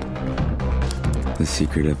revealed. The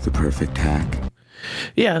secret of the perfect hack.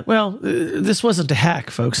 Yeah, well, this wasn't a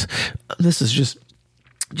hack, folks. This is just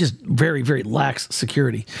very, very lax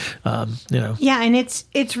security. Yeah, and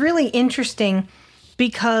it's really interesting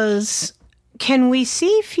because can we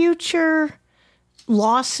see future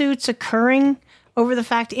lawsuits occurring over the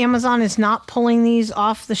fact Amazon is not pulling these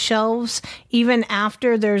off the shelves even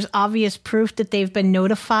after there's obvious proof that they've been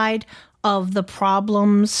notified of the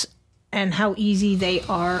problems and how easy they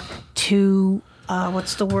are to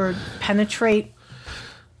penetrate?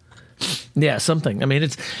 Yeah, something. I mean,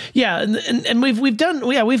 it's and we've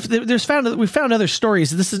found other stories.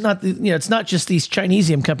 This is not it's not just these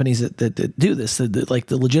Chinesium companies that do this. Like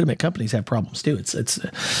the legitimate companies have problems too. It's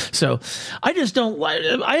so I just don't.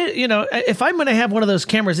 If I'm going to have one of those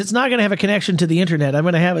cameras, it's not going to have a connection to the internet. I'm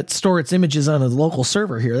going to have it store its images on a local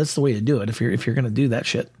server here. That's the way to do it if you're going to do that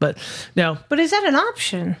shit. But is that an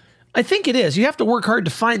option? I think it is. You have to work hard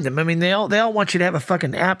to find them. I mean, they all want you to have a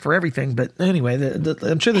fucking app for everything. But anyway,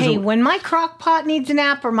 I'm sure there's when my crock pot needs an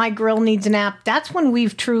app or my grill needs an app, that's when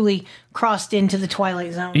we've truly crossed into the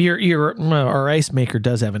Twilight Zone. Our ice maker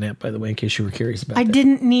does have an app, by the way, in case you were curious about that. I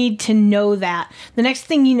didn't need to know that. The next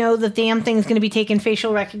thing you know, the damn thing's going to be taking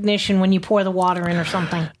facial recognition when you pour the water in or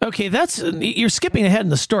something. Okay, you're skipping ahead in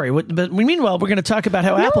the story. But meanwhile, we're going to talk about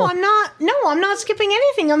how Apple... I'm not skipping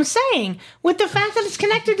anything. I'm saying, with the fact that it's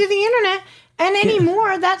connected to the internet... And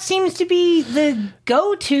anymore, that seems to be the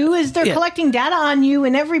go-to, is they're collecting data on you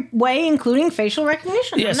in every way, including facial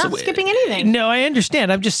recognition. Yes, I'm not skipping anything. No, I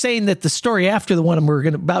understand. I'm just saying that the story after the one we're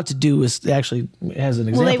about to do is actually has an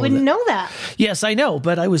example. Well, they wouldn't know that. Yes, I know,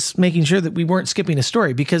 but I was making sure that we weren't skipping a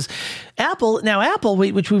story because Apple,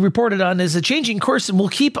 which we reported on, is a changing course and will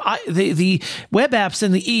keep the web apps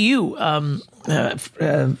in the EU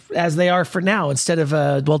as they are for now instead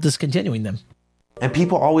of discontinuing them. And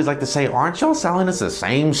people always like to say, aren't y'all selling us the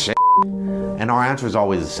same shit? And our answer is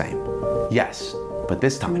always the same. Yes, but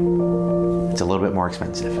this time, it's a little bit more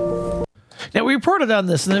expensive. Now, we reported on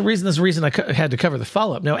this, and the reason I had to cover the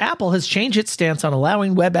follow-up. Now, Apple has changed its stance on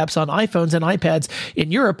allowing web apps on iPhones and iPads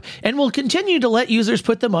in Europe and will continue to let users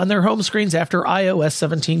put them on their home screens after iOS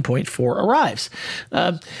 17.4 arrives.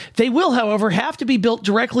 They will, however, have to be built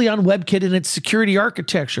directly on WebKit and its security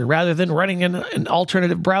architecture rather than running in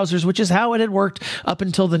alternative browsers, which is how it had worked up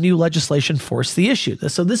until the new legislation forced the issue.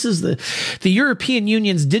 So this is the European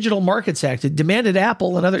Union's Digital Markets Act. It demanded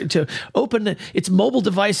Apple and other to open its mobile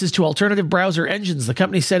devices to alternative browser engines. The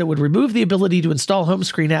company said it would remove the ability to install home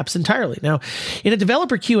screen apps entirely. Now, in a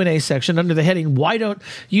developer Q&A section under the heading, "Why don't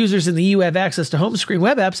users in the EU have access to home screen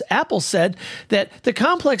web apps?" Apple said that the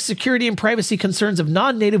complex security and privacy concerns of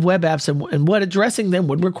non-native web apps and what addressing them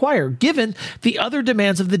would require, given the other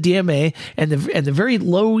demands of the DMA and the very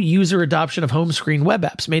low user adoption of home screen web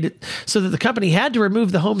apps, made it so that the company had to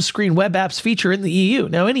remove the home screen web apps feature in the EU.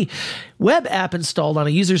 Now, any web app installed on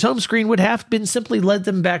a user's home screen would have been simply led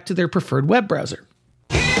them back to their preferred web browser.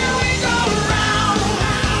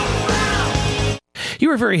 You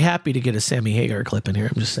were very happy to get a Sammy Hagar clip in here,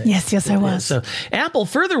 I'm just saying. Yes, I was. So Apple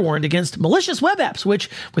further warned against malicious web apps, which,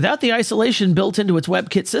 without the isolation built into its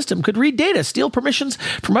WebKit system, could read data, steal permissions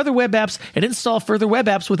from other web apps, and install further web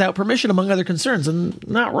apps without permission, among other concerns. And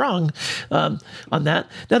not wrong on that.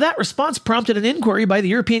 Now, that response prompted an inquiry by the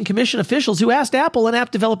European Commission officials who asked Apple and app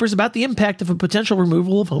developers about the impact of a potential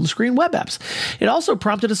removal of home screen web apps. It also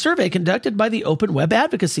prompted a survey conducted by the Open Web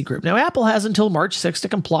Advocacy Group. Now, Apple has until March 6th to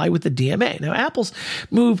comply with the DMA. Now, Apple's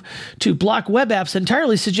move to block web apps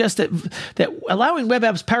entirely suggests that allowing web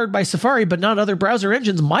apps powered by Safari but not other browser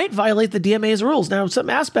engines might violate the DMA's rules. Now, some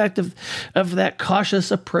aspect of that cautious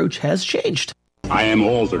approach has changed. I am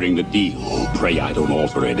altering the deal. Pray I don't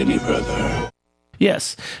alter it any further.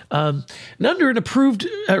 Yes, and under an approved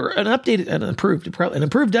updated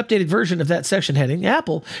version of that section heading,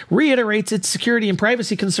 Apple reiterates its security and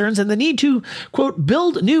privacy concerns and the need to, quote,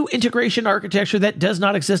 build new integration architecture that does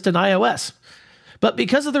not exist in iOS. But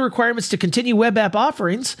because of the requirements to continue web app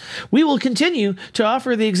offerings, we will continue to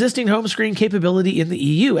offer the existing home screen capability in the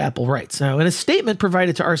EU, Apple writes. Now, in a statement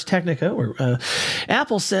provided to Ars Technica,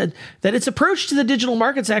 Apple said that its approach to the Digital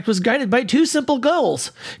Markets Act was guided by two simple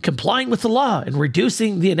goals: complying with the law and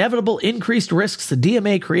reducing the inevitable increased risks the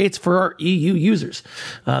DMA creates for our EU users.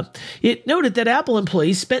 It noted that Apple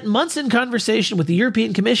employees spent months in conversation with the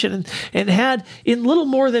European Commission and had, in little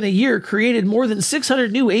more than a year, created more than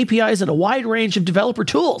 600 new APIs and a wide range of developer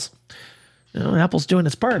tools. Apple's doing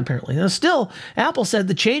its part, apparently. Now, still, Apple said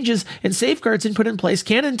the changes and safeguards it put in place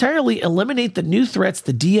can't entirely eliminate the new threats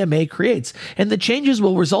the DMA creates, and the changes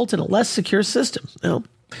will result in a less secure system. Now,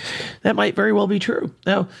 that might very well be true.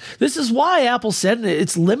 Now, this is why Apple said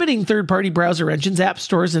it's limiting third-party browser engines, app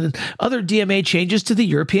stores, and other DMA changes to the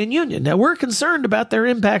European Union. Now, we're concerned about their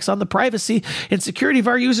impacts on the privacy and security of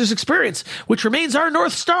our users' experience, which remains our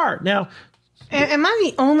North Star. Now, am I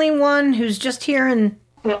the only one who's just hearing?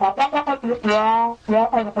 Yeah,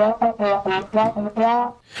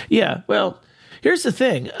 well, here's the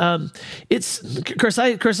thing. It's of course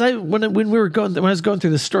when I was going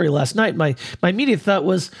through this story last night, my immediate thought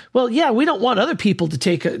was, well, yeah, we don't want other people to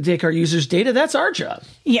take our users' data. That's our job.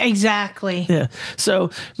 Yeah, exactly. Yeah.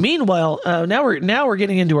 So meanwhile, now we're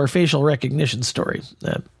getting into our facial recognition story.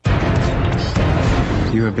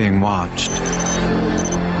 You are being watched.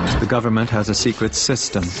 The government has a secret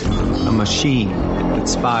system, a machine that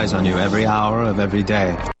spies on you every hour of every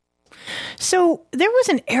day. So there was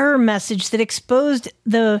an error message that exposed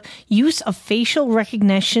the use of facial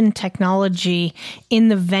recognition technology in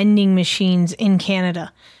the vending machines in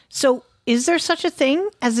Canada. So is there such a thing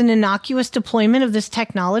as an innocuous deployment of this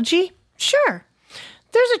technology? Sure.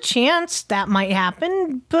 There's a chance that might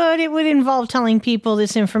happen, but it would involve telling people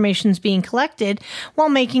this information's being collected while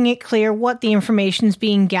making it clear what the information's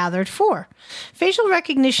being gathered for. Facial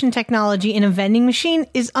recognition technology in a vending machine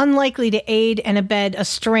is unlikely to aid and abet a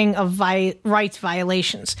string of rights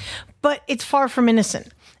violations, but it's far from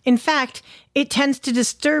innocent. In fact, it tends to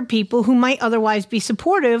disturb people who might otherwise be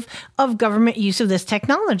supportive of government use of this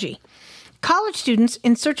technology. College students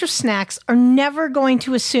in search of snacks are never going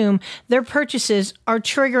to assume their purchases are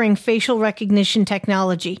triggering facial recognition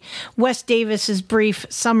technology. Wes Davis's brief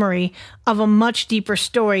summary of a much deeper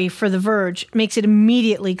story for The Verge makes it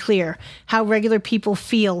immediately clear how regular people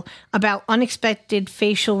feel about unexpected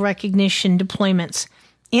facial recognition deployments.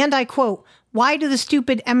 And I quote, "Why do the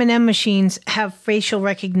stupid M&M machines have facial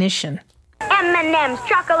recognition?" M&M's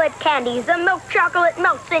chocolate candies. The milk chocolate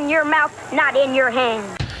melts in your mouth, not in your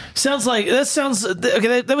hand. Okay,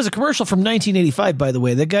 that was a commercial from 1985, by the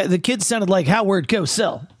way. The kid sounded like Howard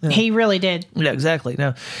Cosell. Yeah. He really did. Yeah, exactly.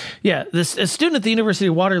 Now, a student at the University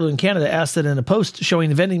of Waterloo in Canada asked that in a post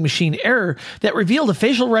showing a vending machine error that revealed a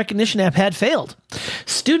facial recognition app had failed.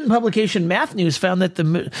 Student publication Math News found that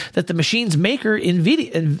the machine's maker,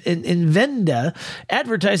 Invenda,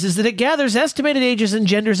 advertises that it gathers estimated ages and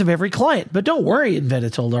genders of every client. But don't worry,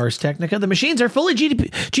 Invenda told Ars Technica, the machines are fully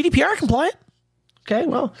GDPR compliant. Okay,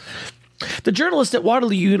 well, the journalist at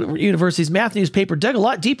Waterloo University's Math News paper dug a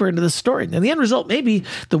lot deeper into this story. Now, the end result may be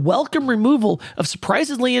the welcome removal of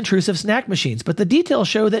surprisingly intrusive snack machines, but the details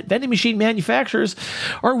show that vending machine manufacturers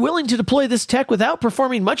are willing to deploy this tech without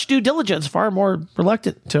performing much due diligence, far more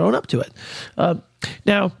reluctant to own up to it.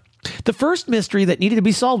 Now, the first mystery that needed to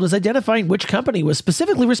be solved was identifying which company was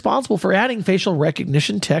specifically responsible for adding facial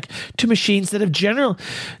recognition tech to machines that have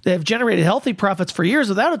generated healthy profits for years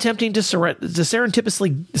without attempting to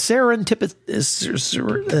surreptitiously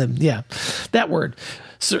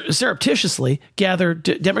gather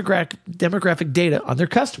demographic data on their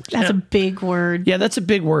customers. That's a big word. Yeah, that's a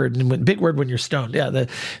big word, and big word when you're stoned. Yeah,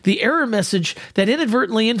 the error message that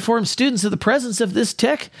inadvertently informed students of the presence of this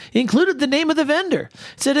tech included the name of the vendor.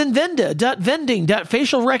 It said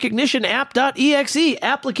invenda.vending.facialrecognitionapp.exe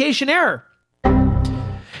application error.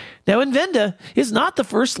 Now, Invenda is not the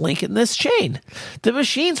first link in this chain. The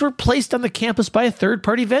machines were placed on the campus by a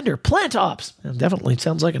third-party vendor, PlantOps. It definitely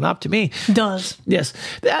sounds like an op to me. Does. Yes.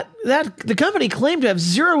 That the company claimed to have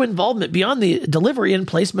zero involvement beyond the delivery and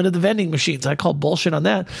placement of the vending machines. I call bullshit on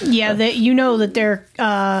that. Yeah, that they're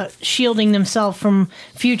shielding themselves from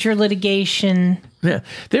future litigation. Yeah,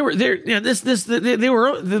 the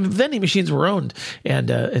vending machines were owned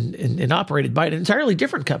and operated by an entirely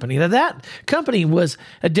different company. Now, that company was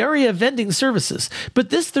Adaria Vending Services,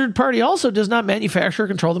 but this third party also does not manufacture or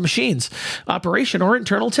control the machines, operation, or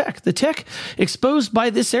internal tech. The tech exposed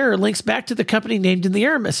by this error links back to the company named in the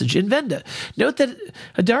error message, Invenda. Note that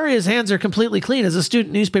Adaria's hands are completely clean, as a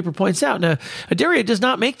student newspaper points out. Now, Adaria does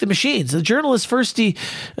not make the machines. The journalist firstly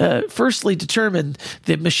determined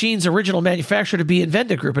the machine's original manufacturer to be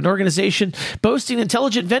Invenda Group, an organization boasting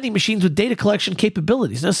intelligent vending machines with data collection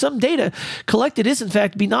capabilities. Now, some data collected is in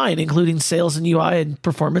fact benign, including sales and UI and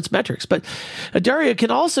performance metrics. But Adaria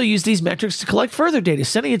can also use these metrics to collect further data,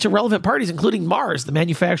 sending it to relevant parties, including Mars, the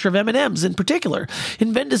manufacturer of M&Ms in particular.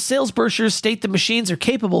 Invenda's sales brochures state the machines are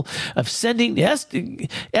capable of sending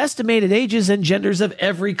estimated ages and genders of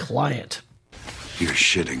every client. You're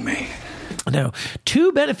shitting me. Now,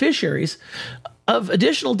 two beneficiaries of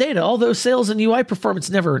additional data, although sales and UI performance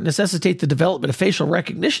never necessitate the development of facial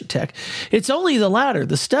recognition tech, it's only the latter,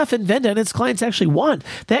 the stuff Invenda and its clients actually want,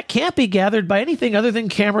 that can't be gathered by anything other than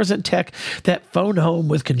cameras and tech that phone home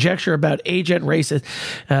with conjecture about age and race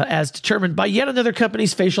as determined by yet another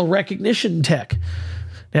company's facial recognition tech.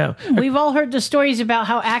 Now, we've all heard the stories about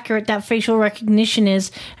how accurate that facial recognition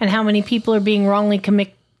is and how many people are being wrongly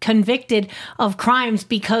convicted of crimes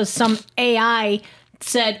because some AI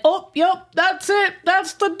said, "Oh, yep, that's it.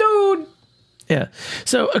 That's the dude." Yeah.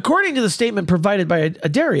 So, according to the statement provided by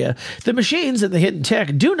Adaria, the machines and the hidden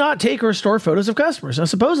tech do not take or store photos of customers. Now,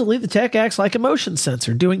 supposedly, the tech acts like a motion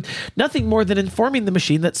sensor, doing nothing more than informing the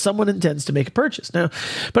machine that someone intends to make a purchase. Now,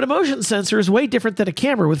 but a motion sensor is way different than a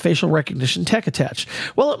camera with facial recognition tech attached.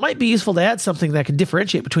 Well, it might be useful to add something that can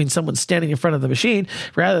differentiate between someone standing in front of the machine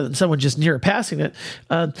rather than someone just near passing it.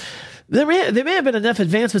 There may have been enough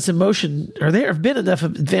advancements in motion, or there have been enough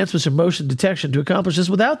advancements in motion detection to accomplish this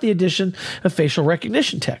without the addition of facial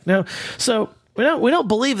recognition tech. Now, so we don't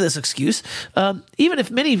believe this excuse, even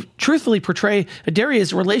if many truthfully portray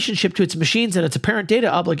Adaria's relationship to its machines and its apparent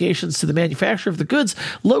data obligations to the manufacturer of the goods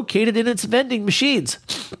located in its vending machines.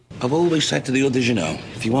 I've always said to the others, you know,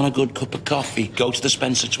 if you want a good cup of coffee, go to the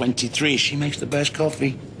Spencer 23. She makes the best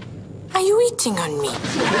coffee. Are you eating on me?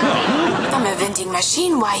 I'm a vending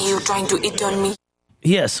machine. Why are you trying to eat on me?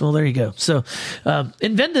 Yes, well, there you go. So,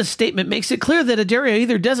 Invenda's statement makes it clear that Adaria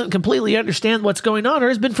either doesn't completely understand what's going on or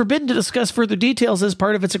has been forbidden to discuss further details as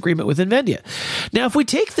part of its agreement with Invendia. Now, if we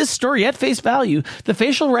take this story at face value, the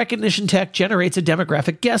facial recognition tech generates a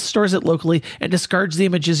demographic guess, stores it locally, and discards the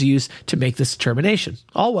images used to make this determination.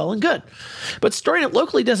 All well and good. But storing it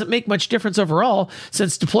locally doesn't make much difference overall,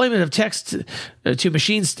 since deployment of text to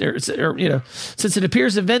machines, since it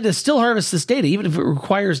appears Invenda still harvests this data, even if it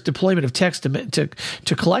requires deployment of text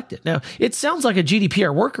to collect it. Now, it sounds like a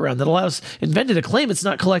GDPR workaround that allows Invenda to claim it's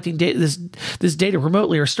not collecting this data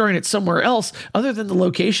remotely or storing it somewhere else other than the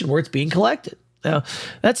location where it's being collected. Now,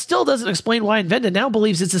 that still doesn't explain why Invenda now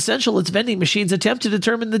believes it's essential its vending machines attempt to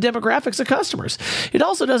determine the demographics of customers. It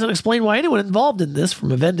also doesn't explain why anyone involved in this, from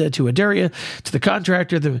Invenda to Adaria to the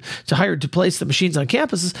contractor to hired to place the machines on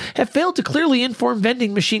campuses, have failed to clearly inform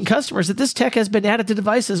vending machine customers that this tech has been added to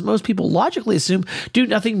devices most people logically assume do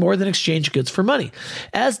nothing more than exchange goods for money.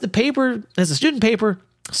 As the student paper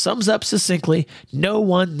sums up succinctly, no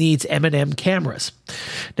one needs M&M cameras.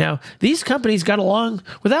 Now, these companies got along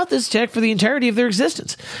without this tech for the entirety of their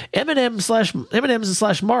existence.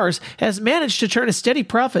 M&M's/Mars has managed to turn a steady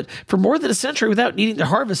profit for more than a century without needing to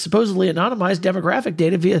harvest supposedly anonymized demographic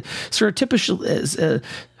data via surreptitious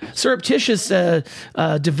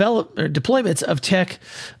deployments of tech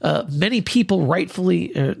many people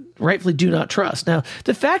rightfully do not trust. Now,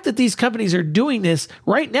 the fact that these companies are doing this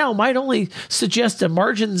right now might only suggest that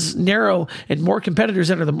margins narrow and more competitors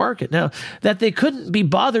enter the market. Now, that they couldn't be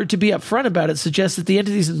bothered to be upfront about it suggests that the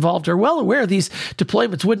entities involved are well aware these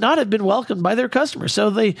deployments would not have been welcomed by their customers,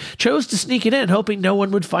 so they chose to sneak it in, hoping no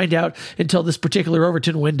one would find out until this particular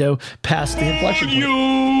Overton window passed the inflection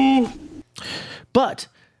point. But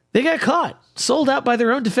they got caught, sold out by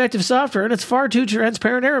their own defective software, and its far too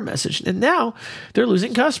transparent error message. And now they're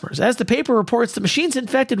losing customers. As the paper reports, the machines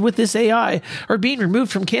infected with this AI are being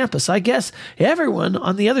removed from campus. I guess everyone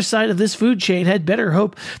on the other side of this food chain had better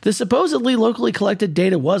hope the supposedly locally collected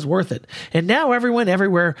data was worth it. And now everyone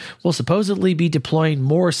everywhere will supposedly be deploying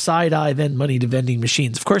more side-eye than money to vending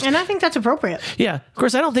machines. Of course. And I think that's appropriate. Yeah. Of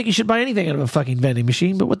course, I don't think you should buy anything out of a fucking vending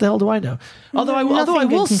machine, but what the hell do I know? Although I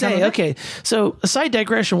will say, okay, so a side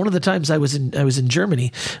digression, one of the times I was in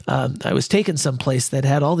Germany, I was taken someplace that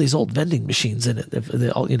had all these old vending machines in it.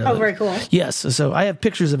 Very cool. Yes, so I have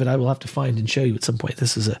pictures of it. I will have to find and show you at some point. They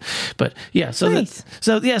used to,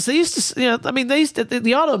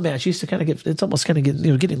 the auto match used to kind of get, it's almost kind of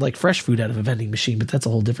getting like fresh food out of a vending machine, but that's a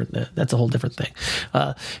whole different thing.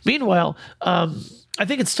 Meanwhile, I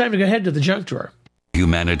think it's time to go ahead to the junk drawer.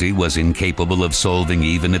 Humanity was incapable of solving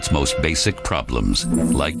even its most basic problems,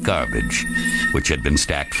 like garbage, which had been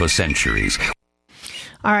stacked for centuries.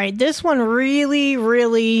 All right, this one really,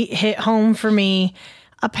 really hit home for me.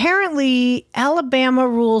 Apparently, Alabama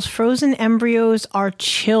rules frozen embryos are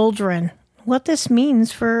children. What this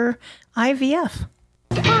means for IVF.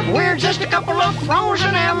 We're just a couple of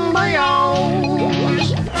frozen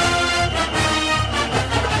embryos.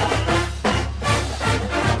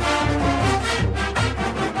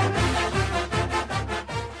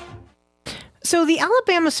 So the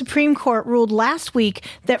Alabama Supreme Court ruled last week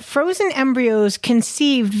that frozen embryos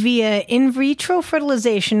conceived via in vitro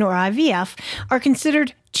fertilization, or IVF, are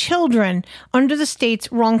considered children under the state's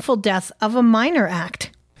Wrongful Death of a Minor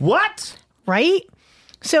Act. What? Right?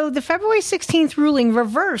 So the February 16th ruling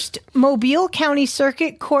reversed Mobile County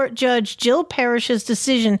Circuit Court Judge Jill Parrish's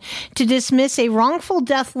decision to dismiss a wrongful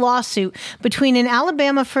death lawsuit between an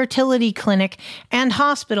Alabama fertility clinic and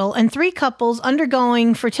hospital and 3 couples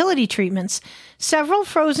undergoing fertility treatments. Several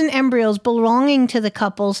frozen embryos belonging to the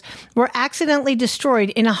couples were accidentally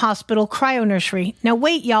destroyed in a hospital cryonursery. Now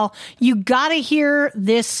wait, y'all, you gotta hear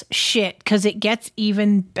this shit, because it gets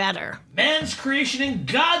even better. Man's creation in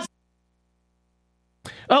God's...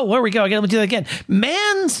 Oh, there we go. Again, let me do that again.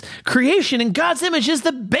 Man's creation in God's image is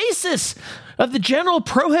the basis of the general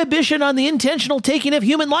prohibition on the intentional taking of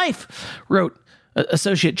human life, wrote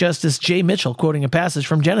Associate Justice Jay Mitchell, quoting a passage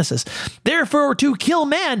from Genesis. Therefore, to kill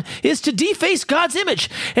man is to deface God's image,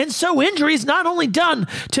 and so injury is not only done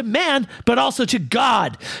to man, but also to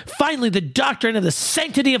God. Finally, the doctrine of the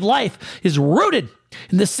sanctity of life is rooted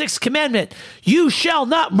in the 6th commandment. You shall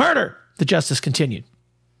not murder, the justice continued.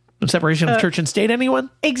 Separation of church and state,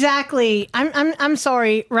 anyone? Exactly. I'm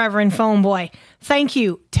sorry, Reverend Phone Boy. Thank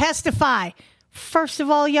you. Testify. First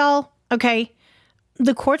of all, y'all, okay,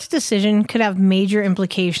 the court's decision could have major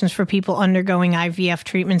implications for people undergoing IVF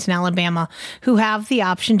treatments in Alabama who have the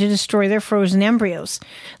option to destroy their frozen embryos.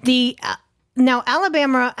 Now,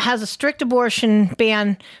 Alabama has a strict abortion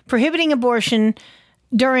ban prohibiting abortion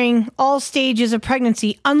during all stages of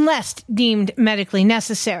pregnancy unless deemed medically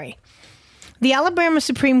necessary. The Alabama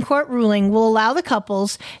Supreme Court ruling will allow the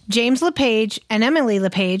couples, James LePage and Emily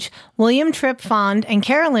LePage, William Tripp Fond and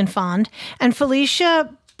Carolyn Fond, and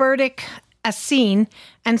Felicia Burdick Assine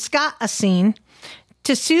and Scott Assine,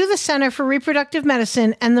 to sue the Center for Reproductive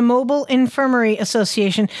Medicine and the Mobile Infirmary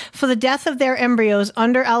Association for the death of their embryos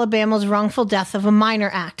under Alabama's Wrongful Death of a Minor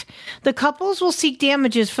Act. The couples will seek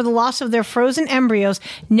damages for the loss of their frozen embryos,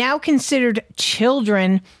 now considered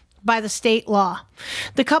children by the state law.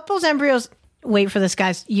 The couple's embryos... Wait for this,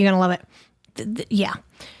 guys. You're going to love it. Yeah.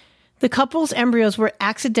 The couple's embryos were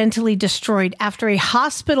accidentally destroyed after a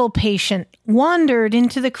hospital patient wandered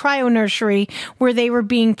into the cryo-nursery where they were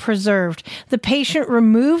being preserved. The patient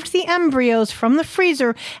removed the embryos from the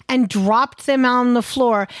freezer and dropped them on the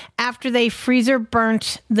floor after they freezer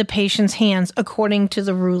burnt the patient's hands, according to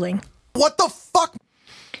the ruling. What the fuck?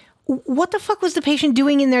 What the fuck was the patient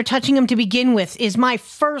doing in there touching them to begin with, is my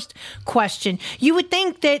first question. You would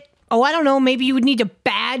think that, I don't know, maybe you would need to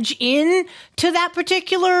badge in to that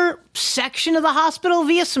particular section of the hospital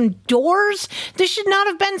via some doors. This should not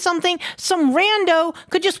have been something some rando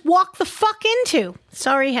could just walk the fuck into.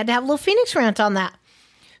 Sorry, had to have a little Phoenix rant on that.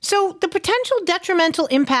 So the potential detrimental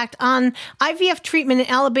impact on IVF treatment in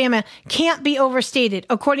Alabama can't be overstated,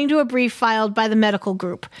 according to a brief filed by the medical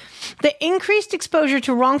group. The increased exposure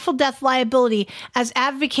to wrongful death liability, as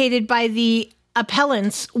advocated by the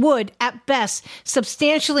appellants, would, at best,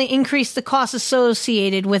 substantially increase the costs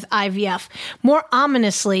associated with IVF. More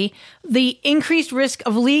ominously, the increased risk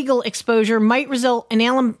of legal exposure might result in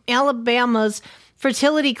Alabama's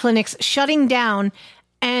fertility clinics shutting down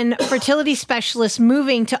and fertility specialists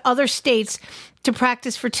moving to other states to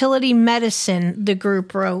practice fertility medicine, the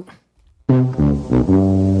group wrote.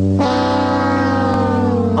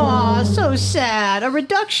 So sad. A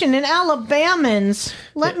reduction in Alabamans.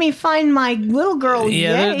 Let me find my little girl.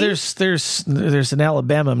 Yeah, there's an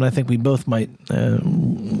Alabama, and I think we both might.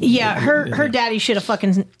 Her daddy should have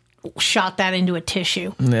fucking shot that into a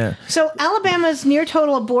tissue. Yeah. So Alabama's near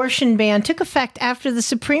total abortion ban took effect after the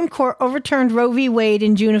Supreme Court overturned Roe v. Wade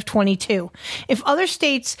in June of 2022. If other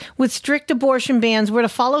states with strict abortion bans were to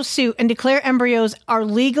follow suit and declare embryos are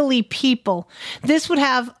legally people, this would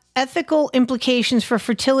have ethical implications for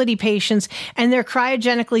fertility patients and their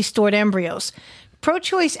cryogenically stored embryos.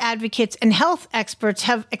 Pro-choice advocates and health experts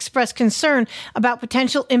have expressed concern about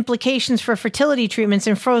potential implications for fertility treatments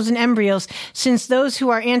in frozen embryos, since those who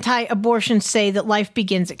are anti-abortion say that life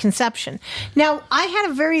begins at conception. Now, I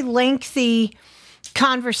had a very lengthy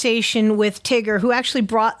conversation with Tigger, who actually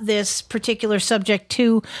brought this particular subject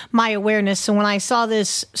to my awareness. So when I saw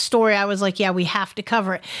this story, I was like, yeah, we have to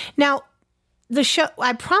cover it. Now, the show,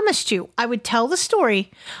 I promised you I would tell the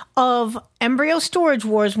story of embryo storage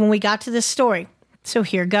wars when we got to this story. So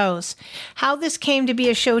here goes. How this came to be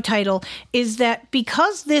a show title is that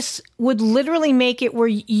because this would literally make it where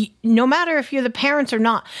no matter if you're the parents or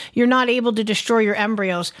not, you're not able to destroy your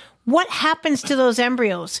embryos. What happens to those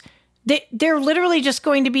embryos? They're literally just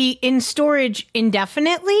going to be in storage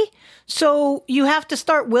indefinitely. So you have to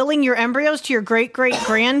start willing your embryos to your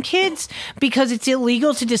great-great-grandkids because it's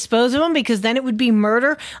illegal to dispose of them, because then it would be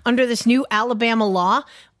murder under this new Alabama law,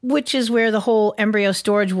 which is where the whole embryo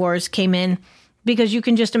storage wars came in. Because you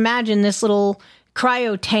can just imagine this little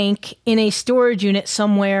cryo tank in a storage unit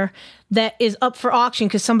somewhere that is up for auction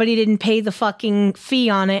because somebody didn't pay the fucking fee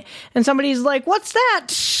on it. And somebody's like, what's that?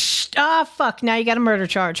 Fuck, now you got a murder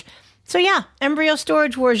charge. So yeah, embryo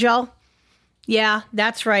storage wars, y'all. Yeah,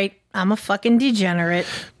 that's right. I'm a fucking degenerate.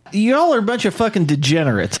 Y'all are a bunch of fucking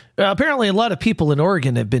degenerates. Apparently, a lot of people in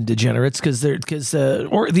Oregon have been degenerates because the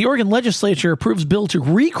Oregon legislature approves bill to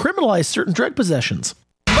recriminalize certain drug possessions.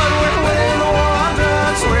 But we're winning the war on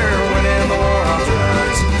drugs. We're winning the war on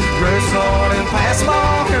drugs. Grace Lord and pass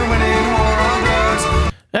ball. We're winning the war on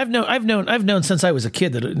drugs. I've known since I was a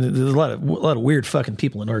kid that there's a lot of weird fucking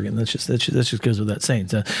people in Oregon. That just goes without saying.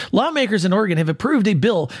 So, lawmakers in Oregon have approved a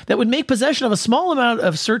bill that would make possession of a small amount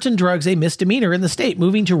of certain drugs a misdemeanor in the state,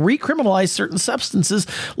 moving to recriminalize certain substances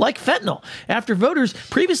like fentanyl, after voters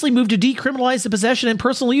previously moved to decriminalize the possession and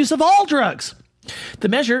personal use of all drugs. The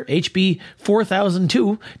measure, HB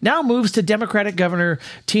 4002, now moves to Democratic Governor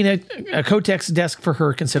Tina Kotek's desk for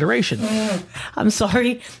her consideration. I'm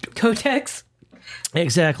sorry, Kotek's?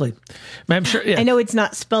 Exactly. I'm sure. Yeah. I know it's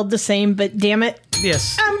not spelled the same, but damn it.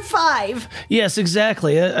 Yes. I'm 5. Yes,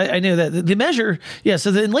 exactly. I knew that. The measure,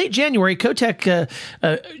 so in late January, Kotek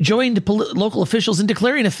joined local officials in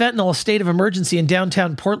declaring a fentanyl state of emergency in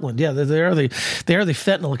downtown Portland. Yeah, they are the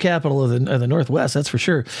fentanyl capital of the Northwest, that's for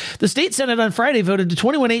sure. The state Senate on Friday voted to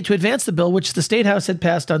 21-8 to advance the bill, which the State House had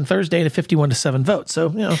passed on Thursday in a 51-7 vote.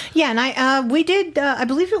 So, Yeah, and we did, I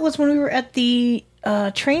believe it was when we were at the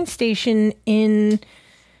train station in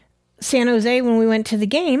San Jose when we went to the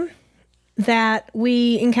game, that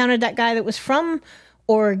we encountered that guy that was from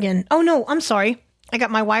Oregon. Oh, no, I'm sorry. I got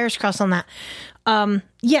my wires crossed on that.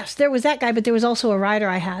 Yes, there was that guy, but there was also a rider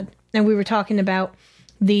I had. And we were talking about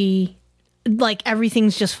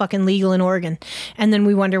everything's just fucking legal in Oregon. And then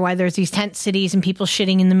we wonder why there's these tent cities and people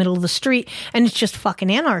shitting in the middle of the street. And it's just fucking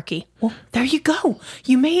anarchy. Well, there you go.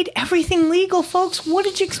 You made everything legal, folks. What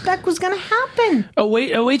did you expect was going to happen? Oh,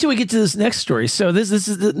 wait till we get to this next story. So this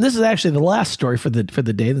is actually the last story for the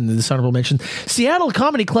day. Then this honorable mention: Seattle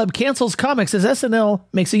Comedy Club cancels comics as SNL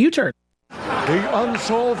makes a U-turn. The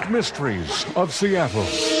Unsolved Mysteries of Seattle.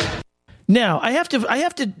 Now, I have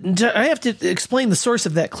to explain the source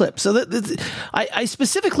of that clip. So I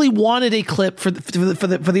specifically wanted a clip for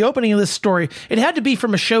the opening of this story. It had to be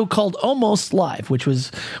from a show called Almost Live, which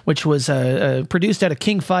was produced out of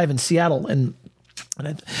King 5 in Seattle, and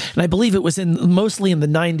I believe it was mostly in the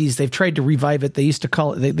 90s. They've tried to revive it. They used to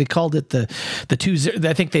call it, they called it the 20.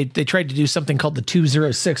 I think they tried to do something called the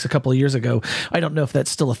 206 a couple of years ago. I don't know if that's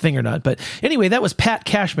still a thing or not. But anyway, that was Pat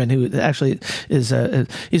Cashman, who actually is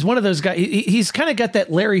one of those guys. He's kind of got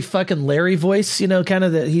that Larry voice, kind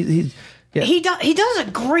of that Yeah. He does a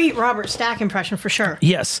great Robert Stack impression for sure.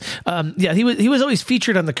 Yes, he was always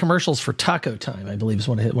featured on the commercials for Taco Time, I believe, is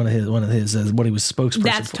one of his what he was spokesperson.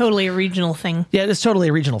 That's for. Totally a regional thing. Yeah, it's totally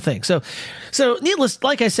a regional thing. So needless,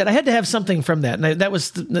 like I said, I had to have something from that, and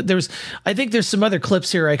I think there's some other clips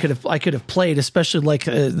here I could have played, especially like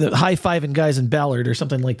the high fiving guys in Ballard or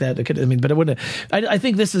something like that. But I wouldn't. I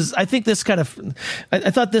think this kind of. I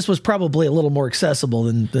thought this was probably a little more accessible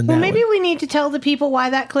than that. Well, maybe one. We need to tell the people why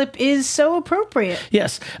that clip is so appropriate.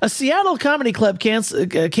 Yes. A Seattle comedy club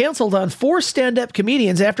canceled on 4 stand-up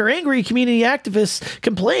comedians after angry community activists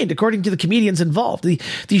complained, according to the comedians involved.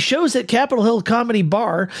 The shows at Capitol Hill Comedy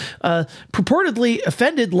Bar purportedly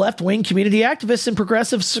offended left-wing community activists and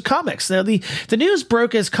progressive comics. Now, the news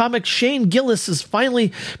broke as comic Shane Gillis has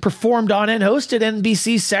finally performed on and hosted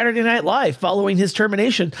NBC's Saturday Night Live following his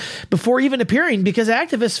termination before even appearing because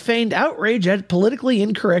activists feigned outrage at a politically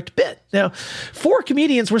incorrect bit. Now, 4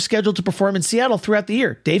 comedians were scheduled to perform in Seattle throughout the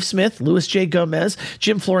year: Dave Smith, Louis J. Gomez,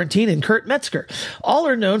 Jim Florentine, and Kurt Metzger. All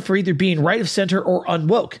are known for either being right of center or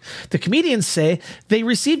unwoke. The comedians say they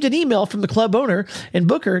received an email from the club owner and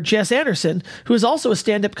booker, Jess Anderson, who is also a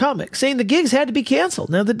stand-up comic, saying the gigs had to be canceled.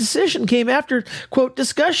 Now, the decision came after, quote,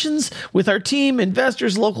 discussions with our team,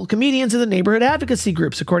 investors, local comedians, and the neighborhood advocacy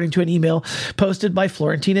groups, according to an email posted by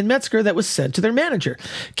Florentine and Metzger that was sent to their manager.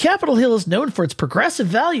 Capitol Hill is known for its progressive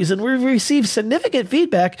values, and we've received significant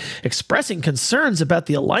feedback expressing concerns about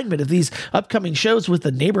the alignment of these upcoming shows with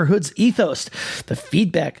the neighborhood's ethos. The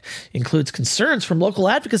feedback includes concerns from local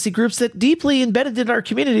advocacy groups that deeply embedded in our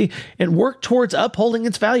community and work towards upholding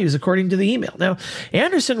its values, according to the email. Now,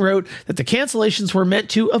 Anderson wrote that the cancellations were meant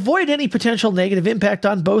to avoid any potential negative impact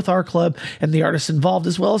on both our club and the artists involved,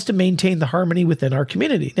 as well as to maintain the harmony within our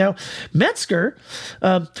community. Now, Metzger,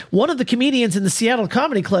 one of the comedians in the Seattle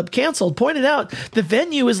Comedy Club canceled, pointed out the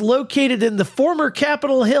venue is located in the former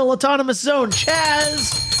Capitol Hill Autonomous Zone.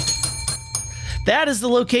 Chaz! That is the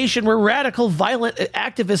location where radical, violent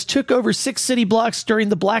activists took over 6 city blocks during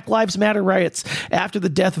the Black Lives Matter riots after the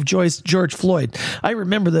death of George Floyd. I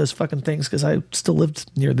remember those fucking things because I still lived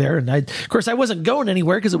near there, and of course, I wasn't going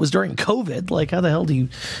anywhere because it was during COVID. Like, how the hell do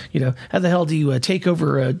you take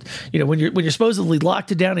over? When you're supposedly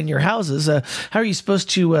locked down in your houses, how are you supposed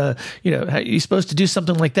to, how are you supposed to do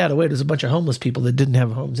something like that? Oh wait, there's a bunch of homeless people that didn't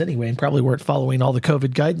have homes anyway, and probably weren't following all the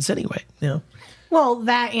COVID guidance anyway. Well,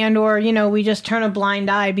 that or, we just turn a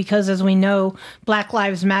blind eye because, as we know, Black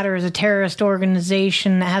Lives Matter is a terrorist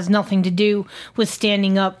organization that has nothing to do with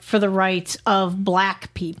standing up for the rights of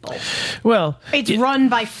black people. Well, it's run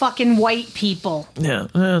by fucking white people. Yeah.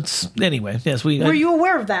 Anyway, yes. Were you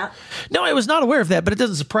aware of that? No, I was not aware of that, but it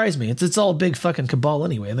doesn't surprise me. It's all a big fucking cabal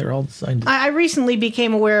anyway. They're all signed. I recently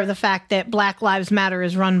became aware of the fact that Black Lives Matter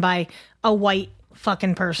is run by a white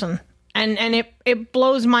fucking person. And it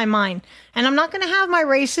blows my mind. And I'm not going to have my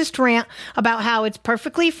racist rant about how it's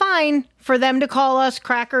perfectly fine for them to call us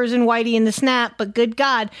crackers and Whitey in the Snap, but good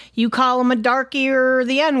God, you call them a darkie or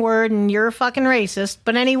the N-word and you're a fucking racist.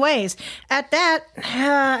 But anyways, at that,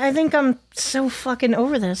 I think I'm so fucking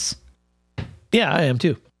over this. Yeah, I am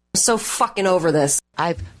too. So fucking over this.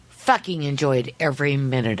 I've fucking enjoyed every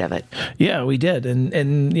minute of it. Yeah, we did,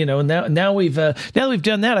 and you know, now we've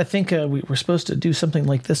done that. I think we're supposed to do something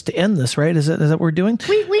like this to end this, right? Is that what we're doing?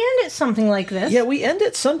 We end it something like this. Yeah, we end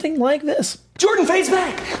it something like this. Jordan fades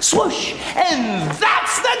back, swoosh, and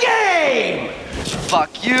that's the game.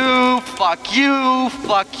 Fuck you, fuck you,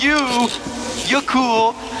 fuck you. You're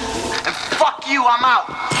cool, and fuck you. I'm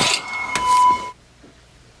out.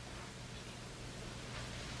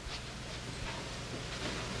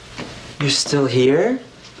 You're still here?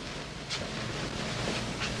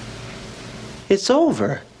 It's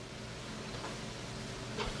over.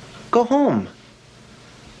 Go home.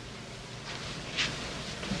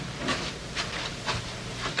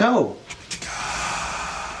 Go.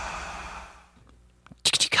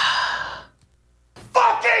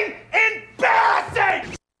 Fucking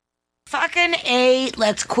embarrassing! Fucking A,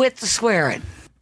 let's quit the swearing.